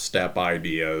half step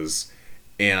ideas,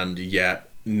 and yet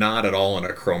not at all in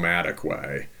a chromatic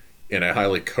way, in a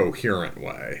highly coherent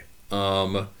way.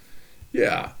 Let's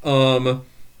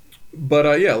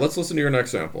listen to your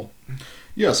next sample.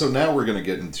 Yeah, so now we're going to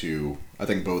get into, I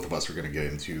think both of us are going to get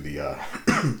into the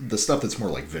the stuff that's more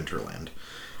like Winterland.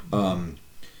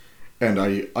 And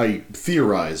I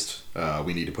theorized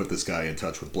we need to put this guy in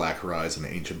touch with Black Horizon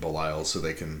and Ancient Belial so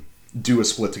they can do a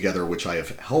split together, which I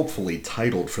have helpfully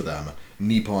titled for them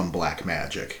Nippon Black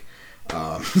Magic.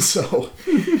 But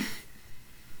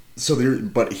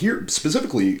here,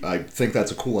 specifically, I think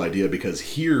that's a cool idea because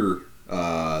here,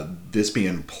 this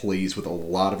band plays with a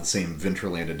lot of the same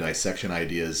Winterland and Dissection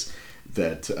ideas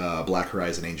Black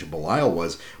Horizon Age of Belial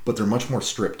was, but they're much more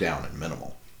stripped down and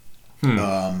minimal.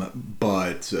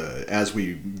 But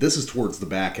this is towards the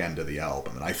back end of the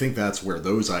album, and I think that's where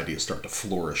those ideas start to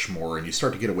flourish more, and you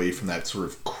start to get away from that sort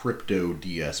of crypto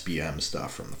DSBM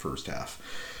stuff from the first half.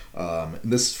 And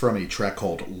this is from a track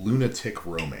called Lunatic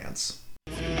Romance.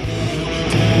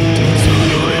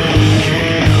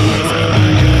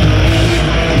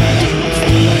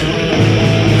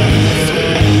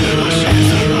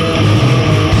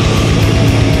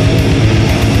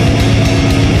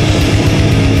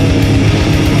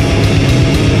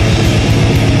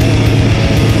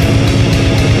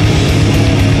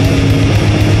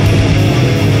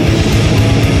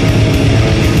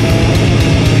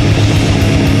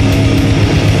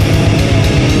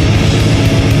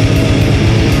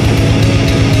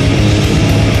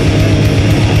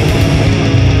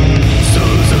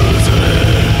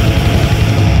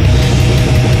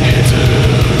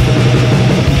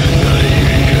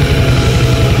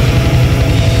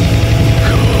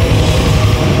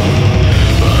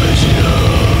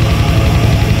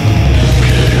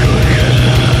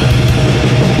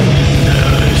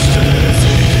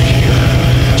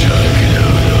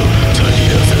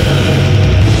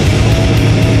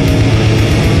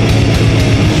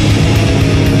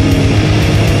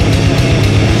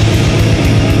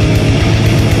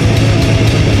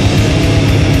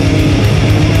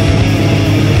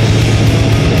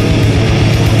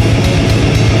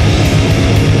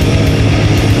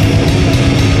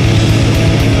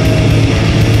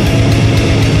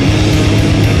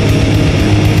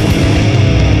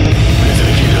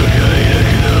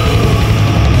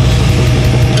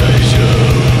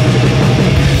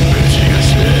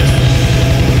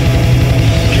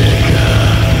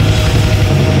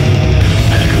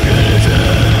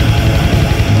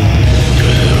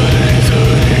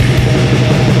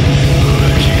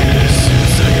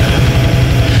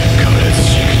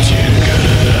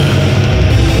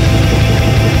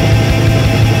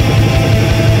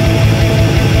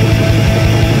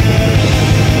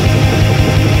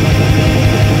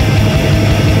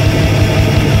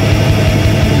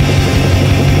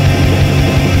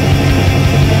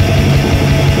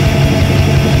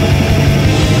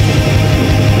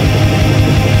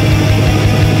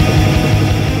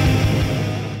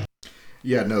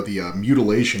 Yeah, no, the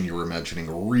mutilation you were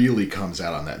mentioning really comes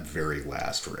out on that very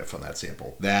last riff on that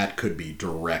sample. That could be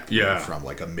directly from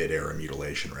like a mid-era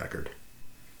mutilation record.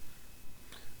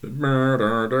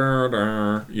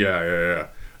 Yeah.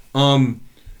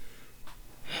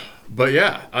 But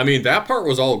yeah, I mean, that part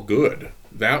was all good.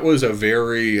 That was a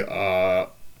very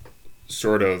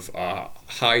sort of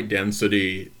high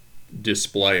density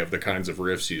display of the kinds of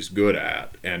riffs he's good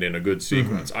at, and in a good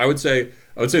sequence. I would say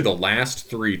the last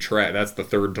three track, that's the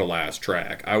third to last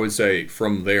track. I would say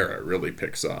from there it really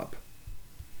picks up.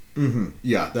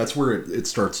 Yeah, that's where it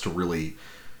starts to really.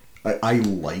 I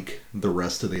like the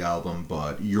rest of the album,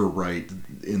 but you're right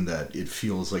in that it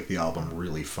feels like the album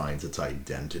really finds its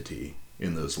identity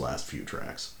in those last few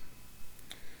tracks.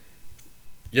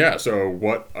 Yeah, so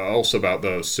what else about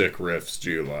those sick riffs do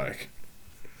you like?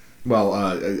 Well,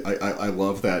 I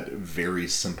love that very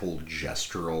simple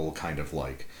gestural kind of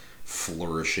like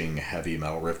flourishing heavy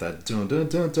metal riff, that dun dun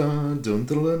dun dun dun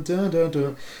dun dun dun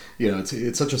dun. You know,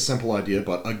 it's such a simple idea,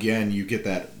 but again, you get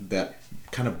that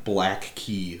kind of black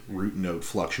key root note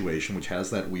fluctuation, which has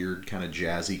that weird kind of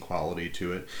jazzy quality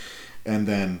to it, and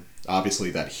then obviously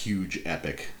that huge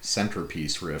epic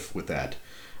centerpiece riff with that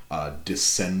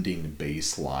descending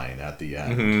bass line at the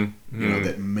end, you know,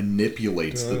 that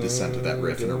manipulates the descent of that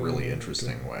riff in a really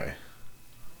interesting way.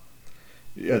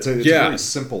 Yeah, it's a very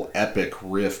simple epic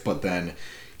riff, but then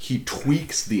he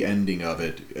tweaks the ending of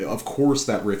it. Of course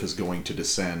that riff is going to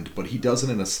descend, but he does it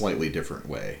in a slightly different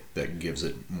way that gives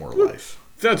it more life.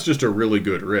 That's just a really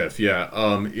good riff, yeah.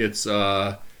 It's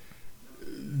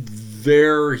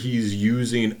there he's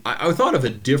using... I thought of a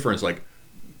difference, like,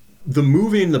 the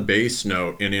moving the bass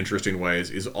note in interesting ways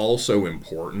is also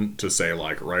important to, say,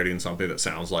 like, writing something that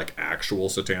sounds like actual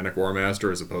Satanic War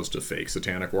Master as opposed to fake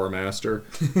Satanic War Master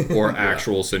or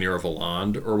actual Seigneur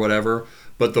Voland or whatever.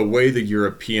 But the way the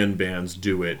European bands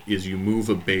do it is you move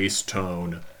a bass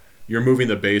tone, you're moving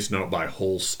the bass note by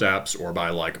whole steps or by,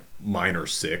 like, minor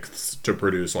sixths to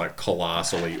produce, like,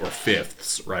 colossally, or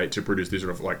fifths, right, to produce these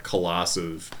sort of, like,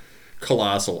 colossal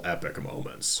epic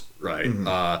moments,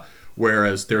 right?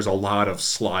 Whereas there's a lot of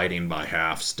sliding by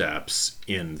half steps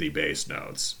in the bass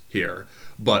notes here.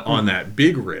 But on that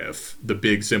big riff, the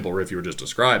big simple riff you were just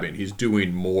describing, he's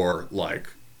doing more like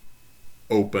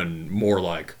open, more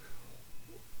like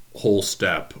whole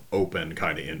step open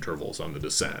kind of intervals on the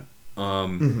descent.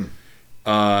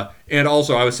 And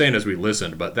also, I was saying as we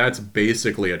listened, but that's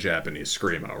basically a Japanese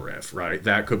screamo riff, right?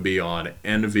 That could be on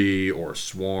Envy or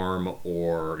Swarm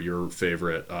or your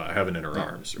favorite Heaven in Her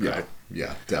Arms, right?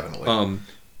 Yeah, definitely.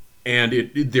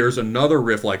 And there's another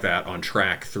riff like that on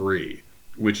track 3,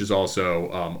 which is also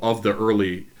of the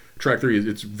early track 3.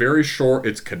 It's very short.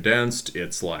 It's condensed.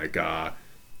 It's like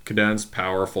condensed,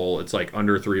 powerful. It's like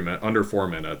under 4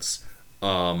 minutes.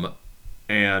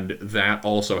 And that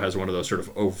also has one of those sort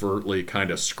of overtly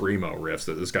kind of screamo riffs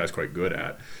that this guy's quite good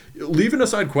at. Leaving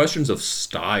aside questions of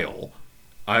style,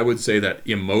 I would say that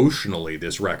emotionally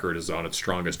this record is on its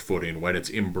strongest footing when it's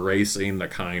embracing the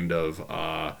kind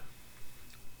of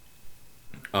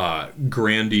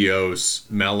grandiose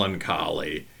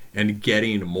melancholy and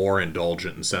getting more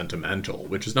indulgent and sentimental,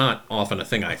 which is not often a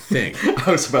thing I think.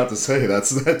 I was about to say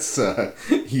that's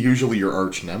usually your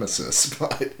arch nemesis,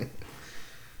 but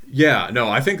yeah, no,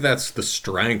 I think that's the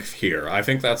strength here. I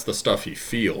think that's the stuff he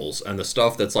feels, and the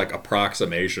stuff that's like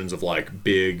approximations of like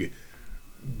big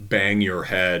bang your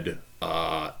head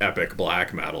epic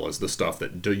black metal is the stuff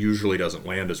that usually doesn't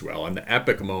land as well. And the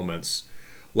epic moments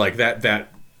like that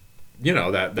you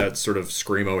know, that sort of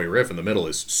screamo-y riff in the middle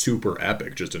is super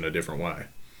epic, just in a different way.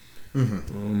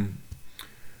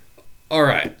 All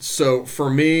right, so for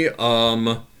me,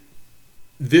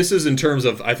 this is in terms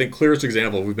of, I think, clearest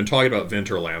example. We've been talking about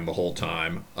Winterland the whole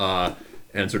time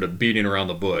and sort of beating around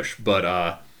the bush,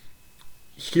 but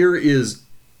here is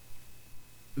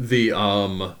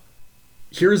the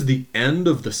here's the end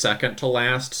of the second to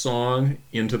last song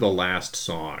into the last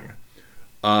song.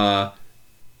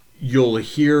 You'll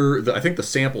hear, I think the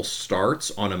sample starts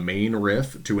on a main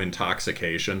riff to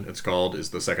Intoxication, it's called,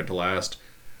 is the second to last.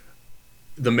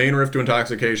 The main riff to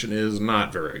Intoxication is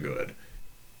not very good.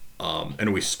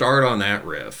 And we start on that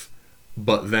riff,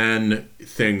 but then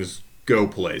things go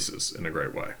places in a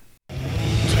great way.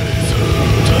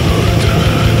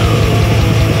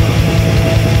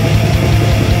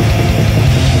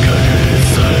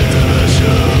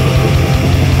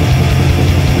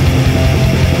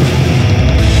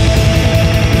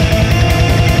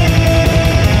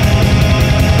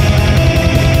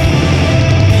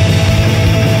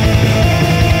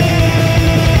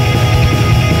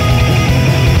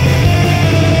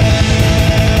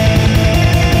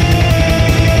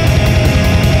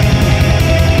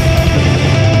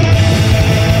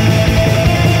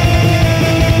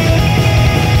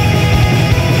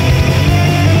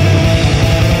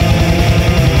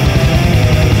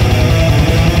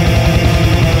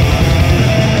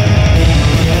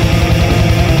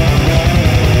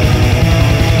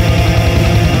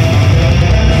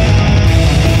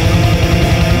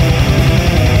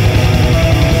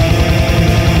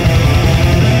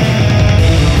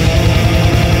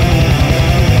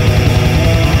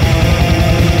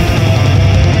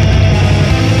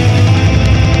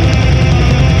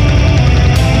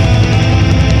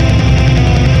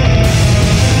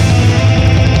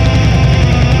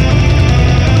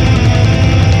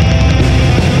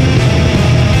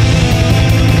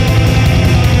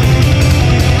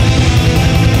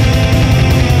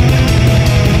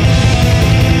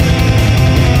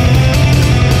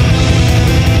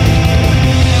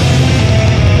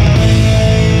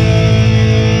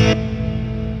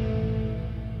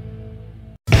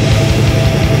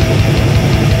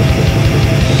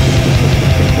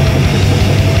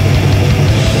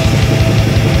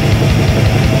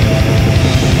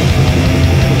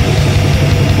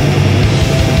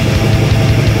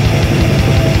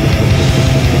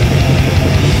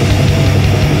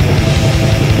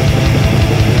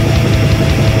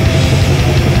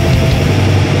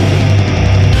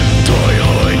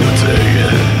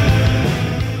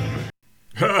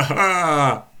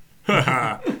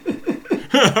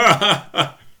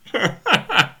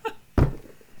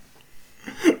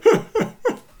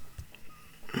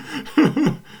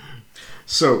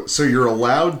 So you're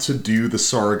allowed to do the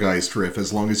Sargeist riff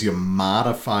as long as you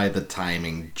modify the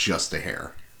timing just a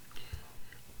hair.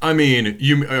 I mean,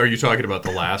 are you talking about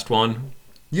the last one?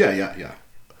 Yeah.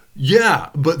 Yeah,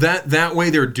 but that way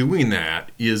they're doing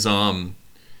that is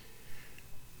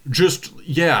just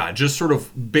sort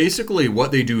of basically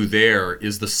what they do there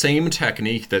is the same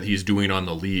technique that he's doing on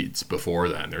the leads before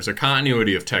then. There's a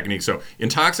continuity of technique. So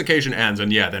Intoxication ends,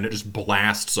 and then it just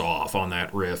blasts off on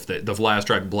that riff. The last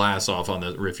track blasts off on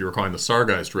the riff you were calling the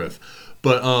Sargeist riff.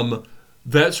 But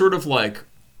that sort of like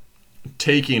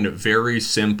taking very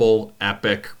simple,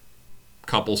 epic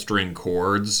couple string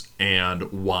chords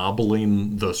and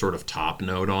wobbling the sort of top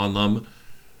note on them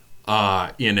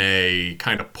in a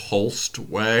kind of pulsed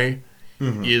way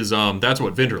is that's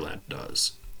what Winterland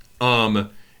does.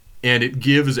 And it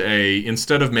gives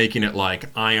instead of making it like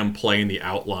I am playing the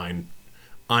outline,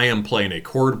 I am playing a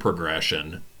chord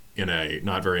progression in a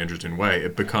not very interesting way.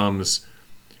 It becomes,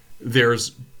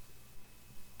 there's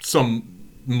some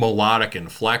melodic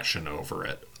inflection over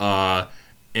it.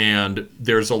 And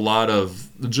there's a lot of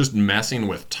just messing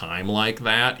with time like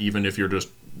that, even if you're just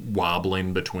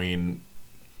wobbling between,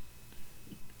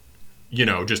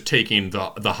 just taking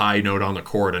the high note on the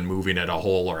chord and moving it a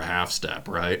whole or a half step,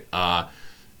 right?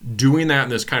 Doing that in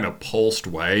this kind of pulsed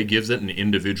way gives it an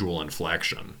individual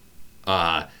inflection.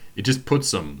 It just puts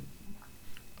some,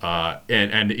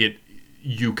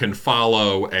 you can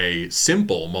follow a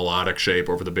simple melodic shape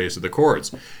over the base of the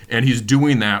chords. And he's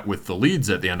doing that with the leads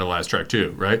at the end of the last track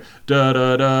too, right? Da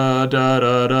da da da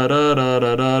da da da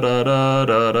da da da da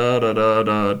da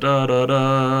da da da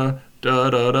da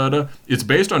da da da. It's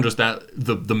based on just that.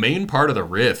 The main part of the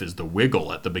riff is the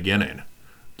wiggle at the beginning.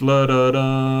 Da da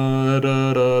da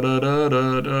da da da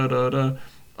da da da.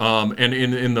 And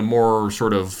in the more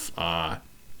sort of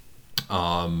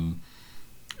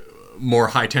more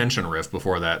high tension riff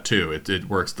before that too. It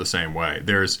works the same way.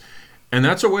 And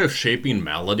that's a way of shaping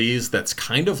melodies that's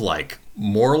kind of like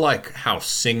more like how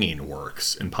singing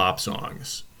works in pop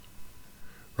songs,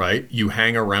 right? You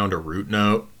hang around a root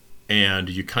note and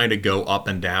you kind of go up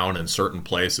and down in certain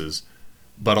places,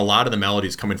 but a lot of the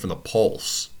melodies coming from the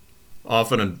pulse,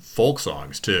 often in folk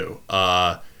songs too.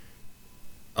 And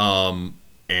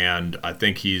I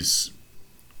think he's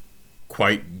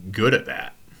quite good at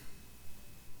that.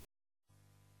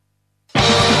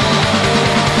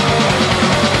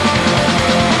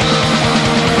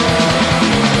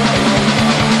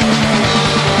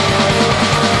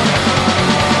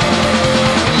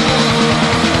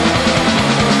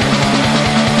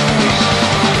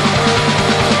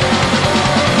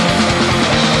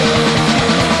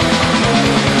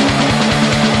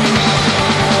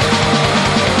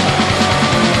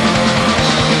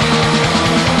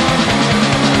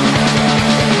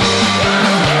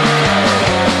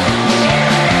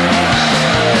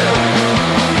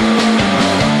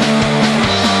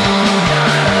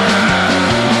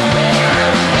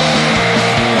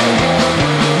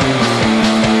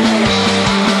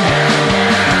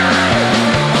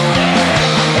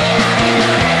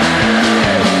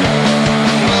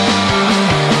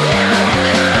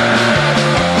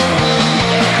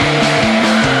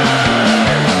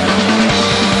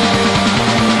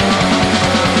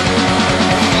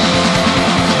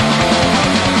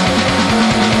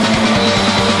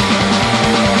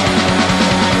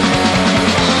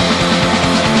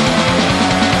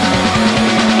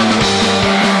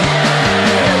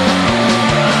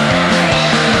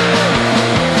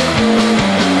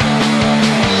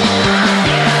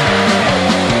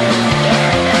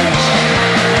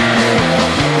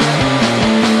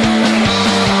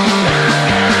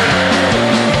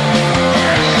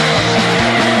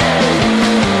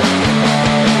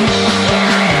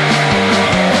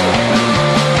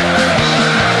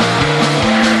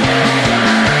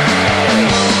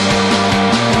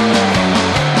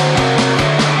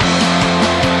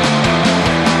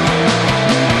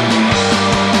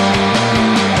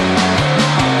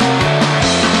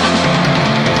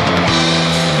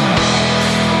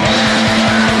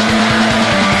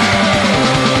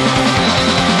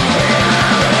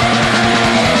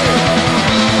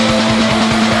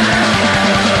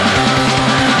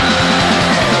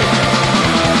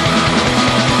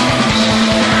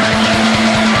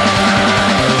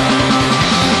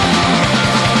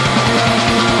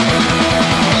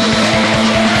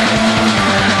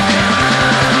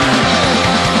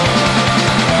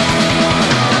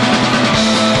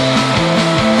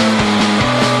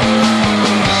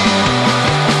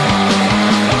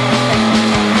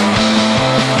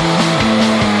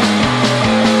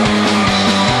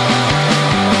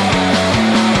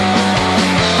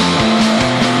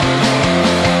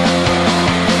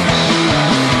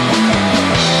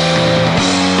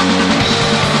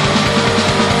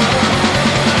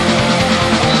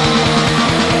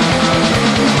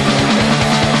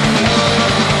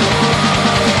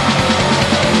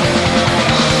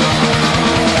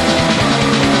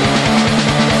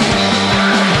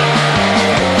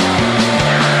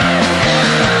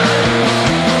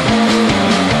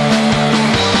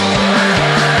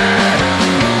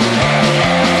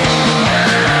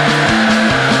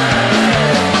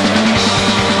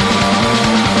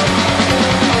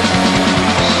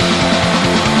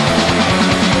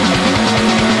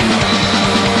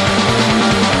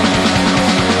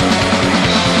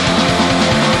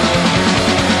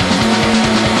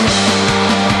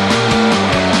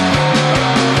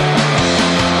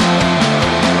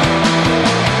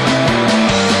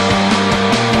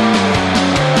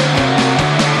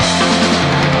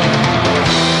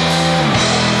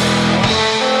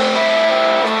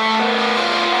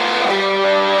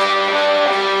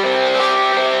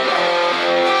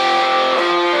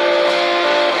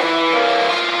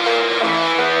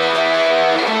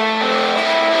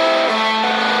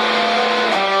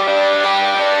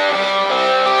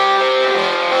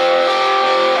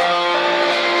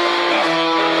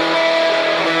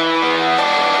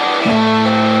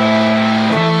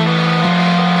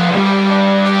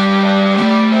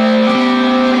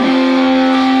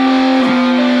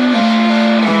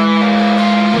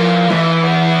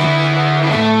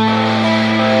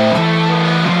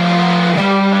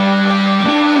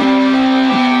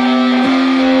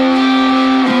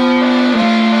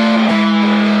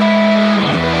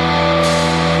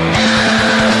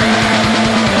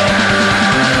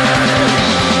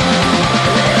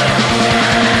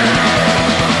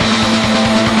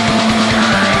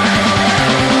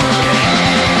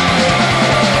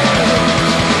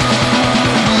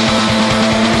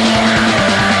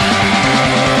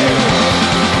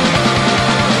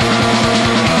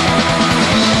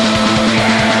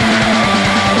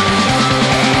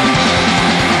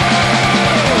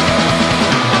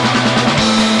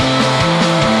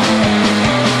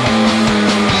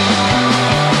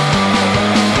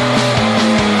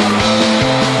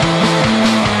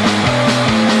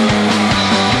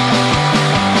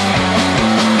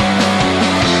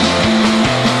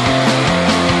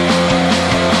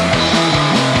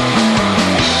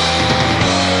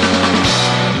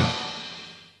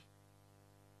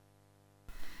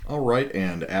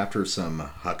 after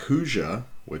some Hakuja,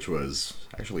 which was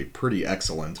actually pretty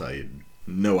excellent. I had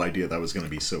no idea that was going to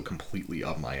be so completely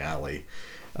up my alley.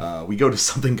 We go to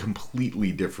something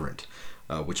completely different,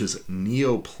 which is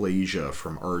Neoplasia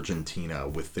from Argentina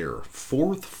with their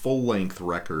fourth full-length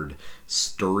record,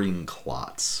 Stirring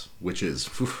Clots, which is,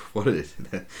 what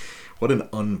an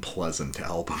unpleasant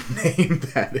album name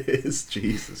that is.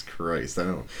 Jesus Christ, I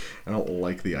don't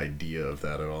like the idea of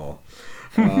that at all.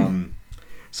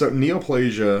 So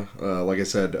Neoplasia, like I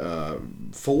said,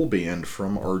 full band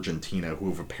from Argentina who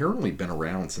have apparently been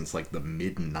around since like the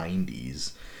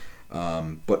mid-90s,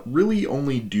 but really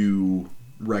only do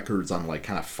records on like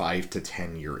kind of 5 to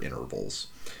 10 year intervals.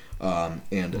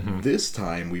 This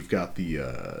time we've got the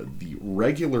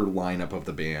regular lineup of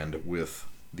the band with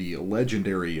the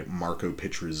legendary Marco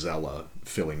Petruzella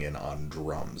filling in on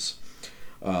drums.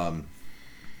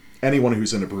 Anyone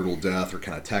who's into brutal death or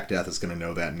kind of tech death is going to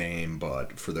know that name,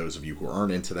 but for those of you who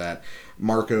aren't into that,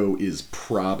 Marco is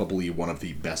probably one of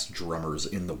the best drummers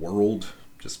in the world,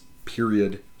 just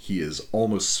period. He is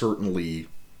almost certainly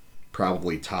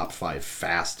probably top 5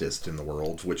 fastest in the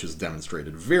world, which is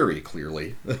demonstrated very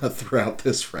clearly throughout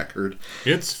this record.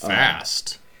 It's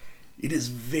fast. It is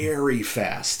very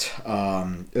fast.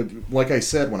 Like I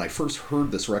said, when I first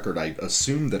heard this record, I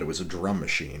assumed that it was a drum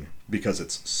machine because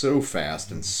it's so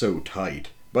fast and so tight.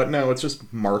 But no, it's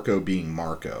just Marco being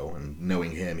Marco, and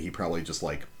knowing him, he probably just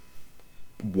like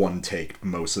one-taked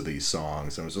most of these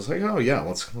songs and was just like, oh yeah,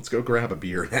 let's go grab a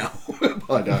beer now.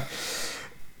 But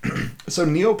so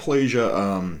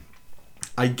Neoplasia,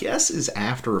 I guess, is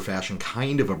after a fashion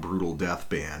kind of a brutal death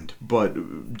band,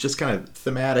 but just kind of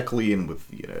thematically and with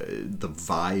the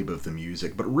vibe of the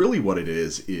music. But really what it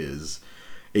is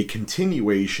a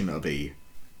continuation of a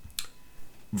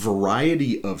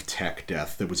variety of tech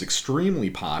death that was extremely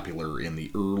popular in the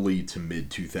early to mid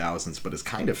 2000s, but has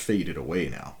kind of faded away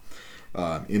now.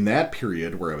 In that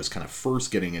period where I was kind of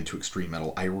first getting into extreme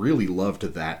metal, I really loved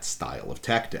that style of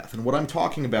tech death. And what I'm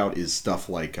talking about is stuff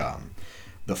like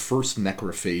the first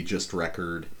Necrophagist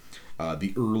record,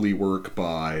 the early work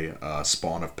by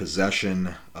Spawn of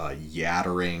Possession,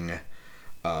 Yattering.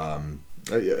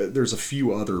 There's a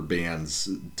few other bands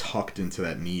tucked into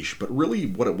that niche, but really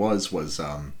what it was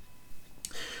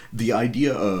the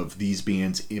idea of these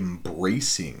bands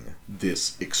embracing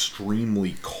this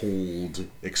extremely cold,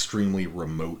 extremely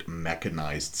remote,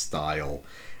 mechanized style,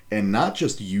 and not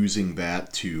just using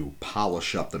that to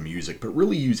polish up the music, but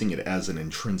really using it as an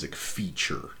intrinsic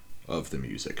feature of the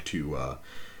music to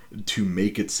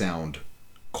make it sound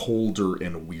colder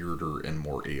and weirder and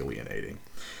more alienating.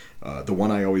 The one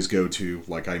I always go to,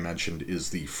 like I mentioned,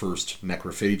 is the first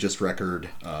Necrophagist record,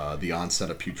 The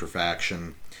Onset of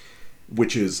Putrefaction,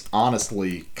 which is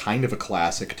honestly kind of a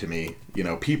classic to me.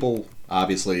 People,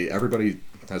 obviously, everybody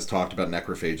has talked about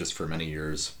Necrophagist for many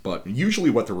years, but usually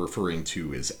what they're referring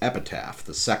to is Epitaph,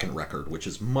 the second record, which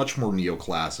is much more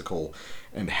neoclassical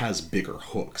and has bigger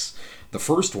hooks. The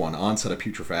first one, Onset of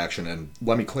Putrefaction, and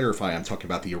let me clarify, I'm talking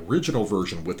about the original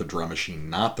version with the drum machine,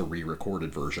 not the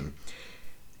re-recorded version,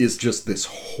 is just this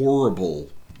horrible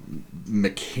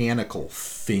mechanical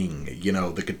thing.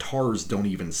 The guitars don't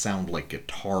even sound like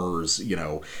guitars.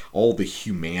 All the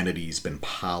humanity's been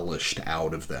polished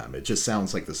out of them. It just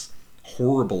sounds like this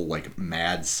horrible, like,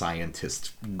 mad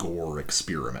scientist gore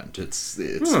experiment. It's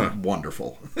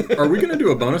wonderful. Are we going to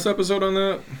do a bonus episode on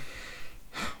that?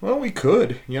 Well, we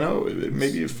could.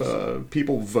 Maybe if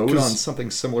people vote on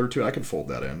something similar to it, I could fold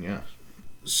that in, yeah.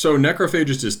 So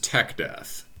Necrophagist is tech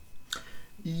death.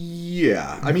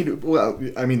 Yeah, I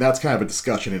mean that's kind of a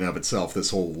discussion in of itself,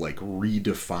 this whole like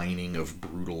redefining of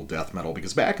brutal death metal,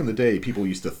 because back in the day people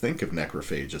used to think of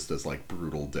Necrophagist as like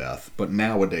brutal death, but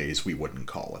nowadays we wouldn't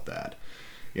call it that.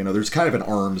 There's kind of an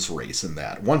arms race in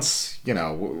that. Once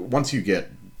you get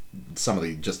some of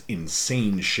the just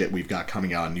insane shit we've got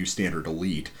coming out on New Standard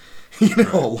Elite,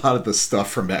 a lot of the stuff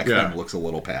from back then looks a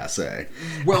little passé.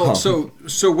 Well, so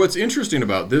what's interesting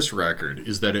about this record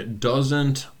is that it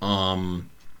doesn't.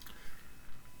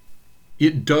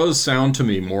 It does sound to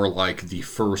me more like the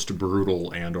first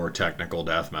brutal and/or technical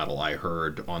death metal I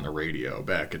heard on the radio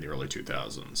back in the early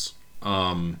 2000s.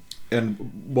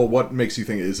 What makes you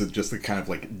think? Is it just the kind of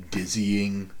like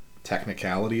dizzying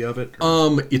technicality of it?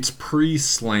 It's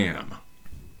pre-slam.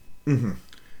 Mm-hmm.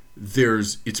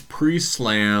 It's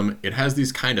pre-slam. It has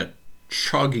these kind of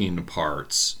chugging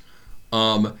parts,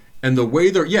 and the way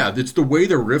it's the way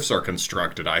the riffs are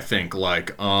constructed. I think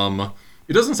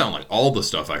it doesn't sound like all the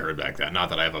stuff I heard back then. Not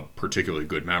that I have a particularly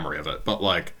good memory of it, but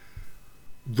like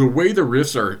the way the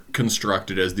riffs are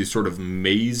constructed as these sort of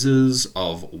mazes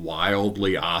of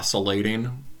wildly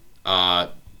oscillating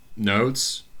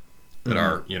notes that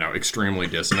are, extremely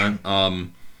dissonant.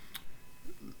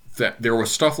 That there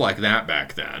was stuff like that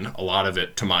back then. A lot of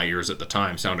it, to my ears at the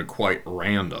time, sounded quite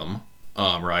random.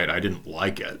 Right? I didn't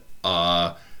like it.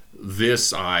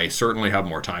 This I certainly have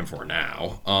more time for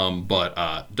now.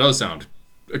 But does sound.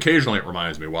 Occasionally, it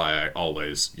reminds me why I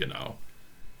always,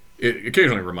 It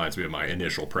occasionally reminds me of my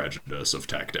initial prejudice of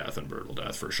tech death and brutal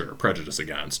death, for sure. Prejudice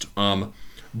against.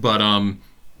 But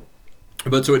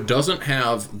so it doesn't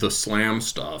have the slam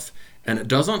stuff, and it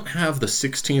doesn't have the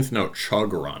 16th note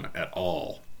chug run at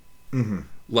all. Mm-hmm.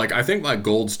 Like, I think my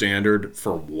gold standard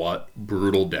for what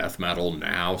brutal death metal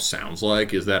now sounds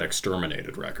like is that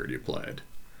Exterminated record you played.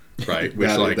 Right? Which,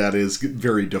 that is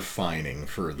very defining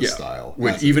for the style.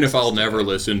 Which, even if I'll never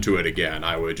listen to it again,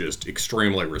 I would just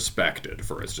extremely respect it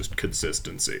for its just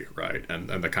consistency, right? And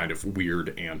the kind of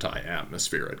weird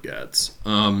anti-atmosphere it gets.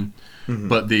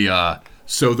 But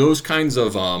so those kinds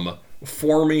of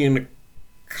forming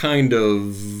kind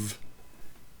of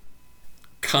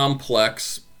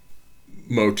complex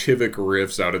motivic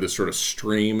riffs out of this sort of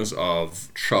streams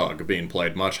of chug being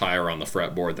played much higher on the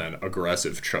fretboard than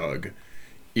aggressive chug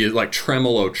is like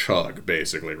tremolo chug,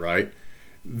 basically, right?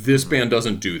 This band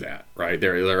doesn't do that, right?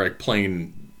 They're like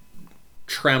playing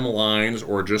trem lines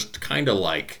or just kind of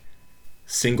like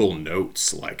single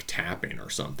notes, like tapping or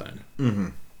something. Mm-hmm.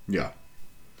 Yeah.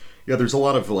 Yeah, there's a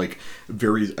lot of like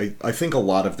I think a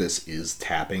lot of this is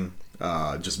tapping.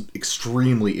 Just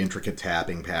extremely intricate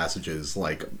tapping passages,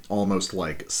 like almost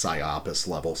like Psyopus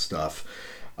level stuff.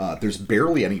 There's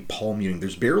barely any palm muting.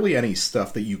 There's barely any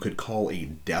stuff that you could call a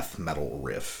death metal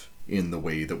riff in the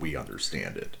way that we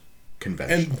understand it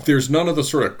conventionally. And there's none of the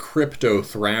sort of crypto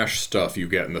thrash stuff you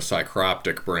get in the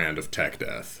Psychroptic brand of tech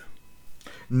death.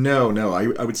 No.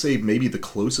 I would say maybe the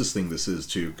closest thing this is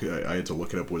to, I had to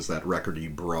look it up, was that record he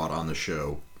brought on the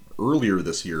show earlier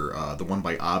this year, the one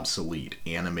by Obsolete,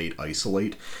 Animate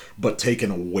Isolate, but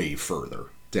taken way further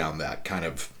down that kind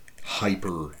of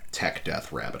hyper tech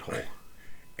death rabbit hole.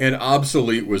 And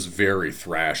Obsolete was very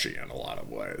thrashy in a lot of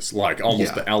ways. Like,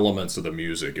 almost the elements of the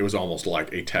music, it was almost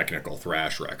like a technical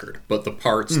thrash record. But the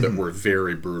parts that were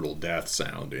very brutal death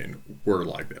sounding were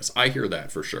like this. I hear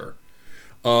that for sure.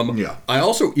 I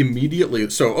also immediately...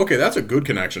 So, okay, that's a good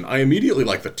connection. I immediately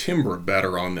like the timbre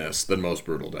better on this than most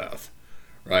brutal death.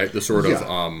 Right? The sort of,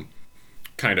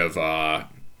 kind of, I've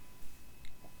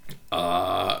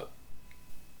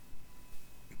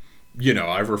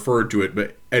referred to it,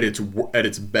 but at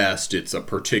its best, it's a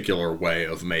particular way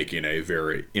of making a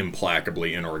very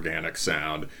implacably inorganic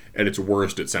sound. At its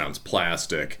worst, it sounds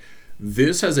plastic.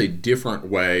 This has a different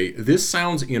way. This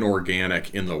sounds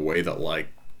inorganic in the way that, like,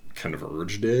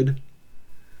 Converge did.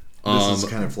 This is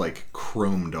kind of, like,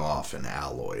 chromed off and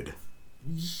alloyed.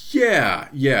 Yeah.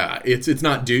 It's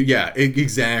not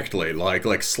exactly.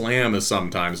 Like Slam is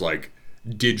sometimes like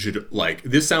digital. Like,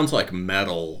 this sounds like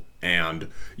metal. And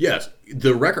yes,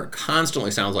 the record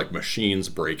constantly sounds like machines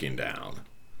breaking down.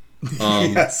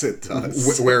 Yes, it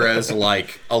does. Whereas,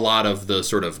 like, a lot of the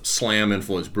sort of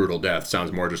Slam-influenced brutal death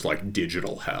sounds more just like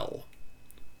digital hell.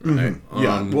 Right?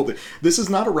 Yeah, well, this is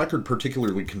not a record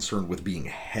particularly concerned with being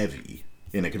heavy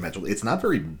in a conventional. It's not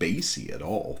very bassy at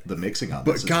all, the mixing on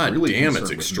this. But god really damn,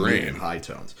 it's extreme. High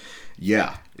tones.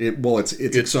 Yeah, it's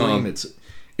extreme.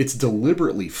 It's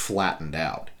deliberately flattened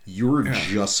out. You're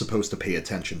just supposed to pay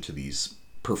attention to these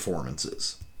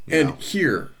performances. And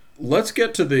here, let's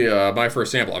get to the my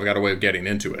first sample. I've got a way of getting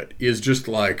into it. Is just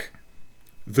like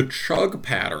the chug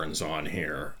patterns on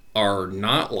here are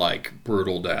not like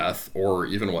brutal death or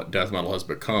even what death metal has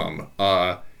become.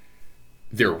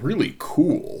 They're really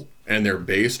cool, and they're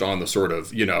based on the sort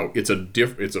of, it's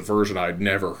a version I'd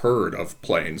never heard of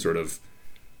playing sort of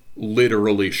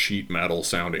literally sheet metal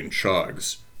sounding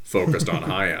chugs focused on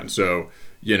high end. So,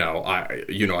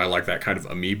 I like that kind of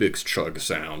amoebic chug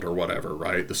sound or whatever,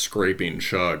 right? The scraping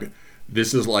chug.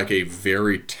 This is like a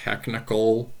very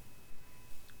technical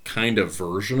kind of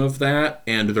version of that,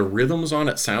 and the rhythms on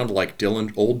it sound like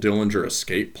old Dillinger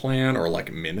Escape Plan or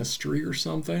like Ministry or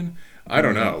something. I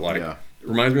don't know. It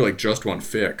reminds me of like Just One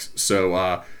Fix.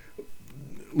 So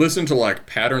listen to like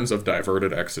Patterns of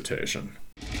Diverted Excitation.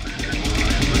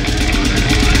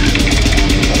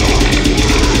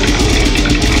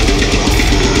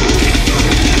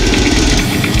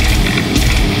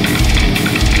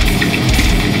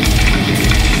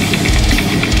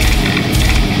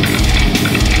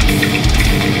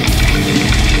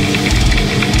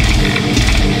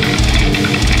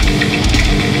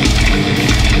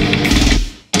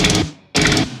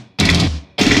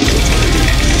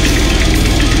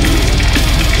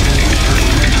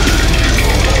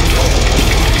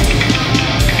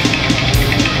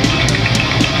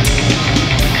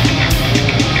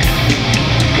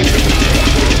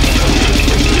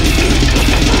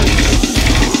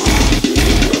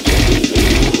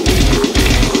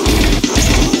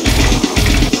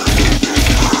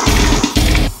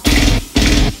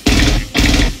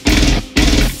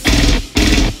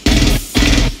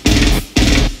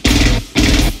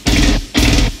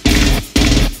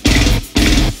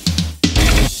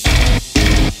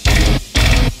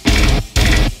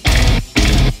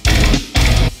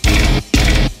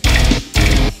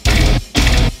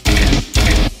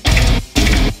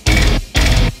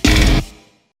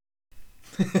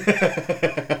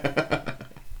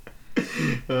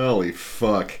 Holy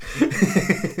fuck.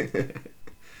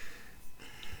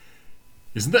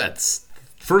 Isn't that...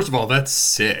 First of all, that's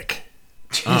sick.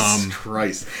 Jesus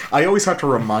Christ. I always have to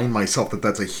remind myself that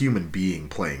that's a human being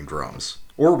playing drums.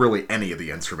 Or really any of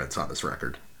the instruments on this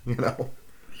record. You know?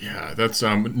 Yeah, that's...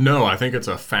 No, I think it's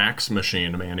a fax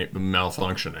machine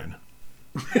malfunctioning.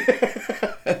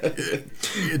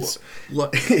 It's...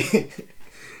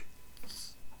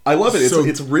 I love it.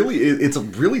 It's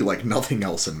really like nothing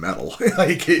else in metal.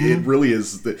 Like it really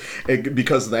is,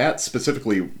 because that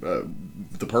specifically,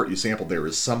 the part you sampled there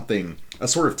is a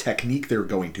sort of technique they're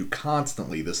going to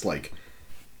constantly. This like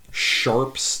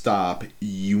sharp stop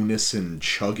unison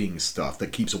chugging stuff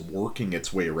that keeps working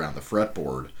its way around the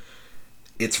fretboard.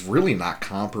 It's really not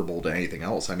comparable to anything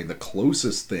else. I mean, the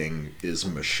closest thing is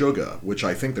Meshuggah, which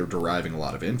I think they're deriving a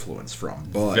lot of influence from,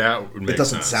 but it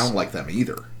doesn't sound like them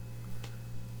either.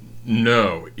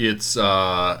 No, it does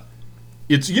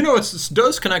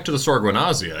connect to the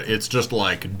Sorgwanasia. It's just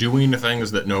like doing things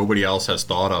that nobody else has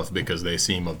thought of because they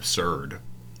seem absurd,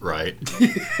 right?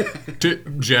 To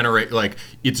generate, like,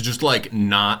 it's just like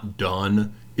not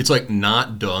done. It's like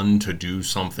not done to do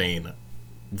something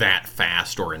that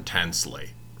fast or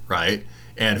intensely, right?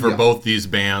 And for both these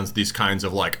bands, these kinds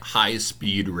of like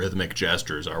high-speed rhythmic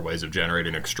gestures are ways of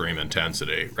generating extreme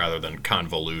intensity rather than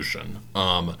convolution.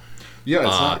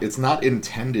 Yeah, it's not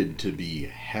intended to be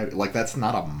heavy. Like, that's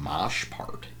not a mosh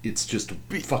part. It's just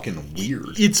fucking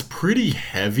weird. It's pretty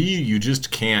heavy. You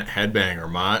just can't headbang or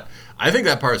mott. I think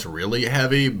that part's really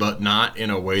heavy, but not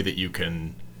in a way that you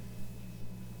can,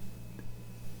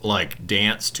 like,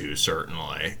 dance to,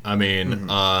 certainly. I mean,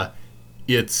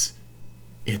 it's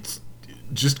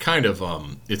just kind of,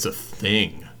 it's a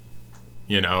thing.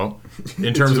 You know,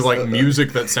 in terms of like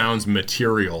music that sounds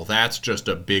material, that's just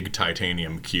a big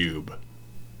titanium cube.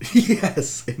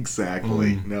 Yes,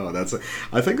 exactly. No,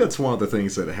 I think that's one of the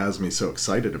things that has me so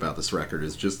excited about this record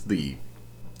is just the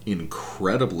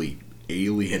incredibly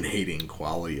alienating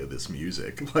quality of this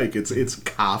music. Like it's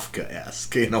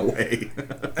Kafka-esque in a way.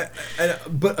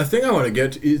 But a thing I want to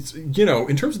get to is, you know,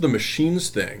 in terms of the machines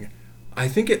thing, I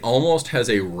think it almost has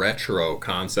a retro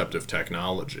concept of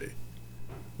technology.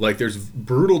 Like,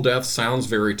 Brutal Death sounds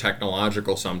very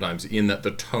technological sometimes in that the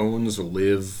tones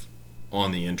live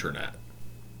on the internet,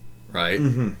 right?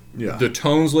 Mm-hmm. Yeah. The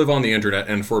tones live on the internet,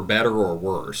 and for better or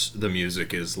worse, the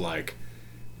music is like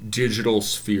digital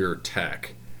sphere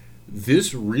tech.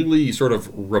 This really sort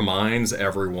of reminds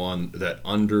everyone that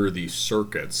under the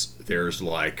circuits, there's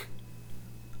like,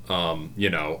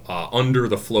 under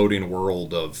the floating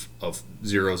world of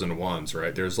zeros and ones,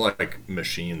 right? There's like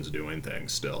machines doing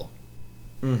things still.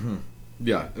 Mm-hmm.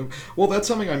 Yeah. Well, that's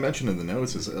something I mentioned in the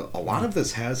notes. Is a lot of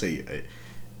this has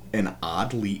an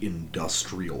oddly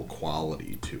industrial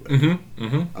quality to it. Mm-hmm.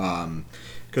 Mm-hmm.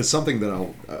 Because something that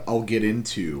I'll get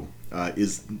into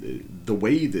is the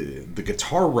way the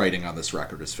guitar writing on this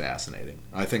record is fascinating.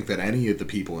 I think that any of the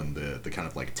people in the kind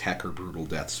of like tech or Brutal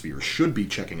Death sphere should be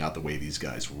checking out the way these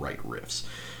guys write riffs.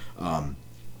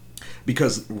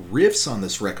 Because riffs on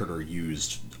this record are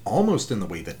used almost in the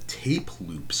way that tape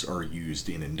loops are used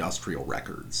in industrial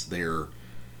records. Their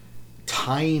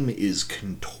time is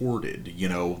contorted. You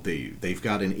know, they've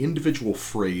got an individual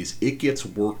phrase, it gets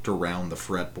worked around the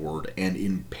fretboard, and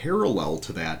in parallel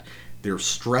to that, they're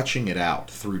stretching it out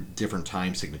through different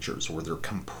time signatures, or they're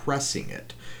compressing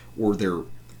it, or they're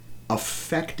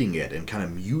affecting it and kind of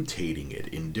mutating it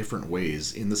in different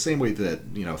ways, in the same way that,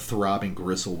 you know, Throbbing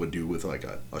Gristle would do with like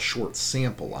a short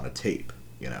sample on a tape.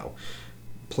 You know,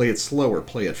 play it slower,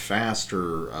 play it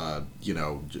faster,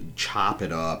 chop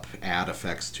it up, add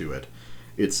effects to it.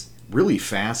 It's really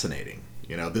fascinating.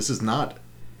 You know, this is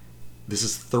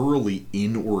thoroughly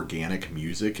inorganic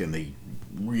music, and they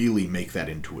really make that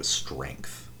into a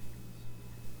strength.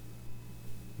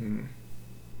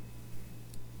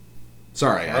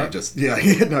 Sorry, I just... Yeah,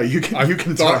 no, you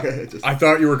can talk. I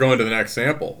thought you were going to the next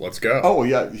sample. Let's go. Oh,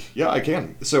 yeah, I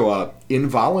can. So,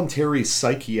 Involuntary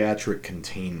Psychiatric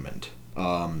Containment.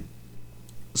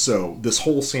 So, this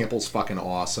whole sample's fucking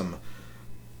awesome.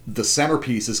 The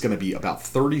centerpiece is going to be about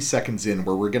 30 seconds in,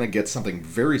 where we're going to get something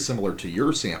very similar to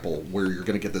your sample, where you're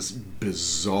going to get this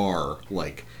bizarre,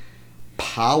 like,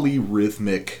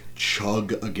 polyrhythmic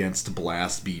chug against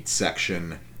blast beat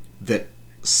section that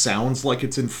sounds like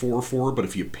it's in 4/4, but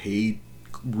if you pay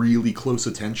really close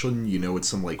attention, you know it's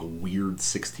some like weird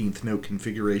 16th note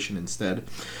configuration instead.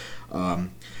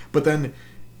 But then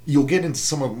you'll get into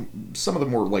some of the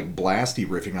more like blasty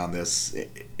riffing on this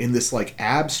in this like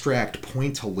abstract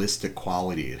pointillistic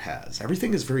quality it has.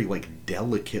 Everything is very like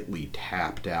delicately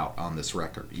tapped out on this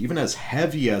record. Even as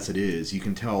heavy as it is, you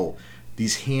can tell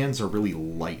these hands are really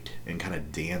light and kind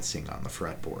of dancing on the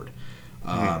fretboard.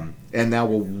 And now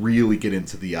we'll really get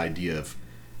into the idea of,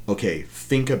 okay,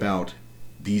 think about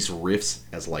these riffs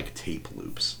as like tape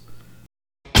loops.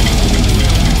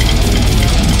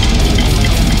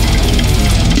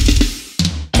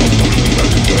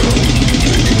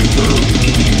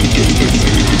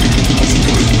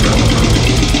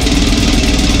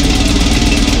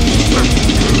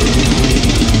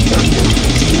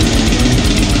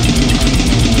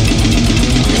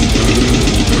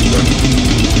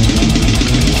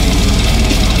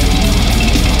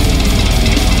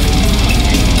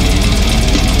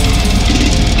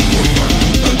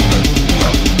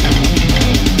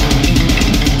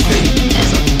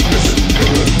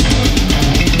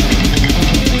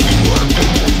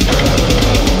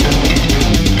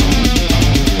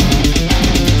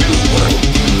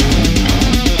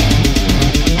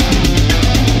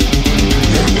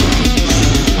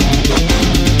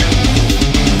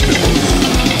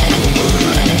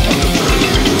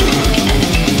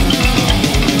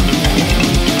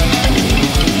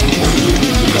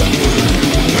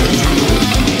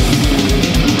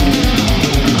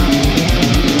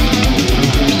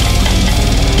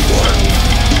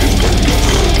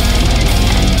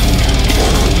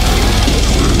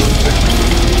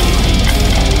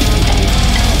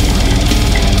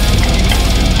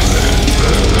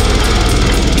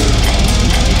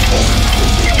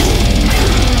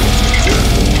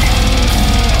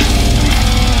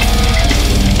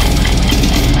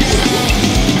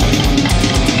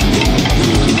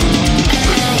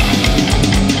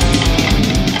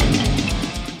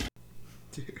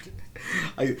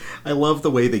 I love the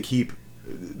way they keep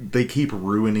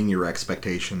ruining your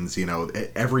expectations. You know,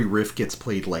 every riff gets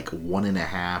played like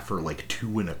 1.5 or like 2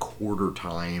 1/4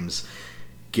 times,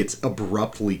 gets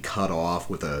abruptly cut off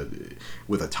with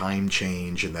a time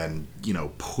change, and then, you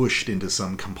know, pushed into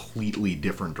some completely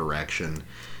different direction.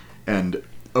 And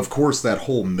of course that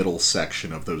whole middle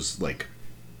section of those like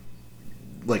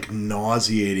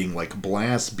nauseating like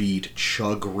blast beat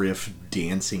chug riff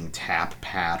dancing tap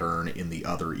pattern in the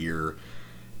other ear,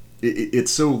 it's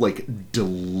so like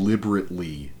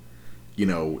deliberately, you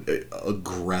know,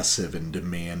 aggressive and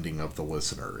demanding of the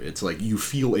listener. It's like you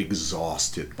feel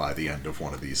exhausted by the end of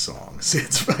one of these songs.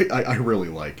 I really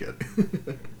like it.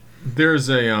 There's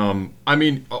a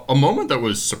moment that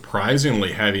was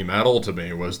surprisingly heavy metal to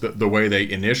me was the way they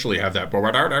initially have that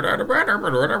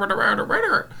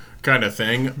kind of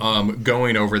thing,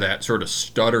 going over that sort of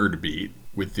stuttered beat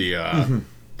with the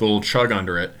little chug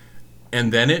under it,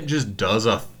 and then it just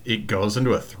it goes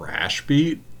into a thrash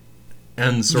beat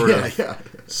and sort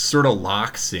of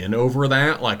locks in over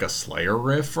that like a Slayer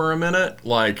riff for a minute.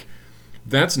 Like,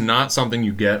 that's not something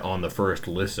you get on the first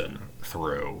listen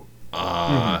through.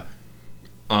 But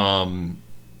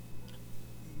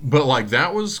like,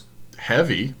 that was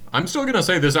heavy. I'm still gonna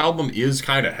say this album is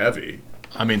kind of heavy.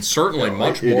 I mean, certainly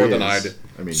much more than I'd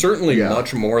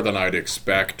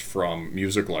expect from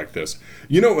music like this.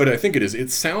 You know what I think it is?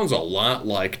 It sounds a lot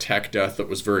like tech death that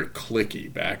was very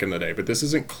clicky back in the day, but this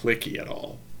isn't clicky at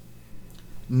all.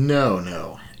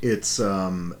 No. It's you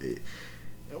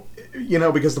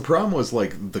know, because the problem was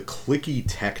like the clicky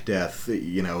tech death,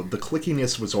 you know, the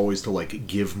clickiness was always to like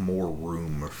give more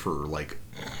room for like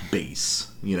bass,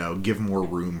 you know, give more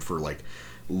room for like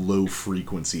low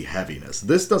frequency heaviness.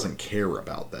 This doesn't care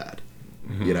about that.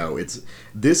 You know,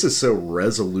 this is so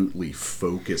resolutely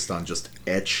focused on just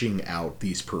etching out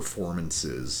these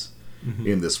performances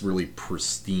in this really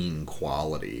pristine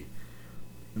quality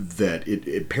that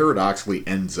it paradoxically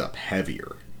ends up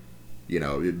heavier, you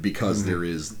know, because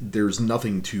there's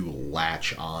nothing to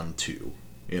latch onto,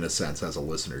 in a sense. As a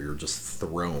listener, you're just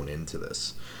thrown into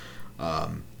this.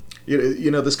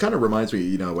 You know, this kind of reminds me,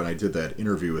 you know, when I did that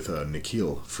interview with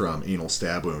Nikhil from Anal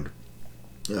Stab Wound,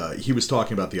 he was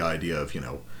talking about the idea of, you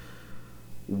know,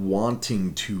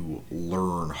 wanting to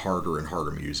learn harder and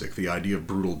harder music, the idea of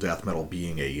brutal death metal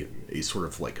being a sort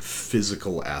of like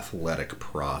physical athletic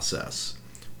process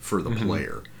for the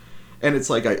player. And it's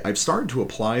like I've started to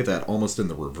apply that almost in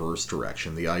the reverse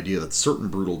direction, the idea that certain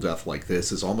brutal death like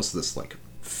this is almost this like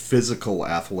physical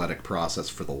athletic process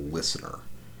for the listener,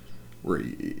 where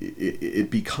it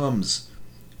becomes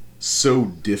so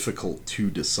difficult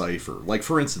to decipher. Like,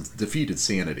 for instance, Defeated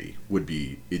Sanity would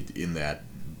be in that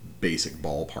basic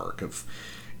ballpark of,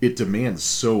 it demands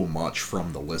so much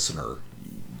from the listener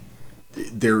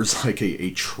there's like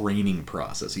a training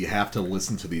process. You have to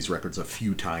listen to these records a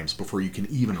few times before you can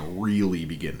even really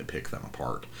begin to pick them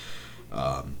apart.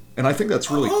 And I think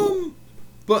that's really cool.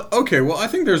 But, okay, well, I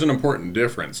think there's an important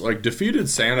difference. Like, Defeated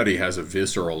Sanity has a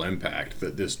visceral impact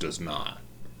that this does not.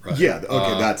 Right? Yeah,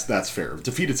 okay, that's fair.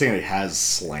 Defeated Sanity has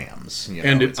slams. You know,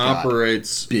 and it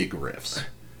operates... big riffs.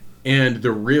 And the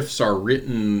riffs are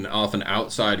written often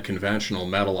outside conventional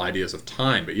metal ideas of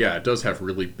time. But, yeah, it does have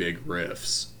really big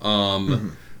riffs.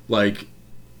 Like,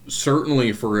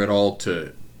 certainly for it all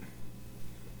to...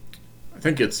 I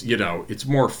think it's, you know, it's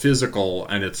more physical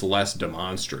and it's less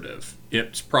demonstrative.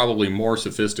 It's probably more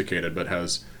sophisticated, but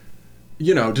has,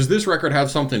 you know, does this record have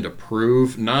something to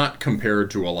prove? Not compared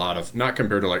to like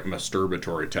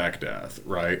masturbatory tech death,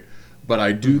 right? But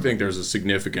I do think there's a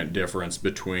significant difference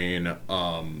between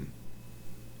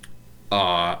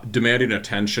demanding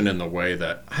attention in the way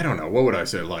that, I don't know, what would I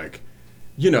say, like,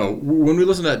 you know, when we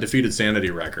listened to that Defeated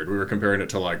Sanity record, we were comparing it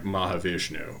to like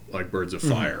Mahavishnu, like Birds of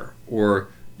Fire, or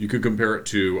you could compare it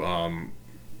to,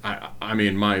 I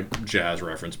mean, my jazz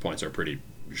reference points are pretty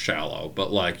shallow,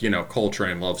 but like, you know,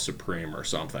 Coltrane Love Supreme or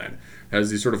something. It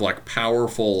has these sort of like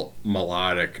powerful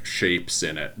melodic shapes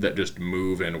in it that just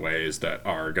move in ways that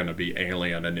are going to be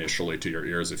alien initially to your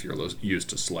ears if you're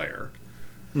used to Slayer.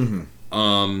 But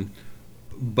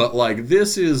like,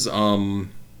 this is, I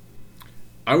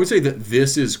would say that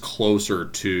this is closer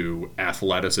to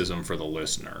athleticism for the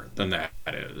listener than that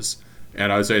is.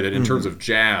 And I would say that in terms of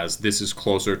jazz, this is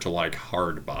closer to like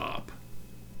hard bop.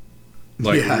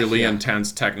 Like really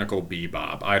intense technical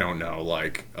bebop. I don't know,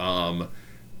 like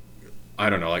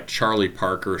like Charlie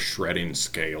Parker shredding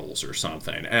scales or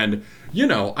something. And, you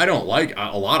know, I don't like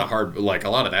a lot of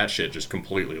that shit just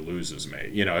completely loses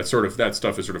me. You know, it's sort of, that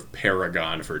stuff is sort of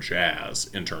paragon for jazz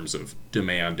in terms of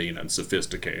demanding and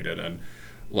sophisticated and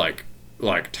like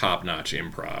top-notch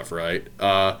improv, right?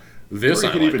 This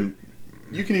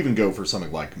You can even go for something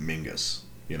like Mingus.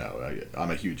 You know,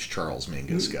 I'm a huge Charles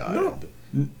Mingus guy. No,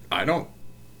 I don't.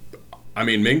 I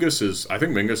mean, I think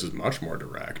Mingus is much more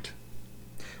direct.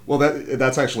 Well,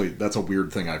 that's a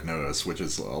weird thing I've noticed, which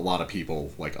is a lot of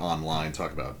people like online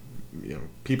talk about, you know,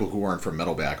 people who aren't from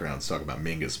metal backgrounds talk about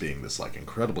Mingus being this like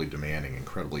incredibly demanding,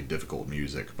 incredibly difficult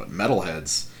music, but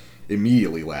metalheads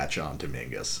immediately latch on to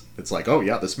Mingus. It's like, oh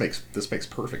yeah, this makes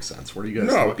perfect sense. What are you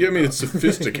guys? No, I mean, it's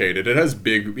sophisticated. it has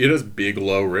big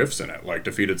low riffs in it, like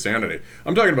Defeated Sanity.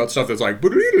 I'm talking about stuff that's like,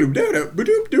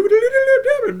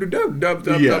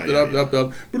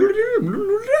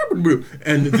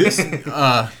 and this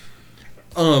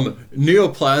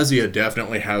Neoplasia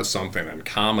definitely has something in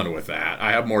common with that.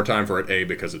 I have more time for it, A,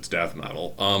 because it's death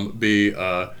metal. B,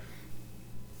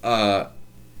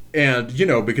 and, you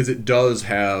know, because it does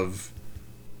have,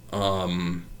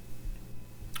 well,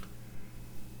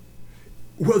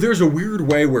 there's a weird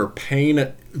way where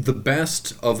Pain, the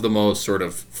best of the most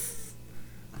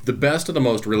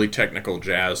really technical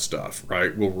jazz stuff,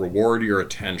 right, will reward your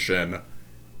attention.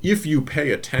 If you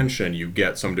pay attention, you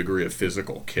get some degree of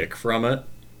physical kick from it.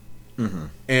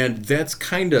 And that's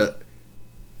kind of,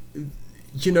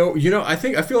 you know, I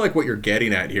feel like what you're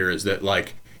getting at here is that,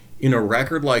 like, in a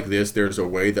record like this, there's a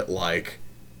way that, like,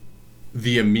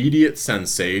 the immediate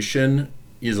sensation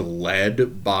is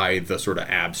led by the sort of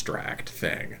abstract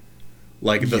thing.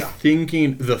 Like, the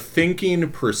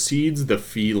thinking precedes the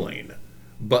feeling,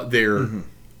 but there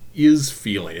is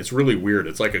feeling. It's really weird.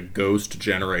 It's like a ghost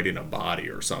generating a body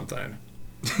or something.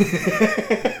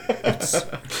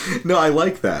 No, I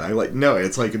like that.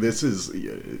 It's like this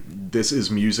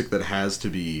is music that has to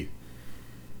be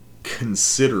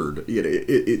considered.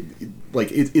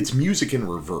 It's music in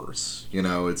reverse. You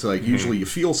know, it's like usually you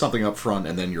feel something up front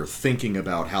and then you're thinking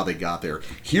about how they got there.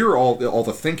 Here, all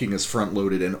the thinking is front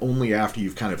loaded, and only after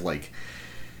you've kind of like,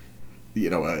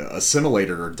 you know,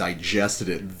 assimilated or digested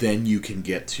it, then you can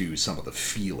get to some of the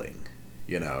feeling.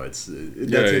 You know, that's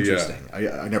interesting.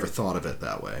 I never thought of it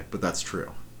that way, but that's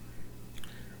true.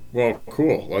 Well,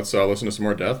 cool. Let's listen to some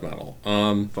more death metal.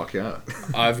 Fuck yeah.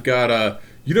 I've got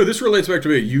you know, this relates back to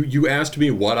me. You asked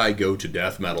me what I go to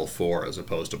death metal for as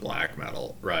opposed to black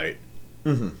metal, right?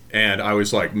 And I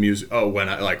was like, music. Oh, when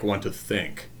I like want to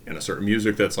think in a certain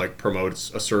music that's like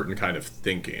promotes a certain kind of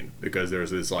thinking, because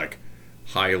there's this like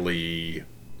highly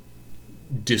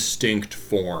distinct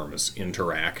forms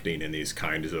interacting in these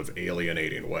kinds of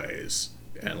alienating ways,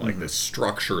 and like the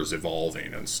structures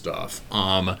evolving and stuff.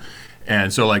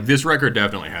 And so like this record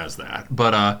definitely has that.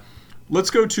 But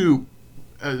let's go to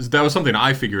that was something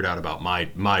I figured out about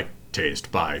my taste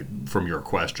from your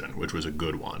question, which was a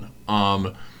good one.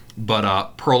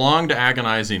 But Prolonged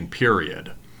Agonizing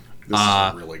Period. This is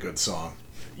a really good song.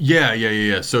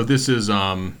 Yeah. So this is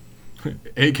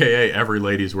AKA every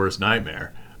lady's worst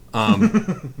nightmare. I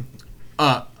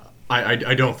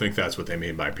don't think that's what they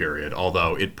mean by period,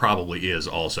 although it probably is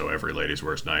also every lady's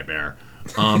worst nightmare.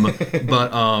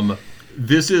 But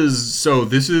this is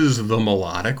the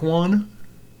melodic one,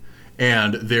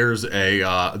 and there's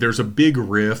a big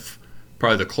riff,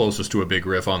 probably the closest to a big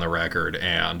riff on the record,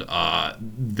 and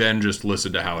then just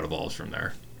listen to how it evolves from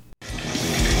there.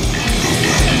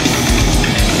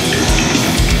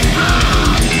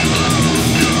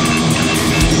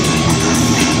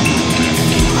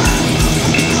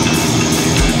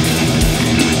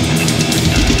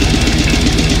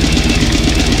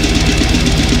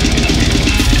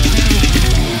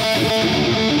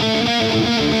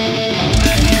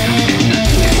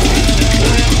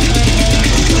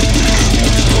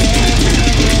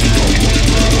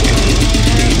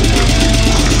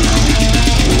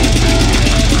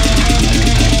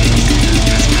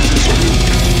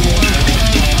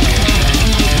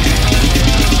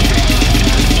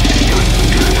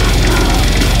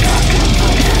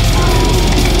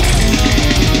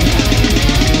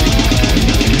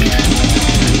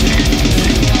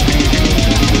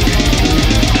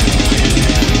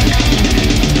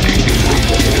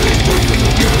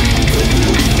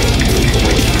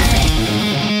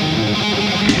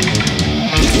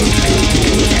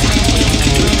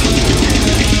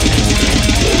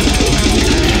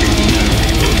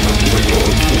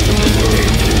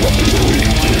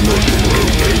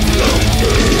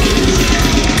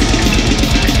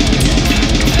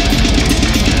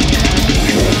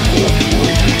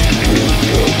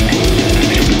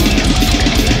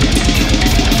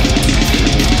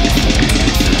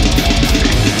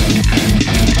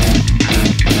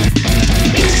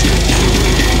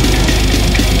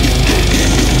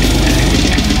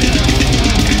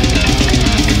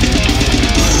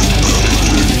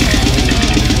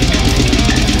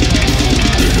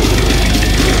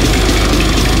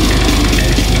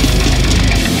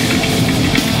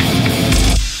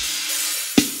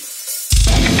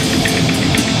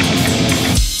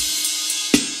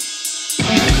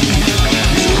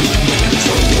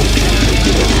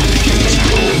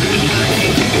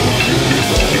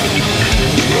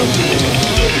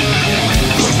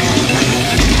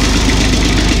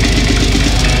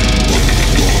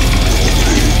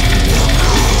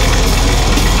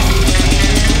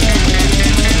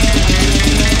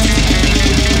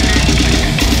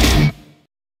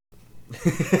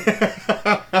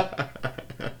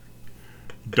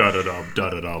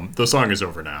 Da-da-dum. The song is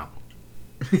over now.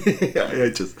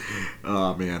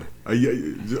 Oh man,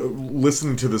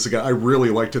 listening to this again, I really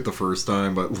liked it the first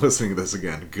time, but listening to this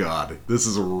again, God, this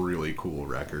is a really cool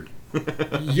record.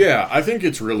 Yeah, I think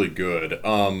it's really good.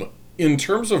 In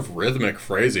terms of rhythmic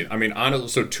phrasing, I mean, honestly,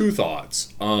 so two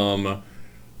thoughts.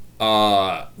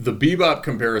 The bebop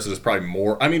comparison is probably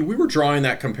more. I mean, we were drawing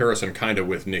that comparison kind of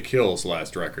with Nick Hill's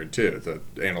last record too, the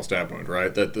Anal Stab Wound,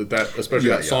 right? That especially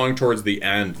that song towards the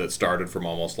end that started from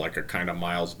almost like a kind of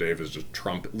Miles Davis just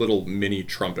little mini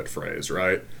trumpet phrase,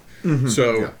 right? Mm-hmm.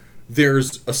 So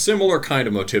there's a similar kind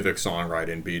of motivic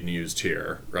songwriting being used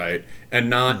here, right? And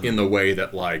not in the way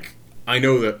that like I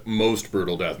know that most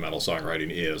brutal death metal songwriting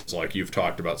is like you've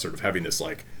talked about sort of having this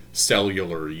like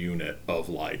cellular unit of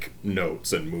like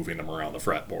notes and moving them around the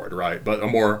fretboard, right? But a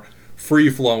more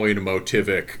free-flowing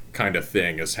motivic kind of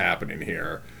thing is happening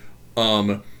here.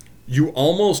 You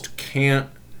almost can't.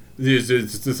 There's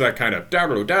that kind of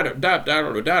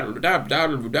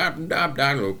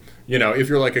you know, if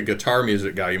you're like a guitar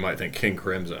music guy, you might think King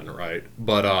Crimson, right?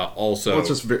 But also,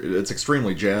 well, it's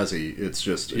extremely jazzy. It's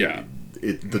just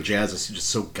the jazz is just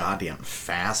so goddamn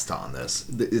fast on this.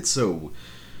 It's so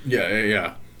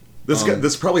yeah. This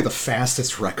is probably the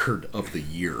fastest record of the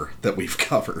year that we've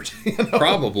covered. You know?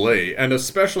 Probably, and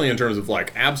especially in terms of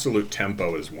like absolute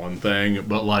tempo is one thing,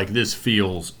 but like this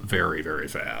feels very, very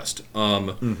fast.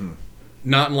 Not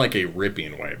in like a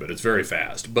ripping way, but it's very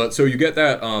fast. But so you get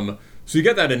that,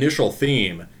 initial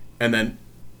theme, and then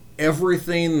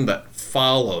everything that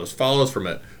follows from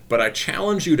it. But I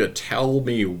challenge you to tell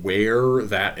me where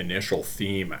that initial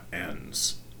theme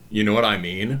ends. You know what I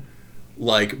mean?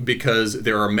 Like, because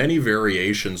there are many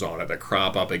variations on it that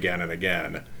crop up again and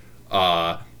again.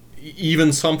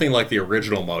 Even something like the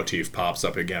original motif pops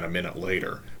up again a minute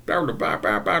later. But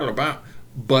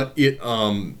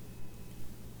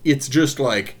it's just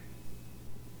like,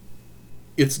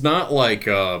 it's not like,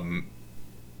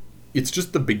 it's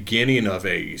just the beginning of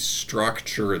a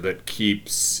structure that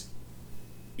keeps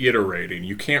iterating.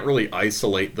 You can't really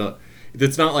isolate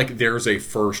it's not like there's a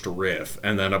first riff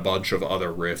and then a bunch of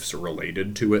other riffs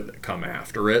related to it that come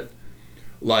after it.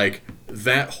 Like,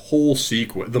 that whole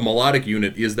sequence, the melodic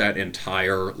unit is that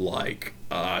entire, like,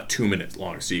 2-minute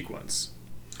long sequence.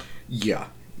 Yeah.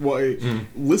 Well,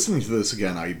 listening to this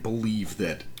again, I believe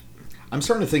that I'm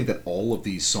starting to think that all of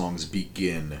these songs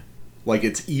begin like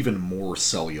it's even more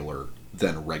cellular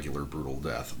than regular Brutal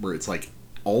Death, where it's like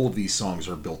all of these songs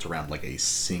are built around like a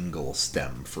single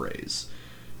stem phrase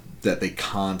that they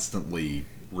constantly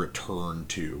return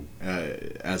to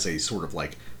as a sort of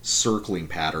like circling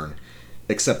pattern,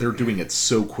 except they're doing it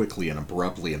so quickly and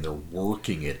abruptly, and they're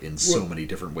working it in so many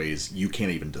different ways you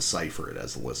can't even decipher it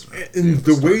as a listener.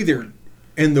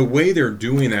 And the way they're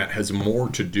doing that has more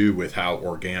to do with how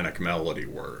organic melody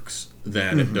works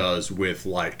than it does with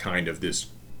like kind of this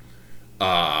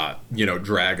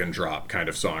drag and drop kind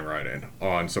of songwriting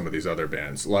on some of these other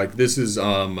bands. Like, this is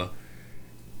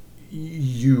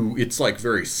it's like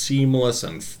very seamless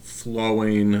and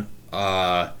flowing,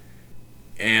 and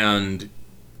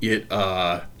it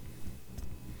I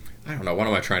don't know, what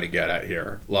am I trying to get at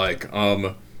here? Like,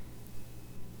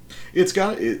 it's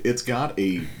got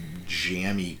a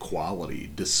jammy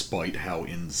quality despite how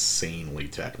insanely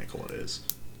technical it is.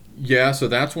 yeah, so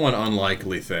that's one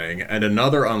unlikely thing. And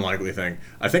another unlikely thing,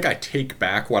 I think I take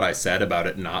back what I said about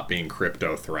it not being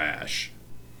crypto thrash.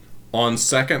 On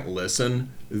second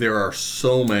listen, there are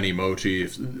so many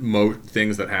motifs,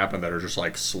 things that happen that are just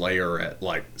like Slayer at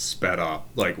like sped up,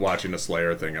 like watching a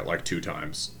Slayer thing at like 2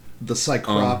 times. The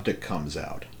psychroptic comes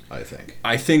out, I think.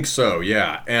 I think so,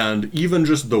 yeah. And even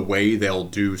just the way they'll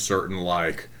do certain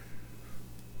like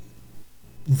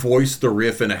voice the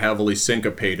riff in a heavily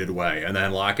syncopated way and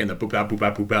then lock in the boop bap boop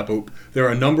bap boop bap boop. There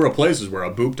are a number of places where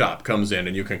a boop top comes in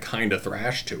and you can kind of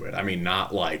thrash to it. I mean,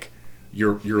 not like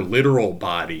your literal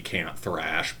body can't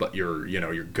thrash, but your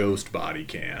ghost body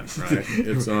can, right?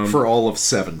 It's for all of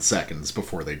 7 seconds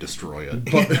before they destroy it.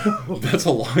 But that's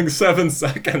a long 7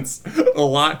 seconds. A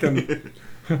lot can.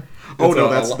 Oh no,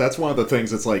 that's one of the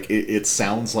things. It's like it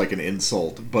sounds like an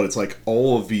insult, but it's like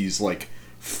all of these like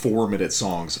 4-minute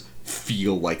songs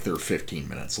feel like they're 15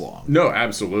 minutes long. No,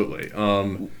 absolutely.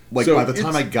 Like, so by the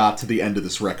time I got to the end of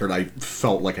this record, I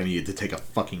felt like I needed to take a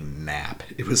fucking nap.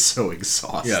 It was so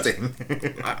exhausting.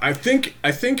 Yes. I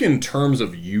think in terms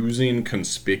of using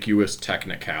conspicuous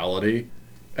technicality,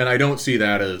 and I don't see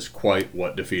that as quite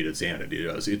what Defeated Sanity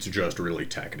does. It's just really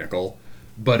technical.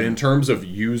 But in terms of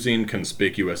using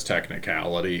conspicuous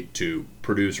technicality to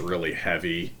produce really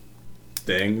heavy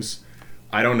things,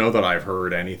 I don't know that I've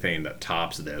heard anything that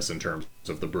tops this in terms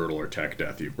of the brutal or tech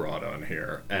death you brought on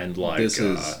here. And like it's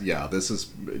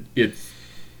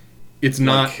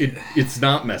not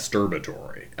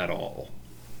masturbatory at all.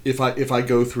 If I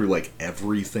go through like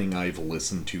everything I've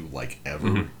listened to like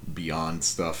ever beyond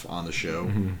stuff on the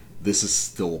show, this is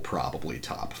still probably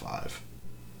top 5.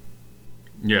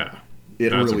 Yeah.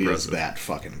 It really impressive. Is that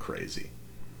fucking crazy.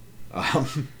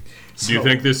 Do you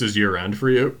think this is year end for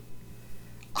you?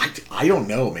 I don't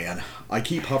know, man. I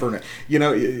keep hovering.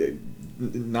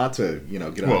 Not to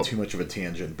get on too much of a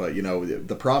tangent, but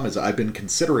the problem is I've been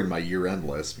considering my year-end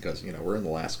list because we're in the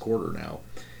last quarter now,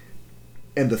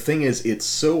 and the thing is, it's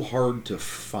so hard to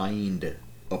find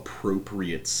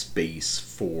appropriate space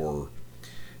for,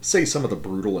 say, some of the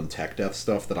brutal and tech death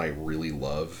stuff that I really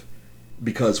love,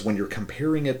 because when you're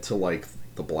comparing it to like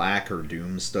the black or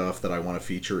doom stuff that I want to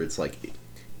feature, it's like.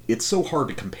 It's so hard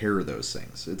to compare those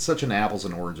things. It's such an apples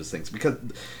and oranges thing. Because,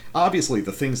 obviously,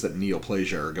 the things that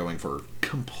Neoplasia are going for are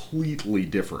completely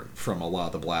different from a lot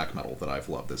of the black metal that I've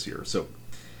loved this year. So,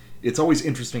 it's always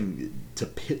interesting to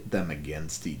pit them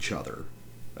against each other.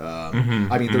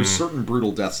 I mean, there's certain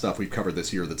brutal death stuff we've covered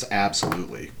this year that's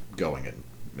absolutely going in,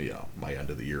 my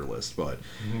end of the year list. But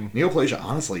Neoplasia,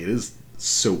 honestly, it is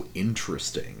so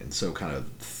interesting and so kind of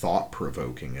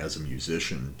thought-provoking as a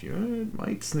musician. It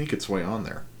might sneak its way on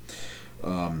there.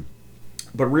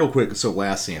 But real quick, so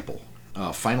last sample.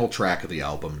 Final track of the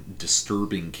album,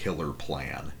 Disturbing Killer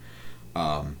Plan.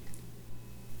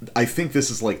 I think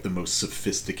this is like the most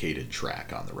sophisticated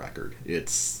track on the record.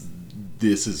 This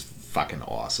is fucking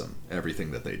awesome,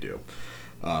 everything that they do.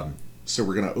 So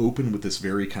we're going to open with this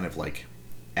very kind of like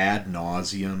ad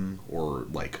nauseum or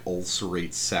like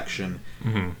ulcerate section.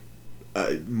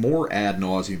 More ad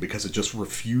nauseum because it just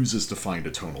refuses to find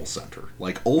a tonal center.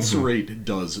 Like ulcerate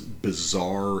does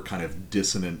bizarre kind of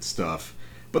dissonant stuff,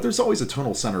 but there's always a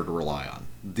tonal center to rely on.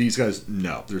 These guys,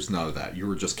 no, there's none of that. You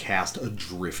were just cast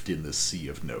adrift in the sea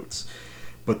of notes.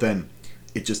 But then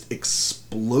it just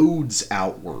explodes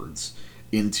outwards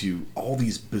into all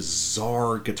these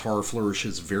bizarre guitar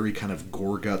flourishes, very kind of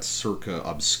Gorguts circa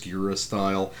Obscura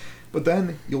style. But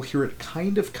then you'll hear it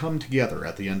kind of come together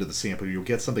at the end of the sample. You'll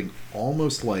get something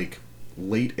almost like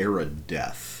late-era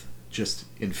Death just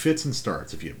in fits and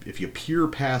starts. If you peer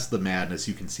past the madness,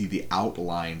 you can see the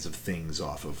outlines of things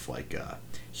off of like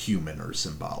human or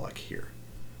symbolic here.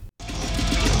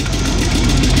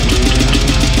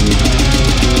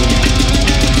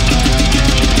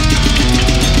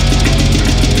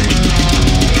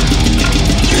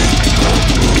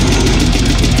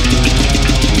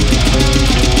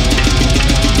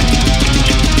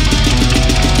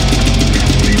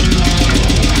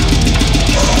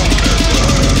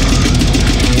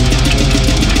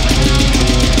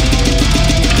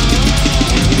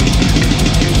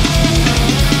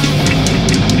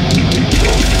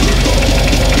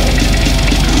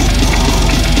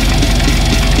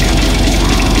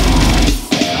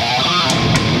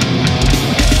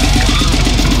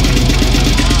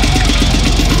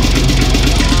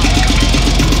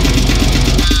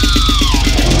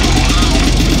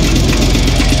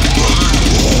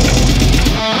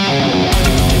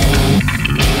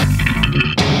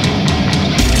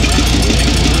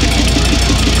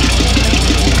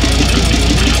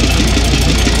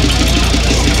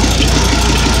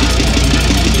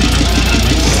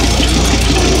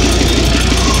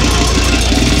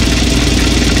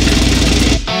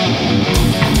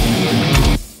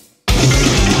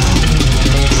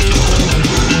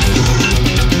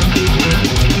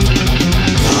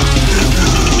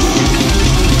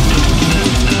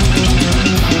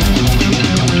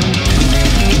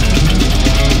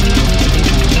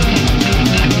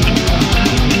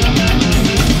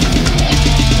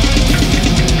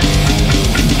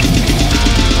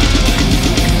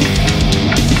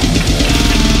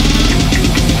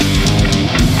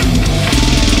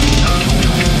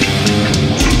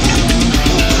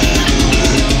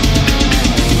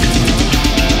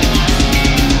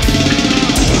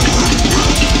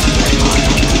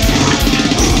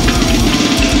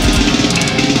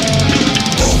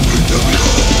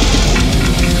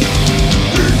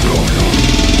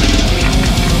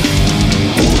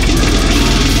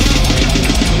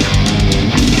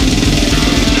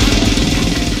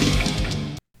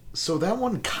 So that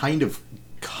one kind of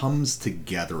comes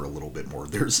together a little bit more.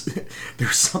 There's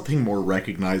something more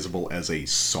recognizable as a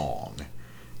song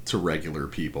to regular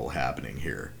people happening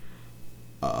here,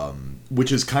 which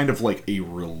is kind of like a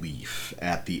relief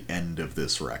at the end of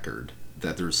this record,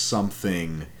 that there's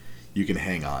something you can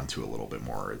hang on to a little bit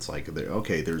more. It's like,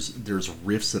 okay, there's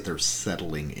riffs that they're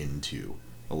settling into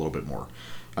a little bit more.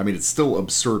 I mean, it's still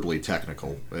absurdly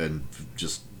technical, and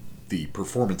just the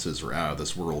performances are out of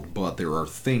this world, but there are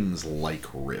things like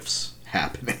riffs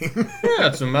happening. Yeah,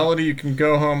 it's a melody you can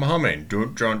go home humming.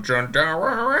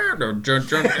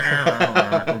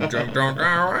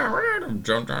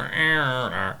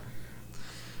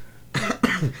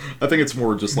 I think it's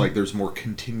more just like there's more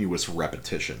continuous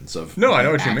repetitions of no, I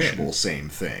know what you mean. Actual same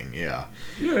thing, yeah.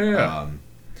 Yeah.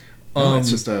 It's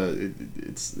just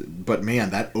but man,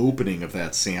 that opening of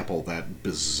that sample, that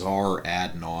bizarre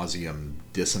ad nauseum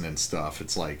dissonant stuff,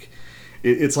 it's like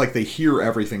they hear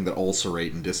everything that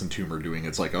Ulcerate and Disentomb are doing.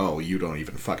 It's like, oh, you don't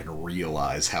even fucking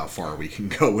realize how far we can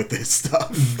go with this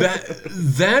stuff.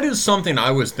 That is something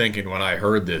I was thinking when I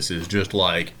heard this, is just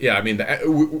like, yeah, I mean,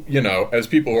 you know, as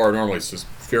people who are normally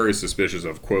very suspicious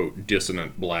of, quote,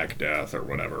 dissonant Black Death or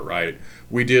whatever, right?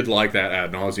 We did like that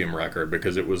Ad Nauseam record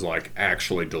because it was like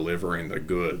actually delivering the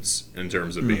goods in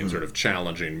terms of being sort of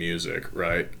challenging music,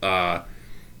 right?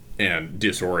 And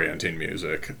disorienting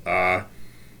music.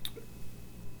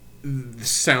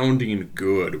 Sounding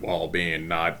good while being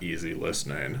not easy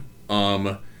listening.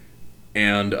 Whereas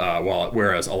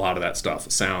a lot of that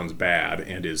stuff sounds bad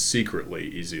and is secretly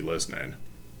easy listening.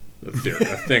 A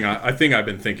thing I think I've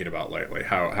been thinking about lately,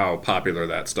 how popular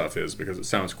that stuff is, because it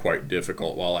sounds quite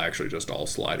difficult while actually just all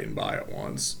sliding by at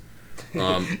once.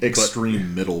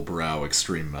 Extreme middlebrow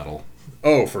extreme metal.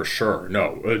 Oh, for sure.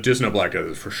 No, Dissonant Black Death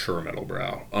is for sure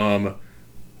middlebrow.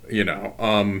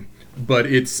 But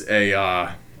it's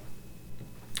a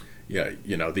yeah,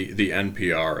 you know, the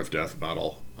NPR of death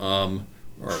metal, or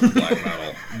black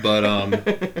metal. But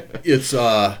it's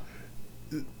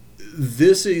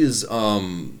this is what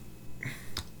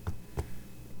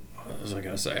was I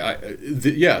gonna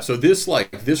say? So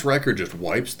this record just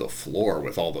wipes the floor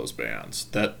with all those bands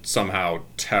that somehow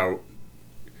tout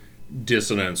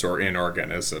dissonance or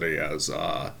inorganicity as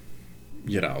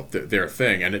their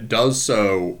thing, and it does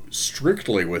so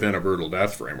strictly within a brutal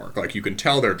death framework. Like, you can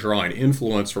tell they're drawing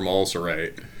influence from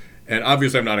Ulcerate, and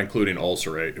obviously I'm not including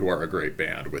Ulcerate, who are a great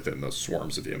band, within the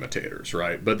swarms of imitators,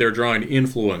 right? But they're drawing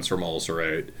influence from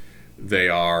Ulcerate. They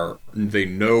know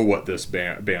what this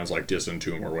bands like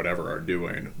Disentomb or whatever are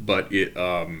doing, but it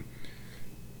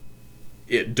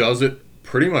does it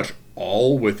pretty much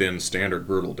all within standard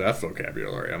brutal death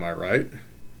vocabulary. Am I right?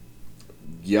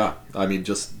 Yeah, I mean,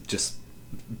 just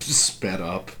sped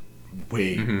up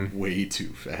way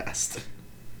too fast.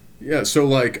 Yeah, so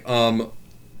like,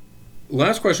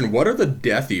 last question, what are the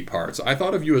deathy parts? I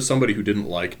thought of you as somebody who didn't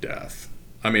like death.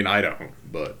 I mean, I don't,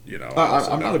 but, you know.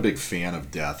 I'm not a big fan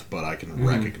of death, but I can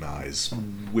recognize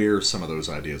where some of those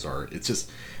ideas are. It's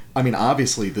just, I mean,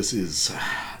 obviously this is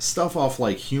stuff off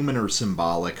like Human or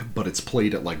Symbolic, but it's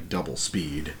played at like double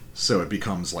speed, so it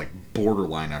becomes like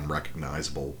borderline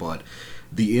unrecognizable, but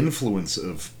the influence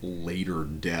of later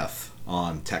death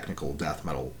on technical death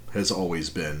metal has always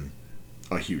been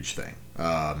a huge thing.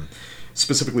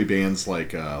 Specifically bands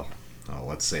like,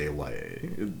 let's say, like,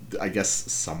 I guess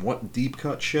somewhat deep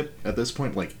cut shit at this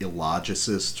point, like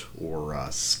Illogicist or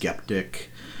Skeptic,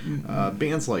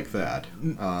 bands like that.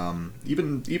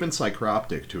 Even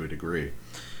Psychroptic to a degree.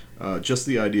 Just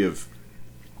the idea of,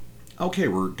 okay,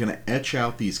 we're gonna etch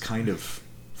out these kind of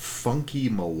funky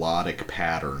melodic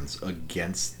patterns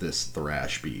against this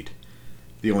thrash beat.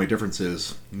 The only difference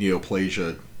is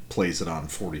Neoplasia plays it on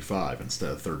 45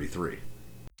 instead of 33.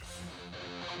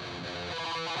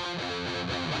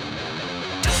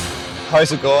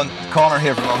 How's it going? Connor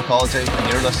here from Oncology,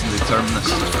 and you're listening to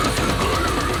Terminus.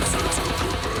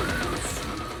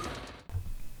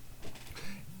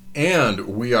 And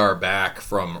we are back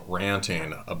from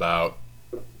ranting about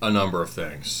a number of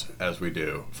things, as we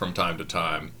do from time to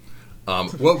time.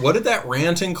 What did that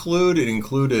rant include? It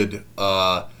included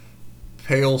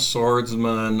Pale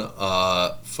Swordsman,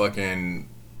 fucking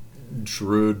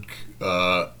Drud,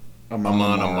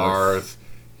 Amon Amarth,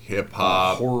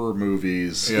 hip-hop, horror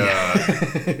movies. Yeah.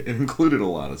 It included a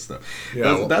lot of stuff.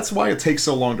 Yeah, that's why it takes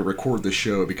so long to record the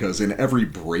show, because in every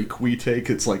break we take,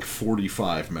 it's like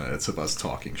 45 minutes of us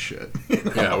talking shit. You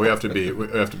know? Yeah, we have to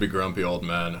be grumpy old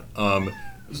men.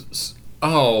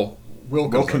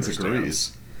 Wilkins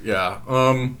agrees. Yeah.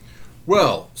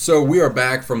 Well, so we are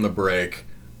back from the break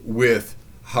with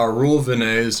Harul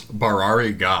Vinay's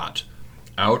Barari Ghat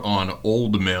out on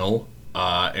Old Mill.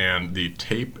 And the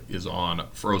tape is on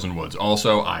Frozen Woods.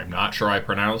 Also, I'm not sure I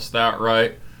pronounced that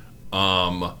right.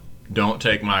 Don't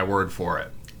take my word for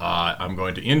it. I'm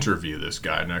going to interview this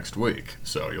guy next week,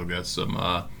 so you'll get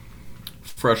some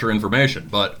fresher information.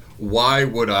 But why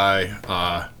would I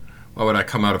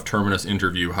come out of Terminus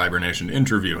Interview Hibernation to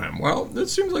interview him? Well, it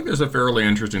seems like there's a fairly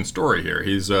interesting story here.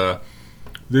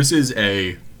 This is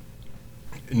a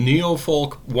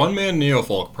one-man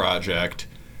neofolk project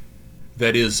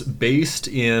that is based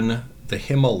in the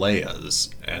Himalayas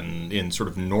and in sort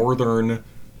of northern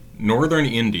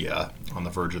India, on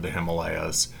the verge of the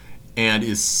Himalayas, and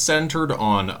is centered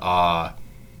on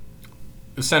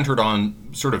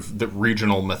sort of the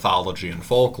regional mythology and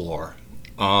folklore,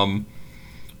 and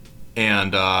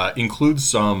includes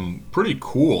some pretty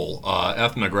cool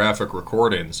ethnographic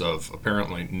recordings of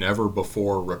apparently never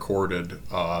before recorded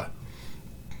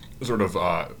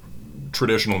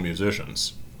traditional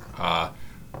musicians.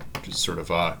 Just sort of,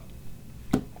 that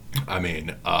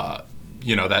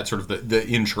sort of the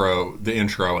intro and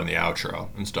the outro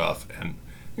and stuff, and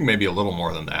maybe a little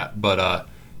more than that, but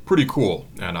pretty cool.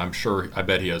 And I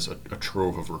bet he has a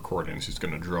trove of recordings he's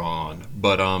going to draw on.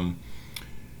 But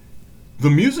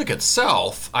the music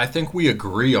itself, I think we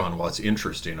agree on what's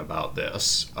interesting about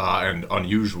this and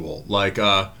unusual. Like,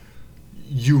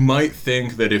 you might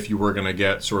think that if you were going to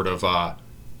get sort of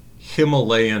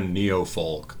Himalayan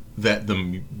neofolk, that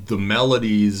the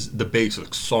melodies, the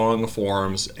basic song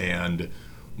forms, and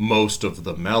most of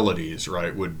the melodies,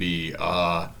 right, would be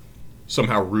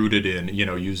somehow rooted in,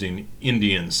 using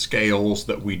Indian scales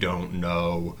that we don't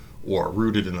know, or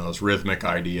rooted in those rhythmic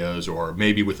ideas, or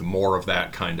maybe with more of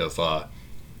that kind of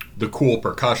the cool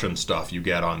percussion stuff you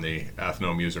get on the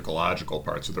ethnomusicological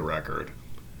parts of the record.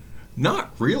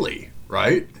 Not really,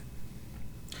 right?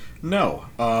 No.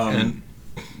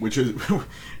 Which is,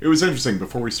 it was interesting.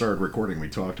 Before we started recording, we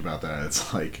talked about that.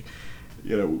 It's like,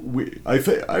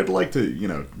 I'd like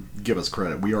to, give us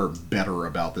credit. We are better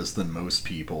about this than most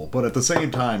people. But at the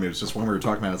same time, it was just when we were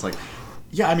talking about it, it's like,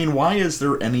 yeah, I mean, why is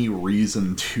there any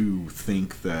reason to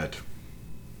think that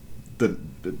the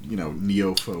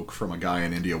neofolk from a guy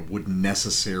in India would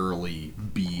necessarily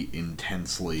be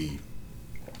intensely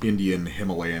Indian,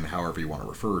 Himalayan, however you want to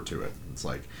refer to it? It's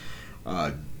like,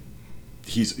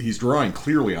 he's drawing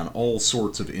clearly on all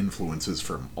sorts of influences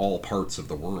from all parts of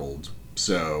the world.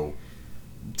 So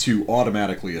to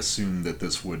automatically assume that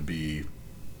this would be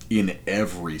in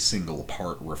every single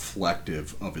part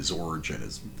reflective of his origin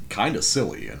is kind of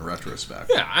silly in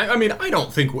retrospect. Yeah, I mean, I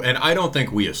don't think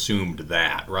we assumed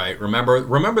that, right? Remember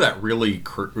that really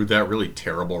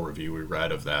terrible review we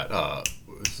read of that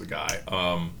is the guy?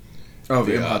 Oh,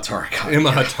 the Imhotarakai.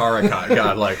 Imhotarakai.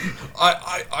 God, like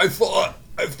I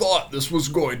thought this was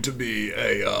going to be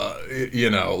a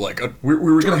like a we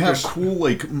were going to have Turkish- cool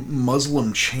like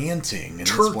Muslim chanting and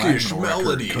Turkish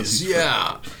melodies.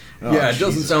 Yeah. Yeah, it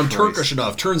doesn't sound Turkish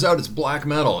enough. Turns out it's black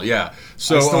metal. Yeah,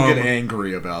 so I still get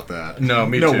angry about that. No,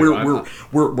 me no, too.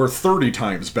 We're 30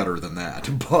 times better than that.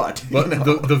 But you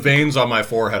know. the veins on my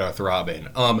forehead are throbbing.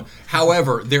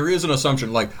 However, there is an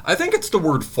assumption. Like, I think it's the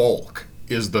word folk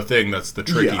is the thing that's the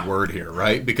tricky word here,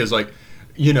 right? Because like,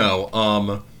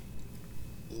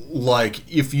 like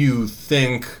if you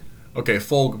think, okay,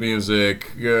 folk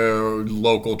music,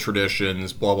 local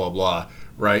traditions, blah blah blah,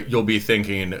 right? You'll be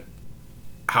thinking,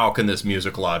 how can this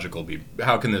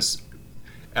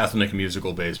ethnic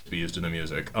musical base be used in the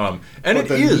music? And but it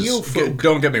is.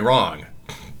 Don't get me wrong.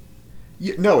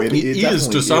 Yeah, no, it is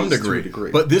to some degree. To a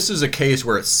degree. But this is a case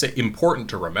where it's important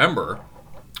to remember,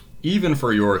 even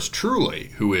for yours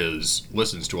truly, who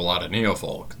listens to a lot of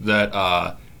neofolk, that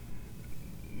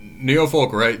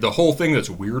neofolk, right? The whole thing that's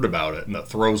weird about it and that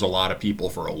throws a lot of people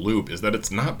for a loop is that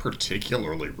it's not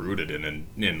particularly rooted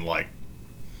in like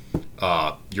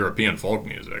European folk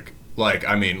music. Like,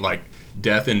 I mean, like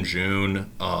Death in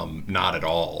June, not at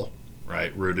all,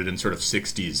 right? Rooted in sort of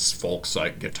 60s folk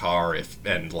psych guitar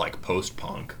and like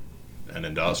post-punk and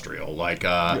industrial. Like,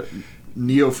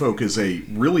 neofolk is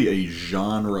really a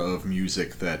genre of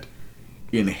music that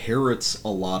inherits a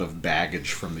lot of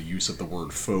baggage from the use of the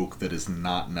word folk that is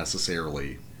not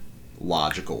necessarily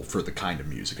logical for the kind of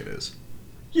music it is.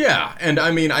 Yeah, and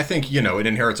I mean, I think, it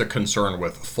inherits a concern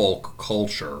with folk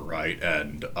culture, right?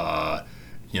 And,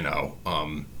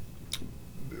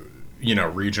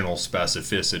 regional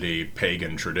specificity,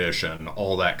 pagan tradition,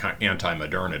 all that kind,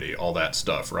 anti-modernity, all that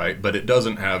stuff, right? But it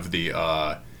doesn't have the,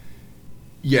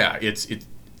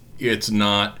 it's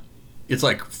not, it's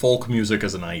like folk music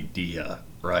as an idea,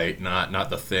 right? Not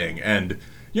the thing. And,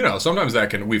 sometimes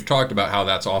we've talked about how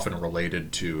that's often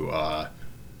related to,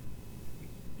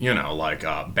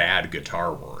 bad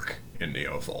guitar work in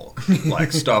neofolk.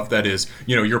 Like stuff that is,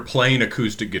 you're playing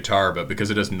acoustic guitar, but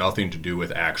because it has nothing to do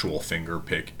with actual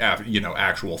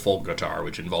actual folk guitar,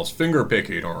 which involves finger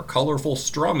picking or colorful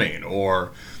strumming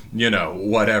or,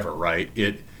 whatever, right?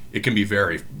 It can be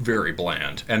very, very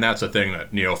bland. And that's a thing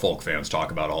that neofolk fans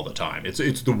talk about all the time. It's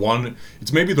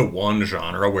maybe the one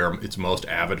genre where its most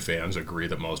avid fans agree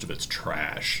that most of it's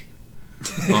trash.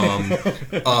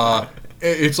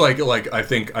 It's like I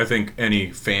think any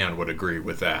fan would agree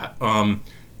with that.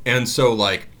 And so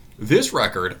like this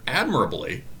record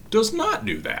admirably does not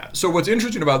do that. So what's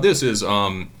interesting about this is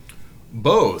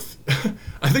both.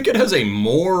 I think it has a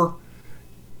more.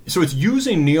 So it's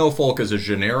using neofolk as a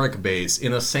generic base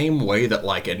in the same way that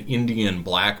like an Indian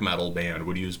black metal band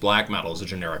would use black metal as a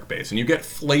generic base, and you get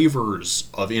flavors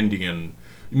of Indian.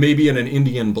 Maybe in an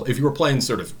Indian, if you were playing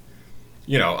sort of.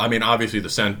 I mean, obviously the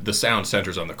sound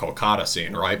centers on the Kolkata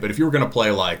scene, right? But if you were going to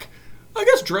play like, I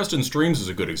guess Dresden Streams is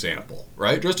a good example,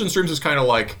 right? Dresden Streams is kind of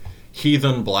like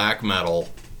heathen black metal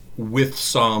with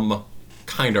some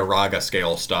kind of raga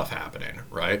scale stuff happening,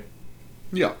 right?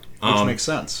 Yeah, which makes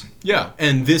sense. Yeah,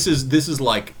 and this is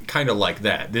like kind of like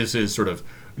that. This is sort of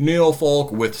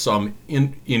neofolk with some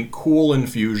in cool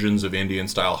infusions of Indian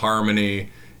style harmony,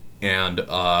 and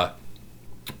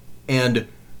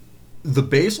the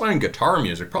bassline guitar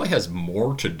music probably has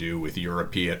more to do with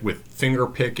with finger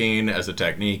picking as a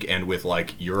technique and with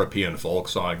like European folk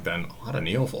song than a lot of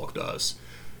neofolk does.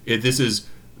 This is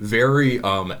very,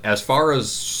 as far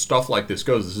as stuff like this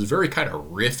goes, this is very kind of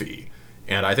riffy,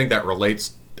 and I think that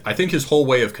relates. I think his whole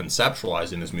way of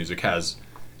conceptualizing this music has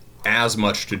as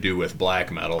much to do with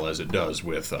black metal as it does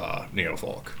with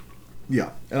neofolk.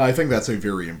 Yeah, and I think that's a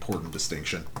very important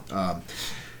distinction. I'm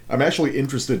actually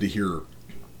interested to hear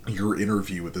your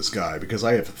interview with this guy because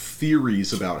I have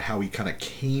theories about how he kind of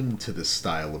came to this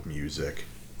style of music.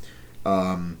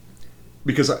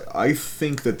 Because I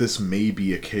think that this may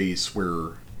be a case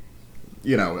where,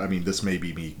 this may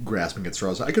be me grasping at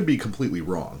straws. I could be completely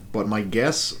wrong, but my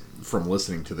guess from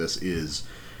listening to this is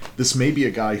this may be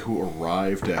a guy who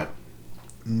arrived at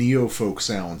neofolk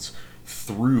sounds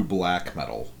through black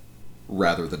metal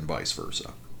rather than vice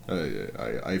versa.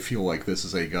 I feel like this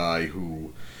is a guy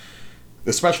who,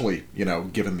 especially,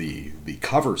 given the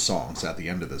cover songs at the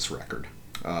end of this record,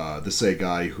 this is a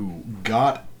guy who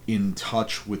got in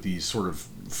touch with these sort of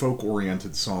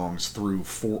folk-oriented songs through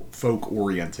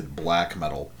folk-oriented black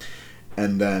metal,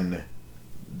 and then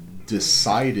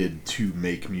decided to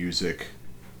make music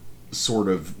sort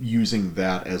of using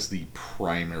that as the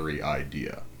primary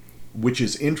idea. Which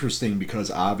is interesting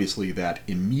because obviously that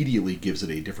immediately gives it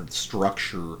a different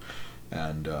structure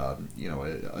and a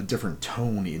different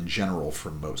tone in general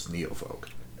from most neofolk.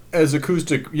 As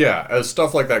acoustic, yeah, as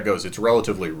stuff like that goes, it's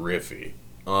relatively riffy.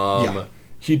 Yeah.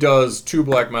 He does 2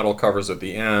 black metal covers at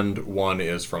the end. One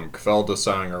is from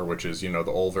Kveldasanger, which is, the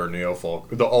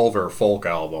Ulver folk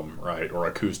album, right, or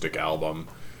acoustic album.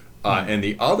 And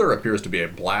the other appears to be a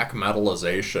black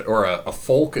metalization, or a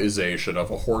folkization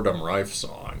of a Hordem Reif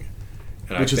song.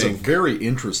 And Which I is think a very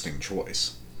interesting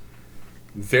choice.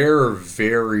 they're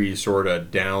very sort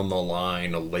of down the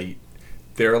line,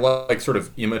 they're like sort of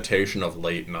imitation of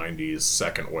late 90s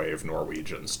second wave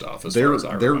Norwegian stuff, as far as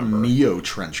I they're remember. neo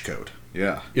trench coat.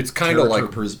 Yeah. It's kind of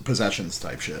like possessions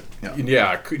type shit. Yeah.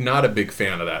 Yeah, not a big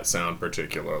fan of that sound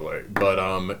particularly,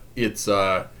 but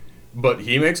but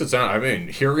he makes it sound. I mean,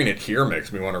 hearing it here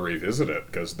makes me want to revisit it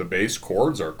because the bass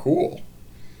chords are cool.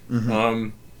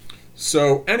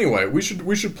 So anyway, we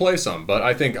should play some, but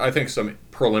I think some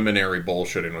preliminary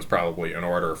bullshitting was probably in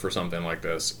order for something like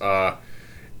this. I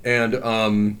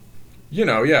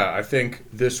think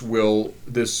this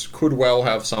could well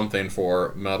have something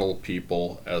for metal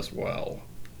people as well.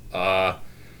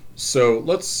 So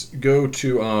let's go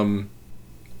to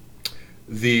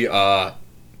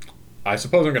I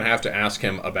suppose I'm going to have to ask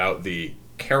him about the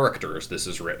characters this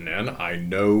is written in. I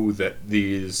know that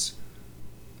this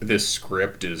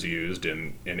script is used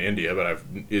in India, but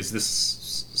is this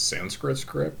Sanskrit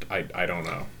script? I don't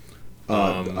know.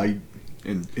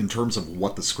 In terms of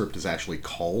what the script is actually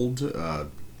called,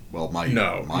 my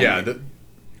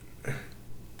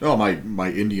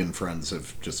Indian friends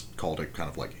have just called it kind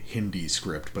of like Hindi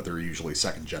script, but they're usually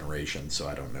second generation, so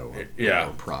I don't know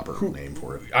a proper name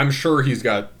for it. I'm sure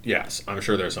I'm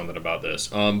sure there's something about this.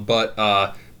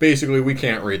 But basically we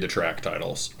can't read the track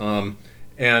titles.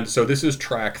 And so this is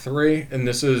track 3, and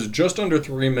this is just under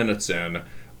 3 minutes in.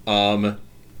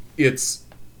 It's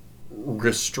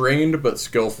restrained but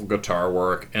skillful guitar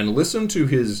work, and listen to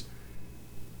his,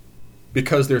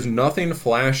 because there's nothing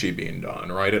flashy being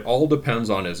done, right? It all depends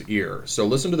on his ear. So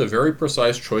listen to the very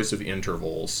precise choice of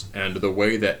intervals and the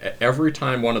way that every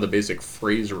time one of the basic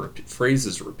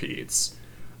phrases repeats,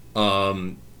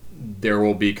 there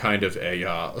will be kind of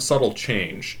a subtle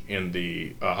change in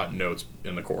the notes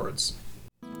in the chords.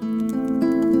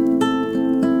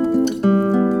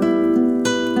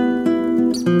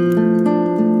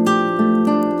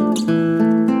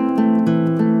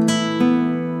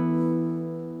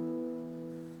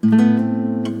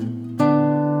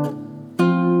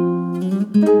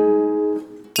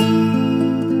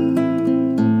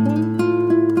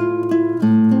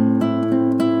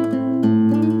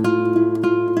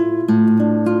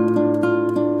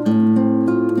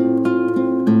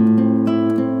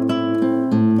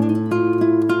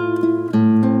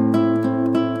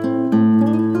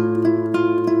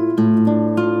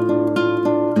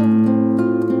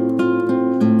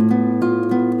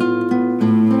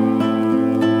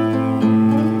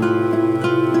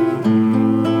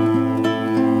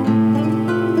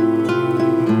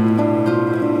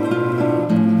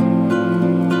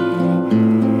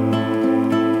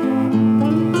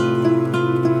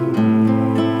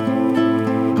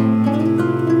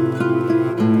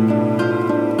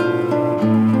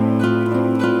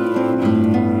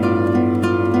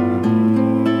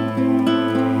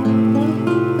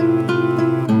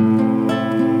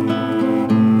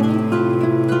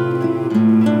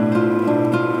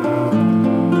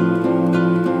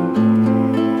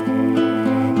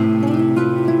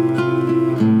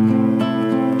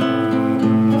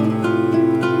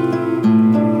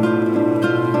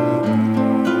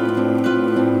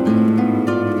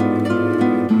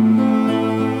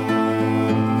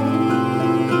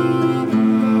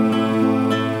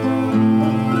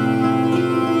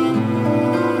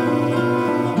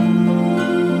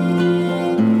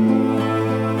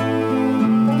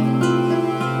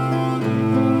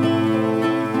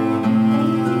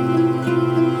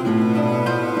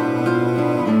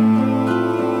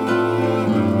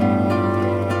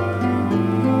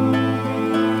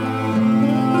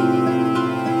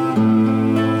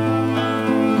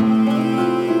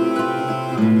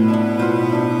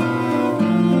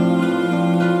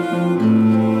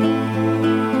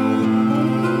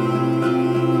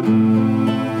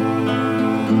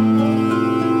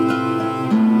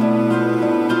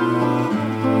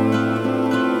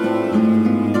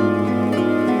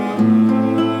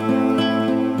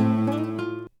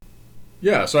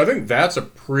 Yeah, so I think that's a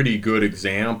pretty good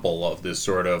example of this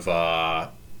sort of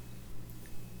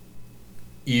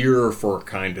ear for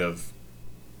kind of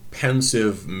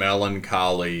pensive,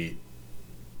 melancholy,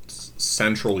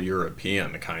 Central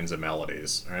European kinds of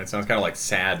melodies. Right? It sounds kind of like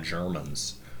sad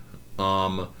Germans,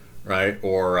 right?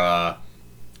 Or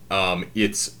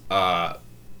It's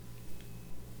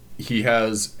he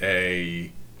has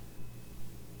a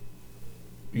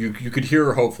you could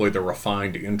hear hopefully the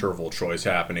refined interval choice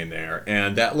happening there,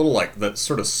 and that little like that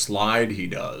sort of slide he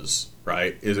does,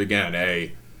 right, is again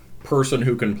a person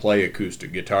who can play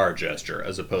acoustic guitar gesture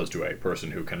as opposed to a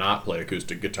person who cannot play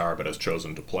acoustic guitar but has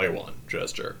chosen to play one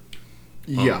gesture.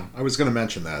 Yeah, I was going to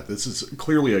mention that. This is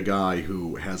clearly a guy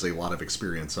who has a lot of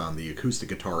experience on the acoustic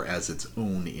guitar as its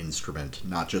own instrument,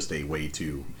 not just a way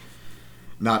to...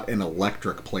 Not an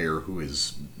electric player who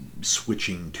is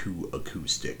switching to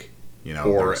acoustic, you know,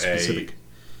 or specific...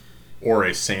 or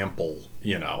a sample,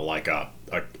 you know, like a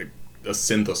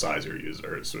synthesizer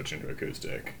user switching to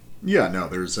acoustic. Yeah, no,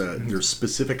 there's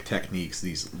specific techniques,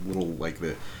 these little, like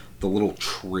the little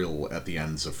trill at the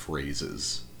ends of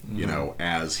phrases, you know,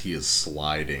 as he is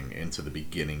sliding into the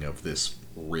beginning of this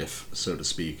riff, so to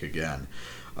speak, again,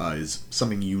 is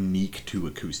something unique to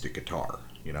acoustic guitar,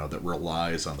 you know, that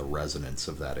relies on the resonance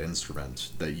of that instrument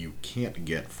that you can't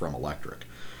get from electric,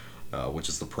 which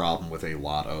is the problem with a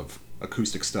lot of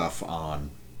acoustic stuff on,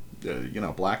 you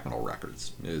know, black metal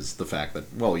records, is the fact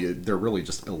that, well, they're really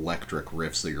just electric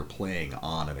riffs that you're playing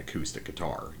on an acoustic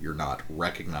guitar. You're not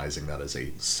recognizing that as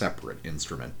a separate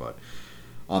instrument, but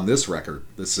on this record,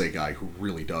 this is a guy who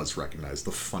really does recognize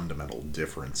the fundamental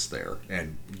difference there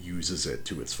and uses it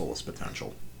to its fullest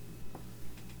potential.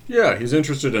 Yeah, he's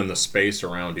interested in the space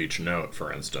around each note,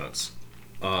 for instance.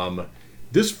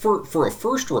 This, for a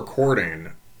first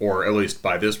recording, or at least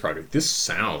by this project, this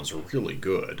sounds really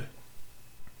good.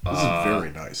 This is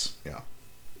very nice, yeah.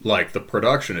 Like, the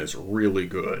production is really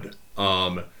good.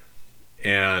 And,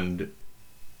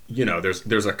 you know,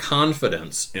 there's a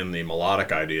confidence in the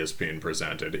melodic ideas being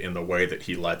presented in the way that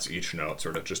he lets each note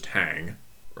sort of just hang,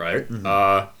 right?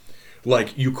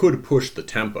 Like, you could push the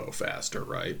tempo faster,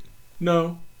 right?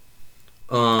 No.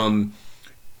 And,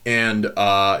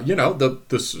 you know,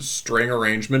 the string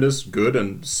arrangement is good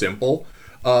and simple.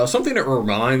 Something it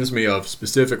reminds me of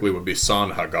specifically would be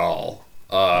San Hagal,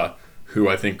 who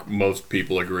I think most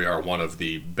people agree are one of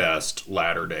the best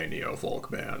latter-day neo-folk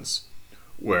bands,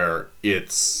 where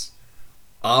it's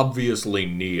obviously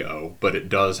neo, but it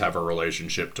does have a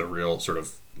relationship to real sort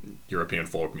of European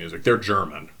folk music. They're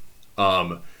German.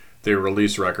 They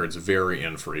release records very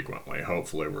infrequently.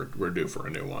 Hopefully we're due for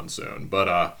a new one soon.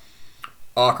 But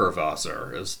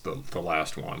Ackerwasser is the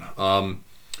last one.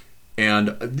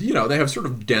 And, you know, they have sort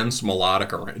of dense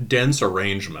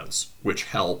arrangements, which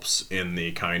helps in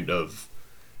the kind of,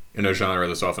 in a genre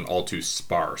that's often all too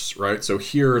sparse, right? So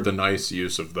here, the nice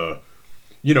use of the,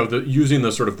 you know, using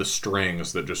the sort of the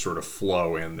strings that just sort of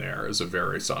flow in there is a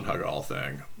very San Hagal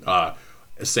thing.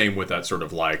 Same with that sort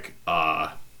of like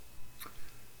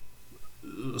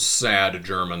sad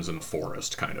Germans in the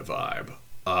forest kind of vibe.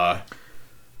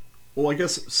 Well, I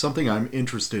guess something I'm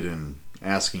interested in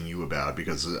asking you about,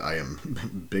 because I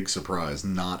am big surprise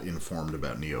not informed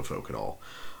about neofolk at all.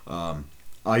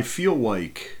 I feel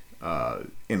like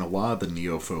in a lot of the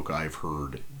neofolk I've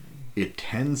heard, it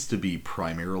tends to be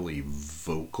primarily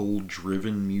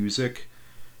vocal-driven music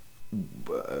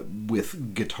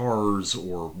with guitars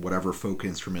or whatever folk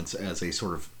instruments as a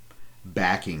sort of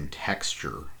backing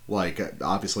texture. Like,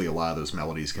 obviously a lot of those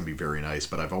melodies can be very nice,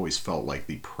 but I've always felt like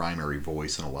the primary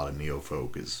voice in a lot of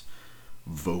neofolk is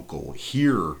vocal.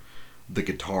 Here, the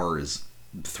guitar is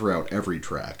throughout every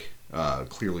track,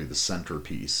 clearly the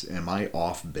centerpiece. Am I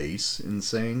off base in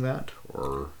saying that,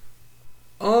 or?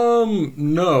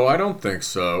 No, I don't think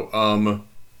so.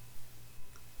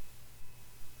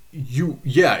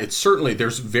 It's certainly,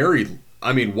 there's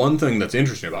one thing that's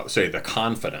interesting about, say, the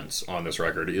confidence on this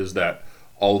record is that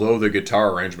although the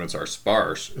guitar arrangements are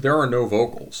sparse, there are no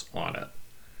vocals on it.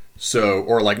 So,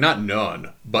 or like not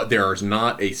none, but there is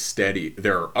not a steady,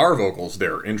 there are vocals that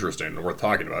are interesting and worth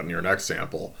talking about in your next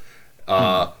sample.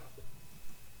 But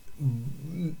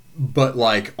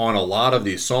like on a lot of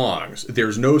these songs,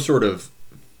 there's no sort of,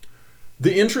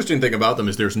 the interesting thing about them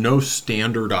is there's no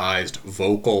standardized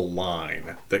vocal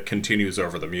line that continues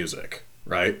over the music,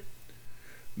 right?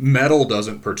 Metal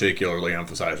doesn't particularly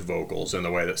emphasize vocals in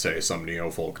the way that, say, some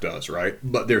neo-folk does, right?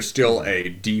 But there's still a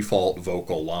default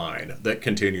vocal line that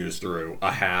continues through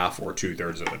a half or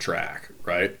 2/3 of the track,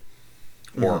 right?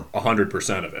 Or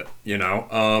 100% of it, you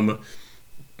know?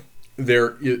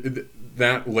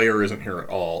 That layer isn't here at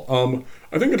all.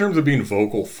 I think in terms of being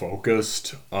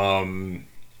vocal-focused,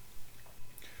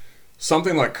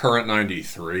 something like Current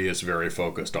 93 is very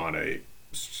focused on a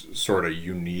sort of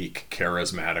unique,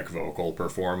 charismatic vocal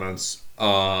performance.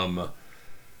 A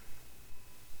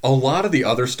lot of the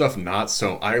other stuff, not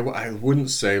so. I wouldn't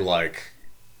say like,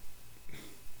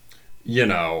 you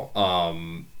know,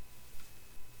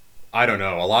 I don't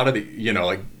know. A lot of the,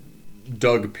 like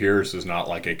Doug Pierce is not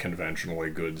like a conventionally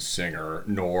good singer,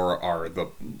 nor are the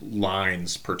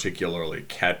lines particularly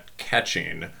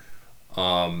catching.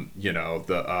 I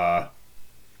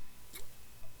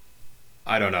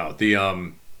don't know.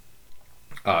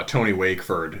 Tony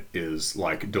Wakeford is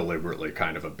like deliberately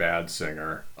kind of a bad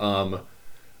singer.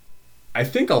 I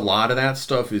think a lot of that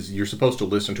stuff is you're supposed to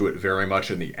listen to it very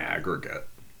much in the aggregate.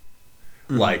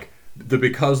 Like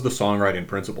because the songwriting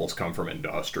principles come from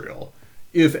industrial.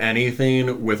 If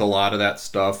anything, with a lot of that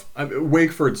stuff,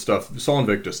 Wakeford stuff, Sol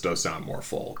Invictus does sound more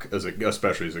folk,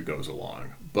 especially as it goes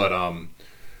along. But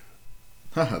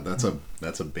that's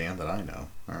a band that I know.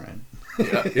 All right.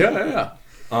 yeah.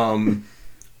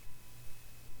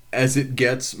 As it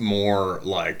gets more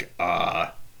like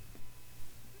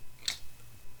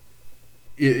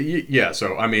yeah.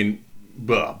 So I mean,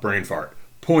 brain fart.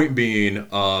 Point being,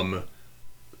 a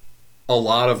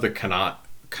lot of the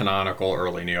canonical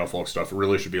early neo-folk stuff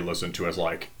really should be listened to as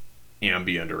like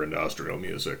ambient or industrial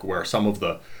music, where some of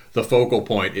the focal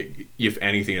point, if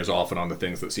anything, is often on the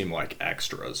things that seem like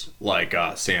extras, like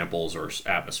samples or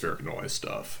atmospheric noise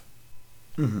stuff.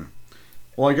 Mm-hmm.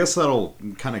 Well, I guess that'll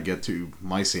kind of get to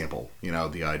my sample,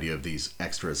 the idea of these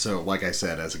extras. So, like I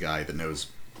said, as a guy that knows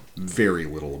very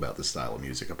little about this style of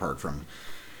music, apart from,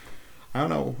 I don't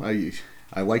know,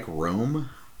 I like Rome.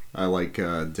 I like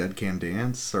Dead Can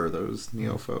Dance. Are those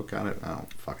neo-folk? I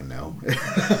don't fucking know.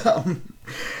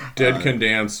 Dead Can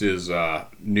Dance is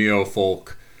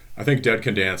neo-folk. I think Dead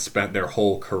Can Dance spent their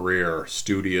whole career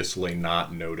studiously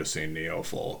not noticing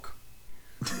neo-folk,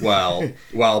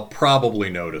 while probably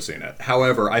noticing it.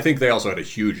 However, I think they also had a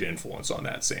huge influence on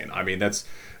that scene. I mean,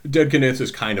 Dead Can Dance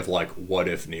is kind of like what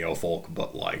if neo-folk,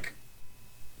 but like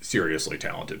seriously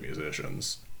talented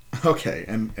musicians. Okay,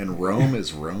 and Rome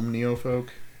is Rome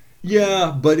neo-folk?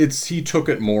 Yeah, but he took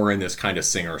it more in this kind of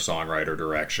singer-songwriter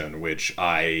direction, which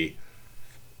I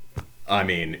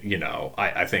mean,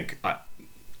 I think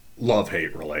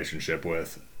love-hate relationship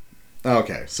with.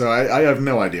 Okay, so I have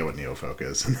no idea what neo-folk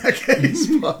is in that case.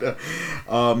 But,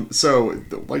 so,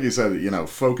 like you said,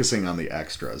 focusing on the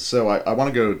extras. So I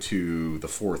want to go to the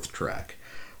fourth track.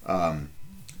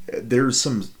 There's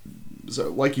some, so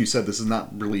like you said, this is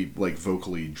not really like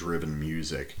vocally driven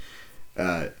music.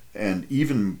 And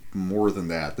even more than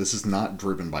that, this is not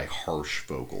driven by harsh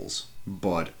vocals.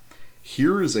 But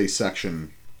here is a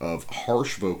section of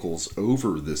harsh vocals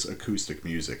over this acoustic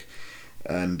music.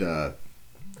 And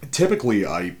typically,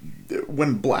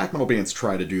 when black metal bands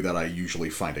try to do that, I usually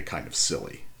find it kind of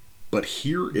silly. But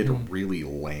here it really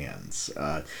lands.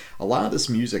 A lot of this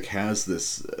music has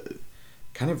this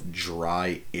kind of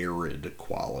dry, arid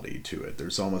quality to it.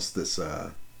 There's almost this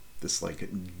like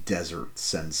desert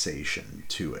sensation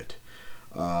to it.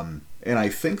 And I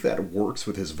think that works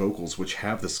with his vocals, which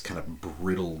have this kind of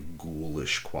brittle,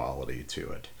 ghoulish quality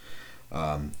to it.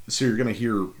 So you're going to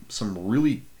hear some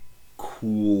really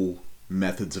cool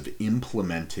methods of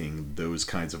implementing those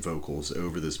kinds of vocals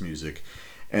over this music.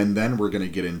 And then we're going to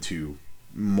get into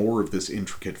more of this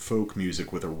intricate folk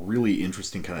music with a really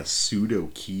interesting kind of pseudo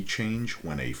key change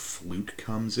when a flute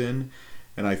comes in.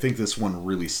 And I think this one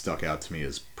really stuck out to me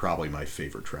as probably my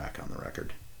favorite track on the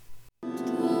record.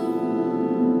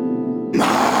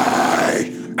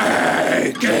 My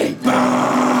aching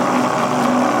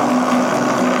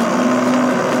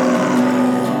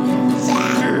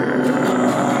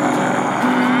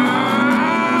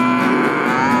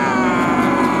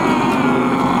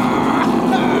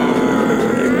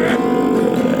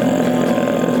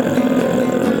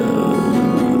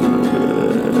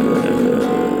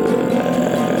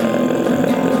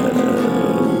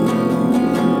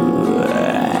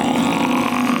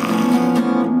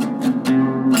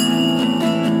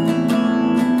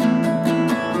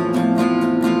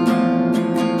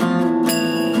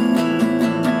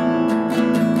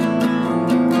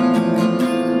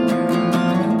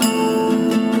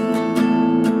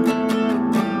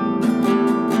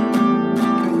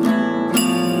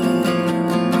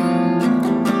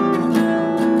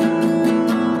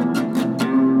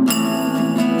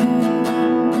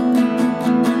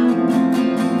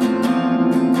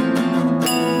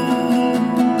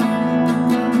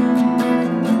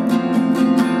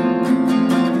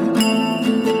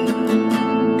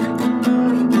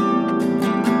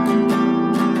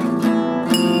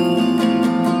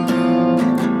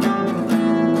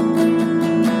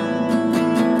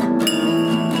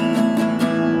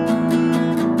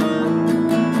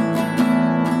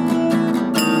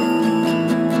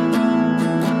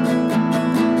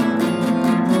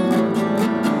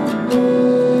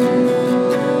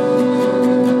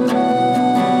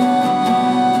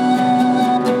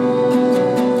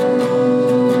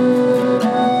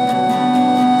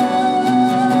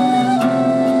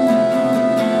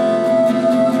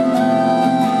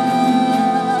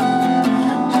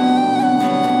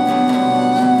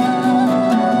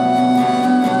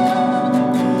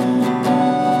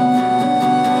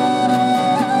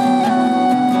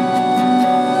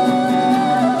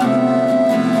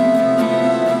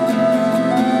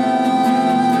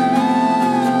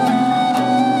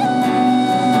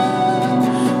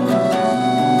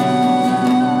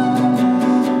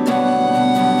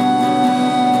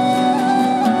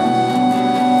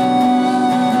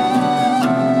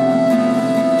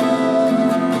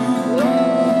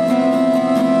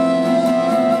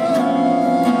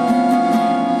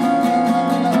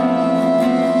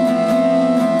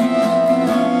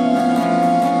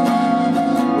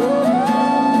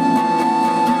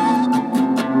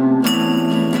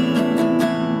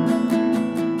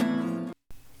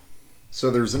So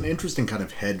there's an interesting kind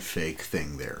of head fake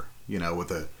thing there, with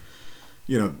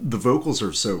the vocals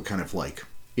are so kind of like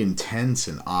intense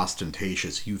and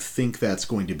ostentatious. You think that's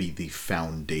going to be the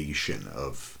foundation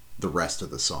of the rest of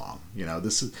the song.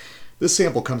 This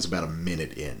sample comes about a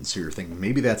minute in, so you're thinking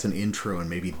maybe that's an intro and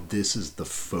maybe this is the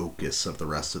focus of the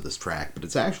rest of this track, but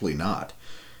it's actually not.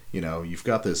 You've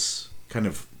got this kind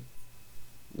of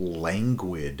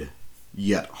languid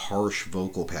yet harsh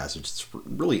vocal passage. It's a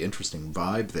really interesting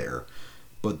vibe there,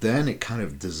 but then it kind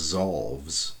of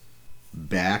dissolves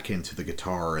back into the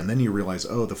guitar, and then you realize,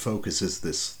 oh, the focus is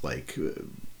this like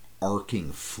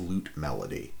arcing flute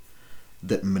melody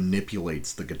that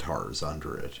manipulates the guitars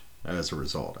under it as a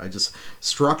result.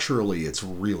 Structurally, it's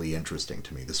really interesting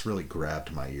to me. This really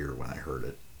grabbed my ear when I heard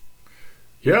it.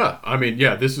 Yeah, I mean,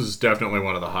 this is definitely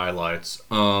one of the highlights.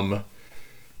 The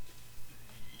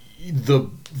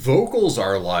vocals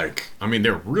are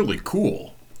they're really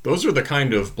cool. Those are the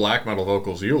kind of black metal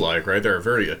vocals you like, right? They're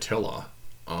very Attila.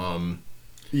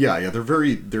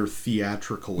 They're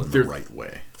theatrical in the right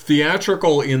way.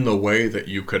 Theatrical in the way that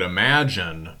you could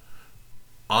imagine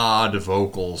odd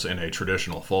vocals in a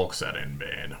traditional folk setting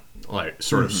being. Like,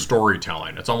 sort of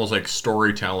storytelling. It's almost like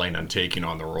storytelling and taking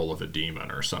on the role of a demon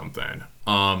or something.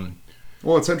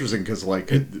 Well, it's interesting because,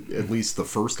 at least the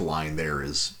first line there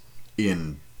is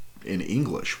in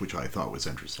English, which I thought was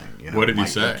interesting. What did he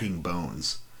say? My aching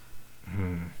bones.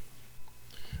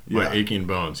 My aching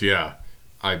bones, yeah.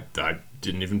 I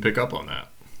didn't even pick up on that.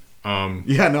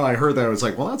 I heard that. I was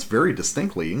like, well, that's very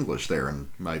distinctly English there, and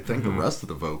I think the rest of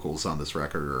the vocals on this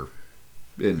record are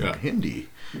in Hindi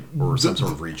or some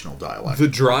sort of regional dialect. The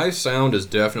dry sound is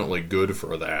definitely good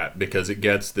for that because it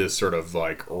gets this sort of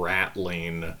like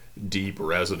rattling, deep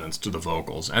resonance to the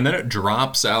vocals, and then it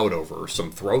drops out over some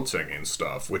throat singing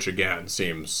stuff, which again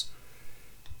seems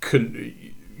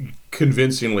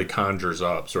convincingly conjures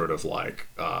up sort of like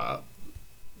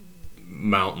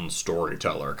mountain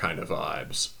storyteller kind of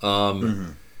vibes.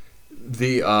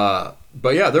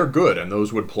 But yeah, they're good, and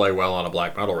those would play well on a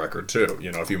black metal record too.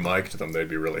 If you mic'd them, they'd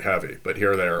be really heavy. But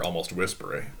here they're almost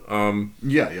whispery. Also,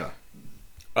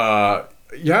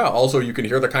 you can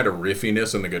hear the kind of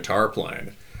riffiness in the guitar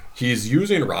playing. He's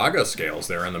using raga scales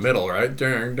there in the middle, right?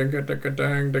 Ding ding ding ding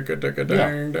ding ding ding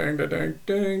ding ding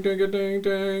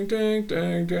ding ding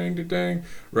ding ding ding,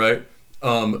 right?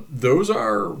 Those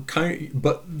are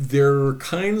but they're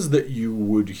kinds that you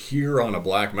would hear on a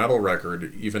black metal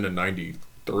record even in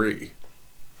 '93,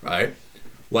 right?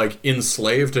 Like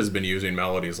Enslaved has been using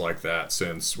melodies like that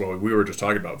since, well, we were just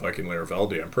talking about Viking Layer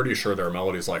Veldi. I'm pretty sure there are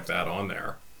melodies like that on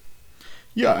there.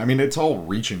 Yeah, I mean, it's all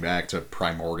reaching back to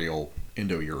primordial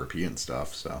Indo-European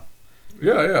stuff, so.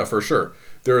 Yeah, for sure.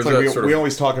 There's we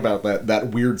always talk about that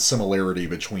weird similarity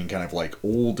between kind of like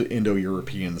old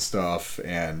Indo-European stuff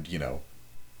and,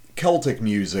 Celtic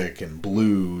music and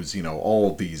blues,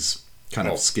 all of these kind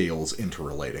of scales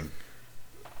interrelating.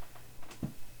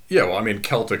 Yeah, well, I mean,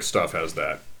 Celtic stuff has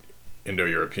that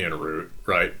Indo-European root,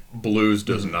 right? Blues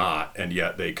does not, and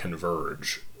yet they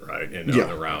converge, right?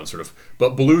 Around sort of.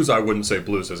 But blues, I wouldn't say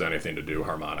blues has anything to do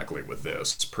harmonically with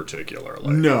this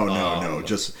particularly. No.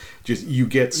 Just you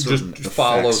get certain just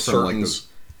follow certain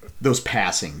those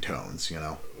passing tones,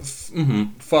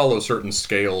 Follow certain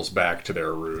scales back to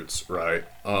their roots, right?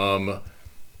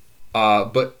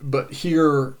 But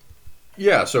here,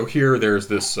 so here there's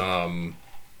this.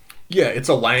 It's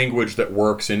a language that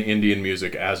works in Indian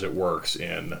music as it works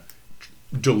in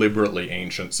deliberately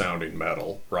ancient sounding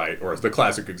metal, right? Or the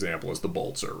classic example is the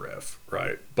Bolzer riff,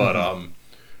 right? But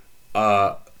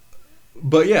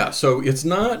so it's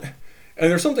not,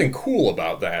 and there's something cool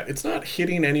about that. It's not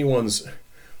hitting anyone's,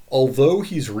 although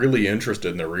he's really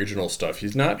interested in the regional stuff,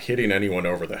 he's not hitting anyone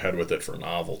over the head with it for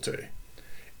novelty.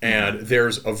 And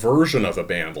there's a version of a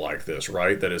band like this,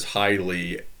 right? That is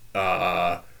highly,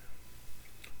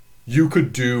 you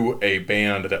could do a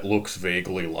band that looks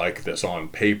vaguely like this on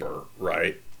paper,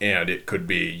 right? And it could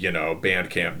be,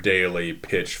 Bandcamp Daily,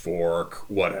 Pitchfork,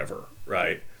 whatever,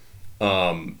 right?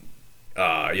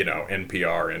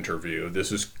 NPR interview.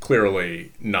 This is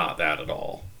clearly not that at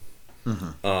all.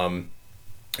 And,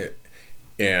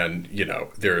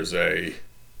 there's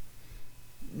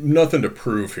nothing to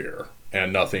prove here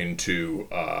and nothing to,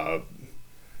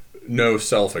 no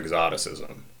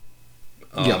self-exoticism.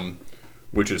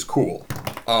 Which is cool.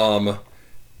 As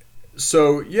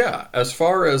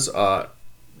far as,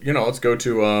 let's go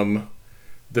to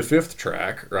the fifth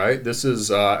track, right? This is,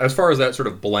 as far as that sort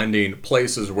of blending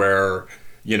places where,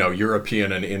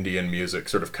 European and Indian music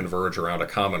sort of converge around a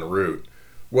common root.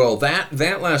 Well,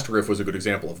 that last riff was a good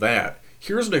example of that.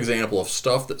 Here's an example of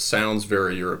stuff that sounds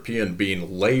very European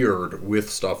being layered with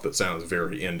stuff that sounds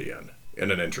very Indian.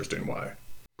 in an interesting way.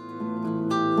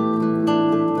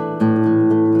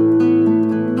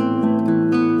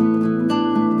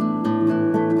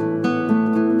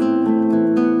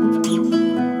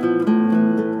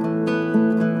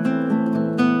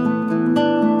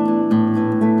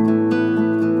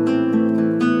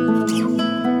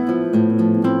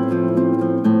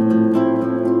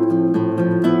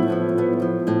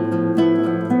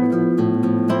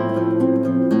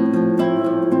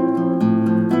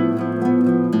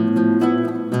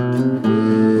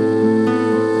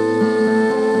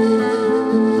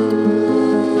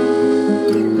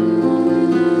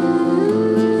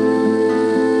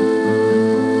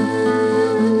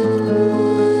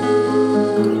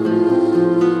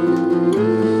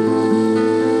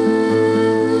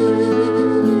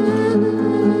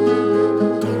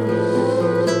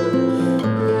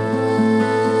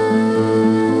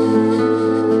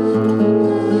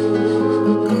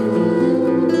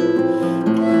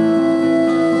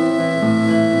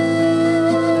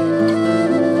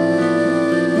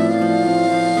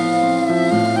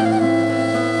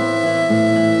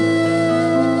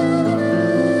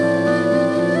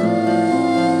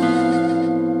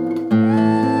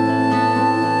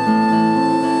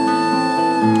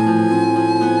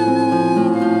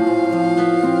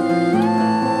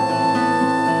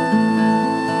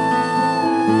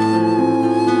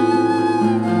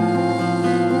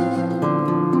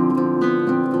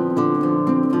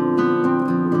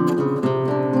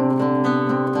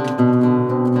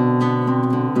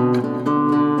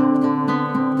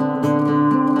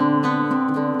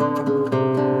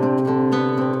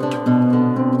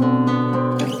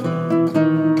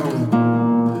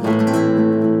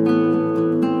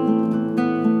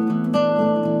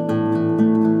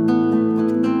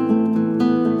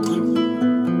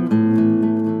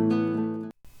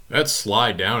 That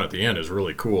slide down at the end is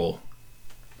really cool.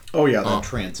 Oh yeah, that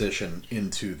transition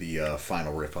into the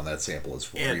final riff on that sample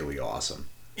is really awesome.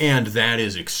 And that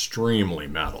is extremely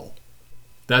metal.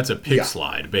 That's a pick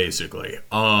slide, basically.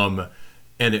 And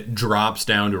it drops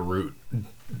down to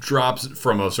drops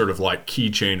from a sort of like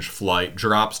key change flight,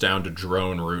 drops down to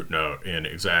drone root note in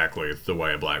exactly the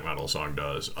way a black metal song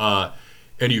does.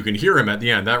 And you can hear him at the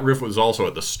end. That riff was also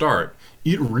at the start.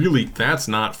 That's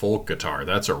not folk guitar.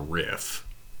 That's a riff.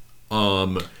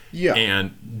 And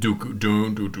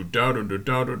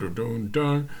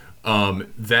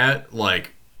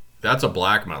that's a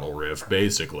black metal riff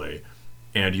basically,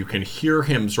 and you can hear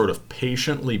him sort of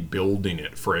patiently building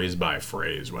it phrase by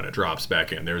phrase when it drops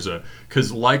back in.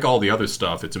 Because like all the other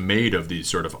stuff, it's made of these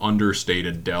sort of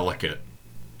understated, delicate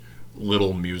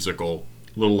little musical,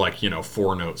 like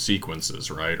 4-note sequences,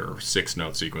 right, or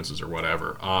 6-note sequences or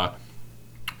whatever.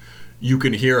 You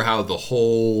can hear how the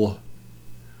whole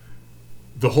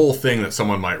thing that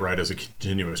someone might write as a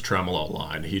continuous tremolo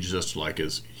line, he just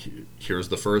here's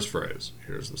the first phrase,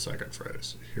 here's the second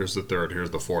phrase, here's the third,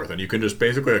 here's the fourth, and you can just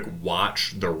basically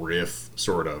watch the riff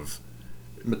sort of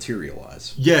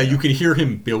materialize. Yeah, you can hear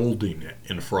him building it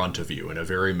in front of you in a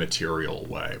very material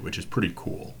way, which is pretty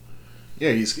cool.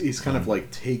 Yeah, he's kind of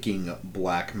like taking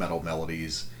black metal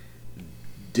melodies,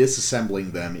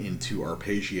 disassembling them into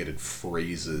arpeggiated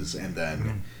phrases, and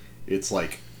then it's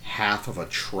like half of a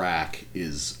track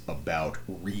is about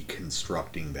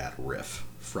reconstructing that riff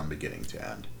from beginning to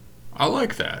end. I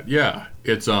like that. Yeah.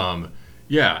 It's and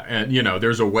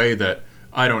there's a way that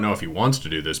I don't know if he wants to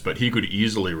do this, but he could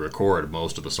easily record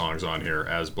most of the songs on here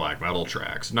as black metal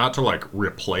tracks, not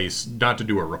to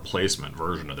do a replacement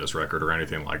version of this record or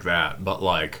anything like that, but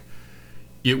like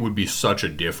it would be such a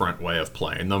different way of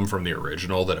playing them from the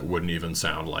original that it wouldn't even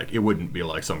sound like, it wouldn't be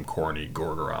like some corny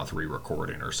Gorgoroth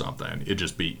re-recording or something. It'd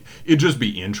just be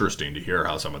interesting to hear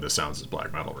how some of this sounds as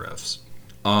black metal riffs.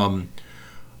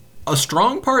 A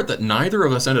strong part that neither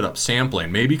of us ended up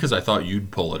sampling, maybe because I thought you'd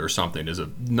pull it or something, is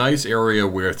a nice area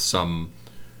with some,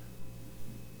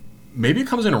 maybe it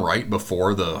comes in right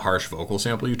before the harsh vocal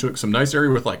sample you took, some nice area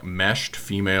with like meshed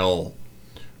female,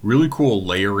 really cool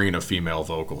layering of female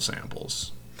vocal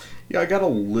samples. Yeah, I got a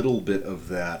little bit of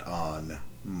that on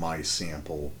my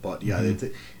sample, but yeah,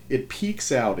 it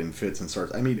peaks out in fits and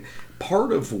starts. I mean,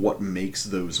 part of what makes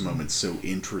those moments so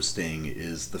interesting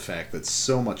is the fact that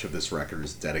so much of this record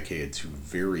is dedicated to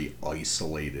very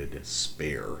isolated,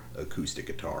 spare acoustic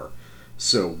guitar.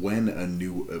 So when a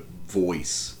new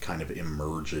voice kind of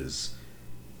emerges,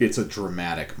 it's a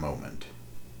dramatic moment,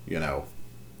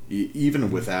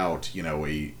 even without,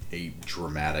 a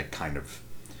dramatic kind of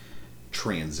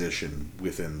transition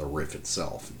within the riff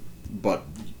itself. But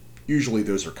usually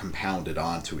those are compounded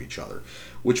onto each other,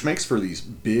 which makes for these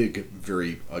big,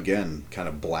 very, again, kind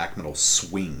of black metal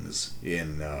swings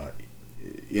in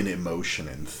in emotion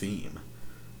and theme,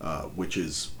 which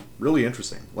is really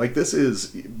interesting. Like, this is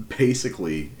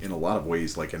basically, in a lot of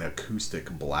ways, like an acoustic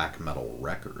black metal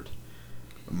record.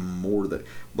 More than,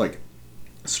 like,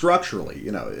 structurally,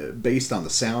 you know, based on the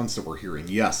sounds that we're hearing,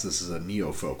 yes, this is a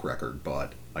neo-folk record,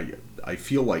 but I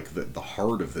feel like the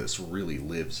heart of this really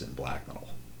lives in black metal.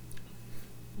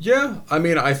 Yeah, I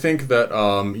mean, I think that,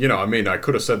 you know, I mean, I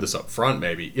could have said this up front,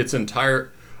 maybe.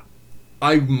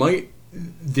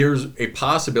 There's a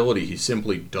possibility he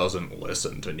simply doesn't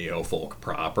listen to neo-folk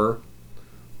proper.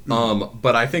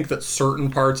 But I think that certain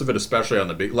parts of it, especially on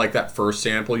the big, like that first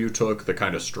sample you took, the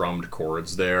kind of strummed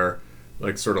chords there,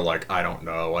 like sort of like, I don't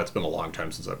know, it's been a long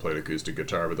time since I played acoustic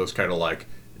guitar, but those kind of like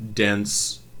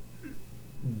dense,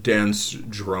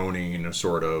 droning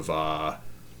sort of, I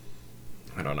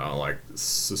don't know, like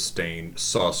sustained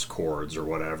sus chords or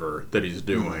whatever that he's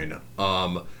doing.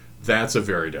 That's a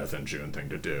very Death in June thing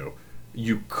to do.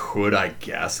 You could, I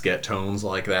guess, get tones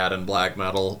like that in black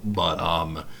metal,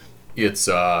 but it's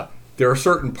there are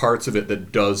certain parts of it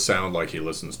that does sound like he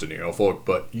listens to neo-folk,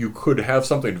 but you could have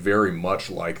something very much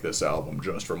like this album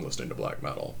just from listening to black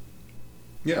metal.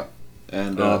 Yeah,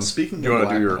 and speaking of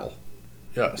black metal,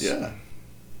 yes, yeah,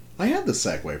 I had the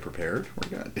segue prepared.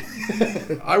 We're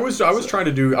good. I was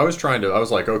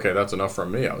like, okay, that's enough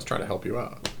from me. I was trying to help you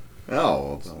out.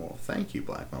 Oh, well, thank you,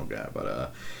 black metal guy.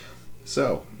 But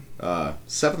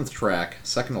seventh track,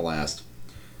 second to last,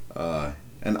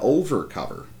 an Ulver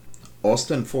cover.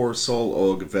 Osten for Sol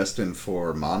og Vesten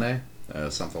for Mane,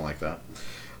 something like that.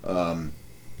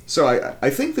 So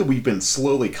I think that we've been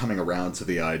slowly coming around to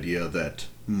the idea that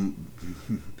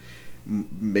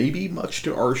maybe much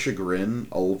to our chagrin,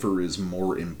 Ulver is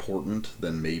more important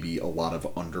than maybe a lot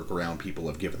of underground people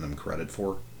have given them credit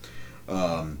for.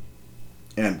 And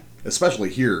especially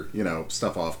here, you know,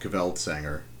 stuff off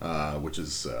Kveldsanger, which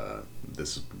is the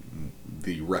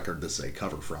record this is a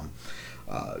cover from.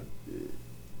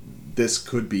 This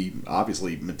could be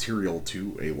obviously material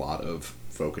to a lot of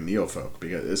folk and neo-folk,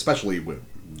 because especially with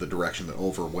the direction that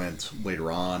Ulver went later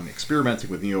on, experimenting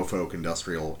with neo-folk,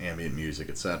 industrial, ambient music,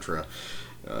 etc.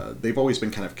 They've always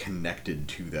been kind of connected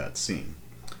to that scene.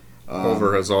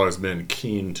 Ulver has always been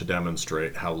keen to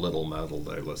demonstrate how little metal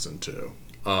they listen to.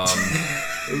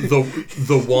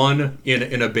 The one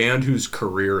in a band whose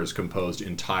career is composed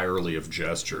entirely of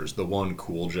gestures, the one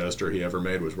cool gesture he ever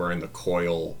made was wearing the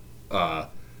coil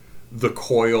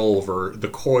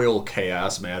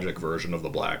chaos magic version of the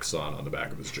Black Sun on the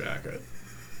back of his jacket.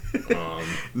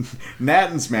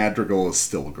 Natten's Madrigal is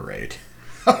still great.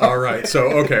 All right, so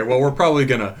okay, well, we're probably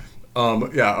gonna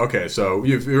so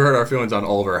you've heard our feelings on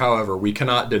Ulver. However, we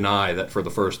cannot deny that for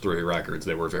the first three records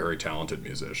they were very talented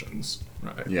musicians,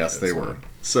 right? Yes, they were.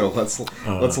 So let's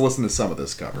listen to some of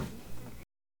this cover.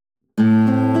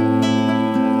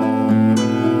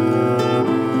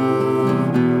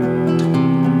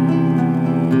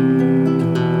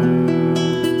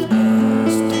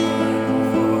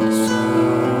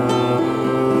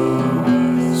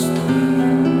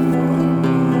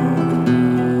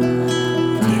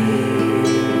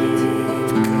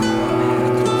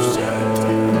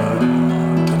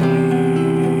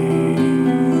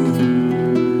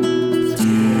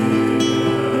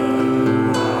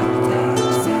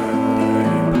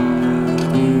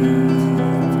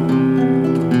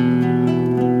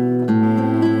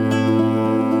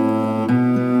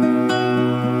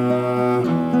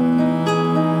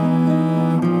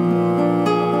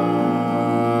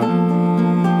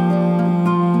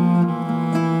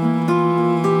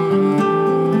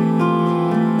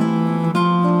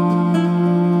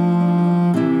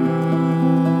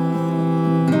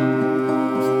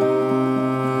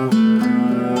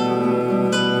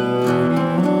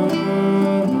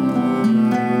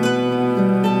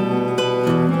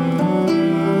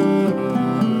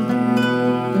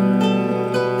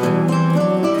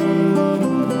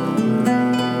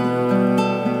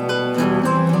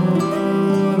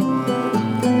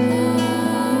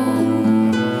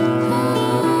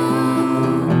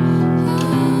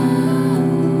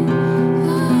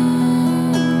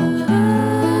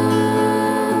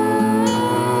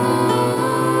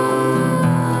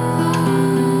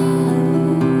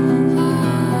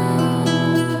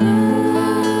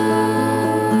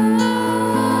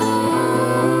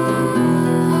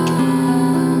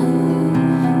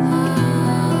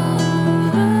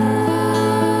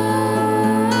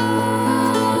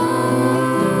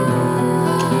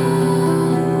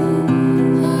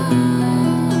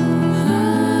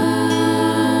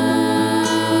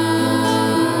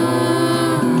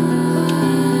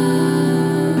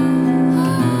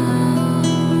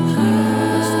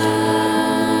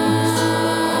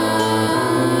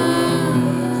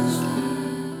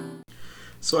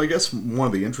 So I guess one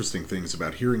of the interesting things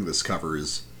about hearing this cover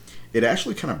is it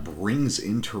actually kind of brings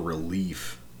into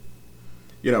relief.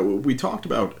 You know, we talked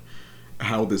about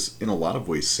how this, in a lot of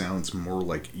ways, sounds more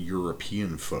like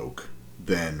European folk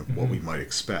than what we might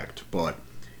expect. But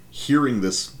hearing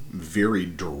this very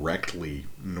directly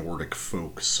Nordic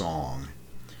folk song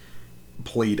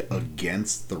played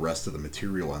against the rest of the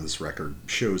material on this record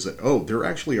shows that, oh, there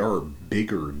actually are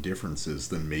bigger differences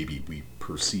than maybe we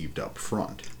perceived up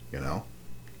front, you know?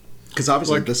 Because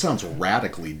obviously this sounds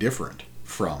radically different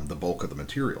from the bulk of the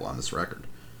material on this record.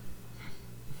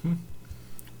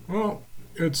 Well,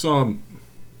 it's what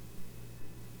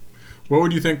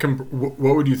would you think?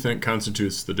 What would you think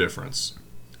constitutes the difference?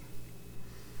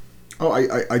 Oh,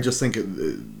 I just think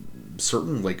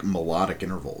certain like melodic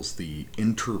intervals, the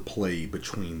interplay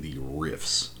between the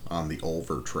riffs on the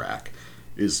Ulver track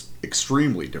is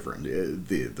extremely different.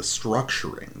 The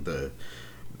structuring,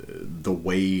 the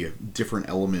way different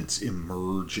elements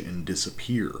emerge and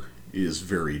disappear is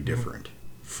very different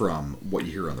from what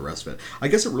you hear on the rest of it. I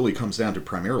guess it really comes down to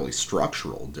primarily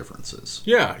structural differences.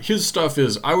 Yeah, his stuff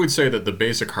is, I would say that the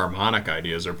basic harmonic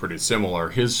ideas are pretty similar.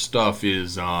 His stuff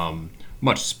is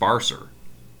much sparser.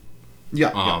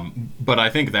 Yeah, But I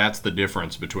think that's the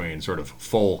difference between sort of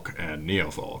folk and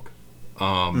neo-folk.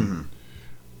 I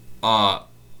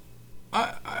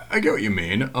get what you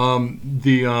mean.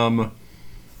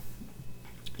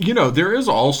 You know, there is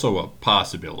also a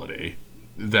possibility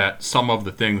that some of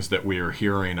the things that we are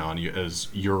hearing on as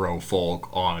Euro folk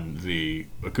on the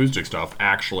acoustic stuff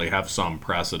actually have some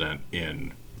precedent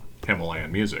in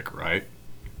Himalayan music, right?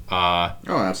 oh,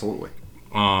 absolutely.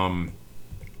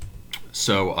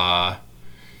 So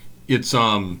it's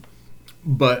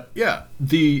but yeah,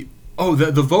 the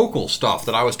vocal stuff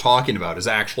that I was talking about is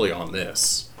actually on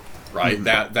this, right?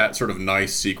 That sort of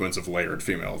nice sequence of layered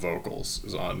female vocals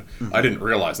is on. I didn't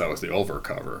realize that was the Ulver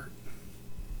cover.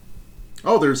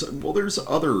 Oh, there's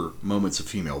other moments of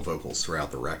female vocals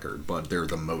throughout the record, but they're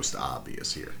the most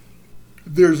obvious here.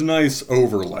 There's nice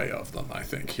overlay of them, I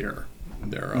think, here.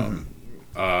 They're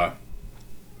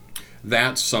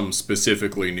that's some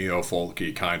specifically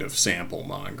neo-folky kind of sample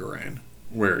mongering,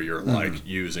 where you're like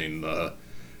using the,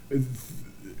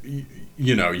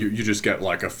 you know, you just get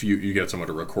like you get someone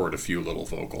to record a few little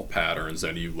vocal patterns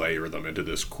and you layer them into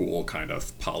this cool kind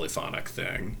of polyphonic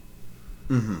thing.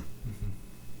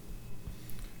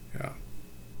 Yeah.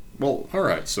 Well, all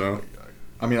right. So,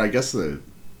 I mean, I guess the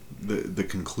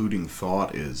concluding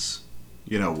thought is,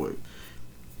 you know,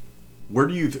 where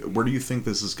do you think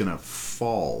this is going to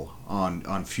fall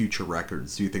on future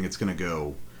records? Do you think it's going to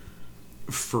go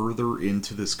further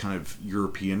into this kind of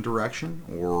European direction,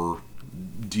 or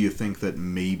do you think that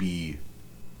maybe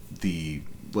the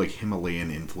like Himalayan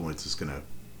influence is going to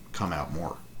come out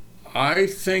more? I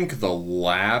think the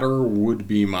latter would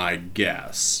be my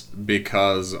guess,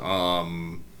 because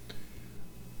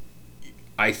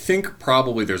I think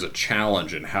probably there's a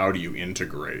challenge in how do you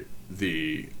integrate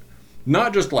the,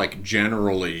 not just like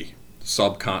generally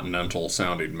subcontinental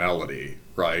sounding melody,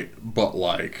 right? But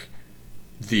like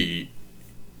the,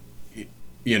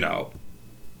 you know,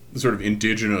 sort of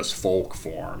indigenous folk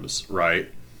forms,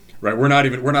 right? Right, we're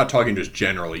not talking just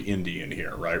generally Indian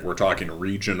here, right? We're talking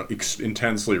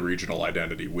intensely regional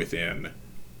identity within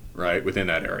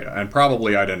that area, and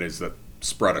probably identities that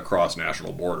spread across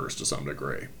national borders to some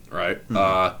degree, right?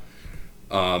 Yeah,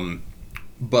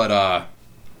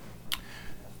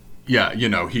 you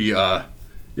know,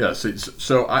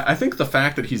 so I think the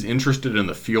fact that he's interested in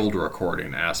the field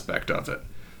recording aspect of it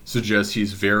suggests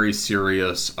he's very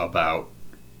serious about.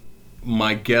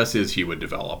 My guess is he would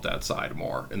develop that side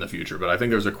more in the future, but I think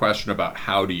there's a question about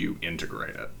how do you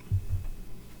integrate it.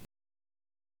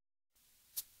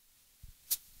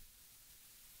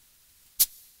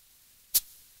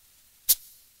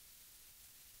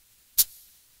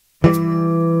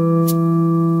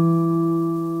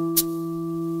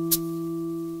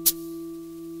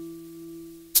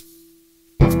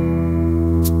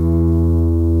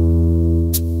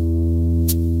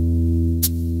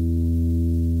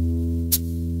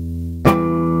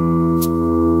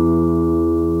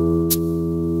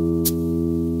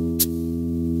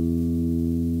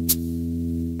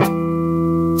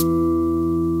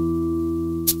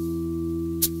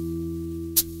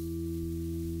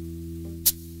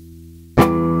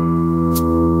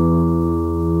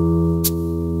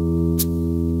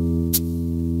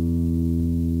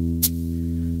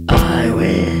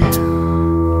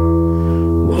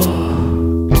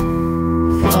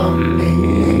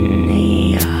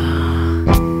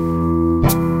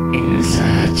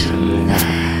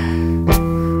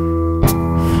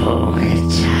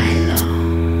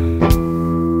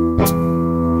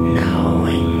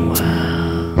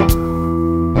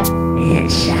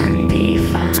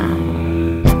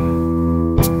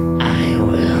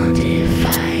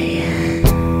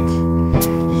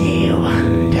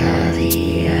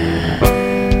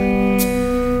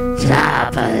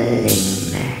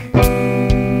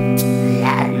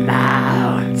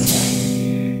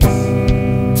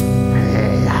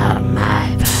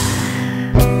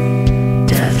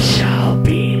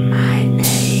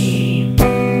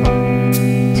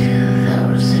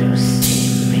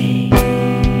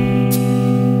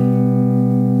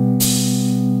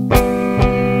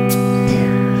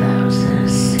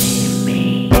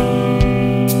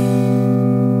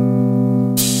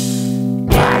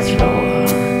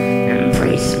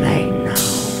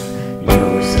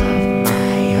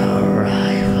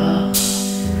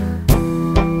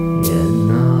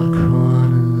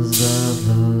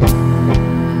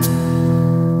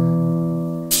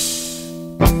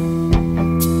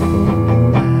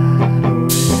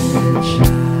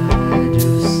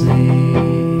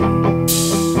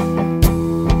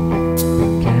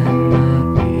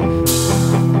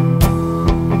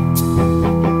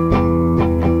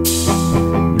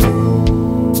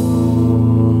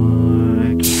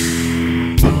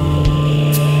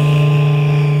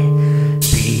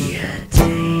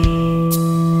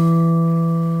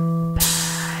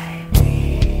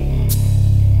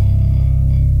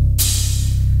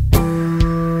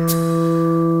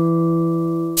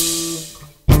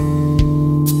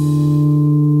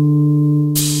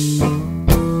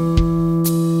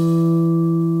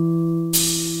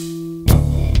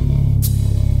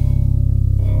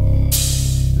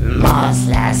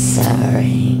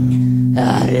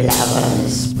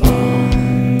 devil's born.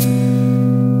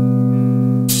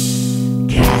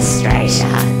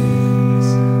 Castrations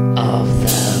of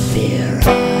the virile,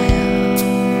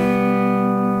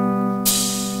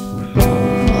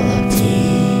 full of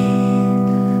teeth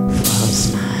from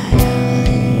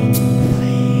smiling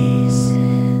faces.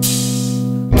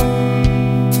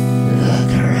 The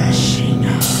crushing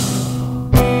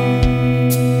hope,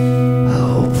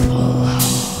 hopeful hope.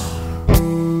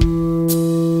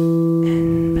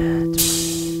 In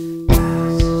between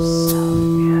bouts of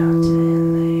self-mutilation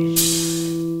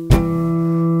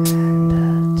and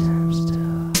attempts to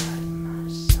hide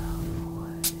myself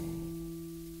away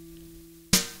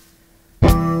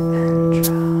and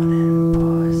drown in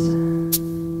poison.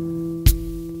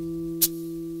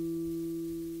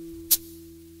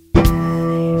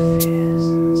 Many fears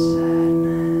and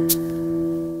sadness.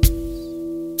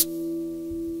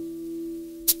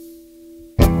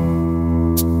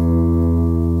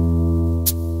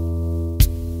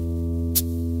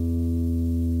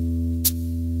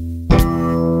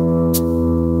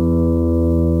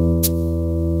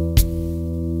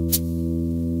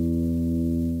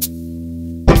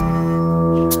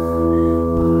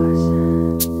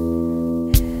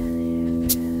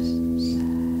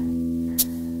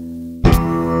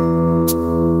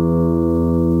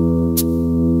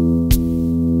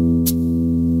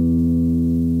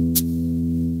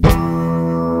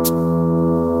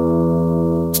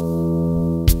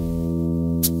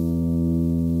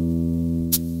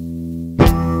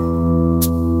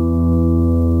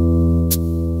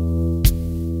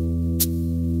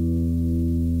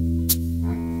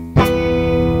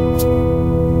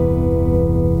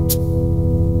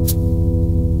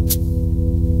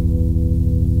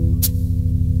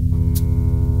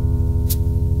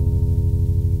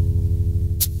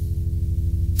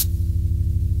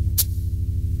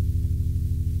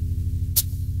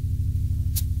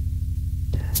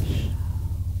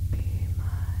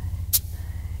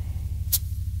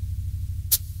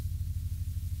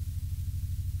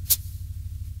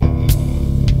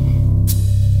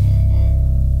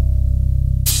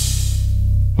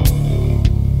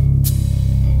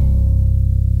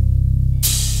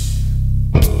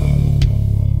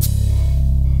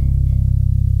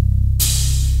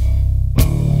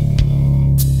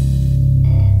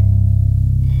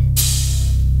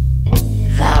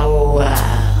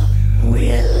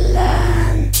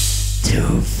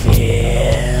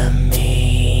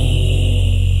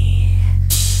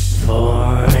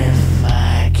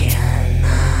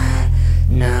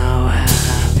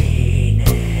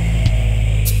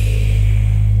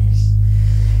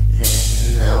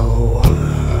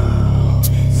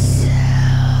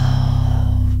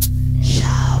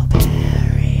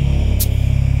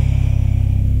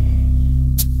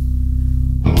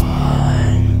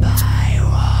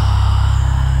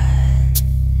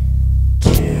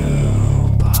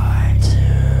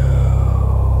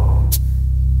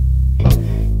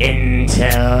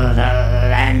 Until the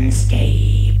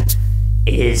landscape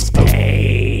is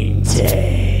paved.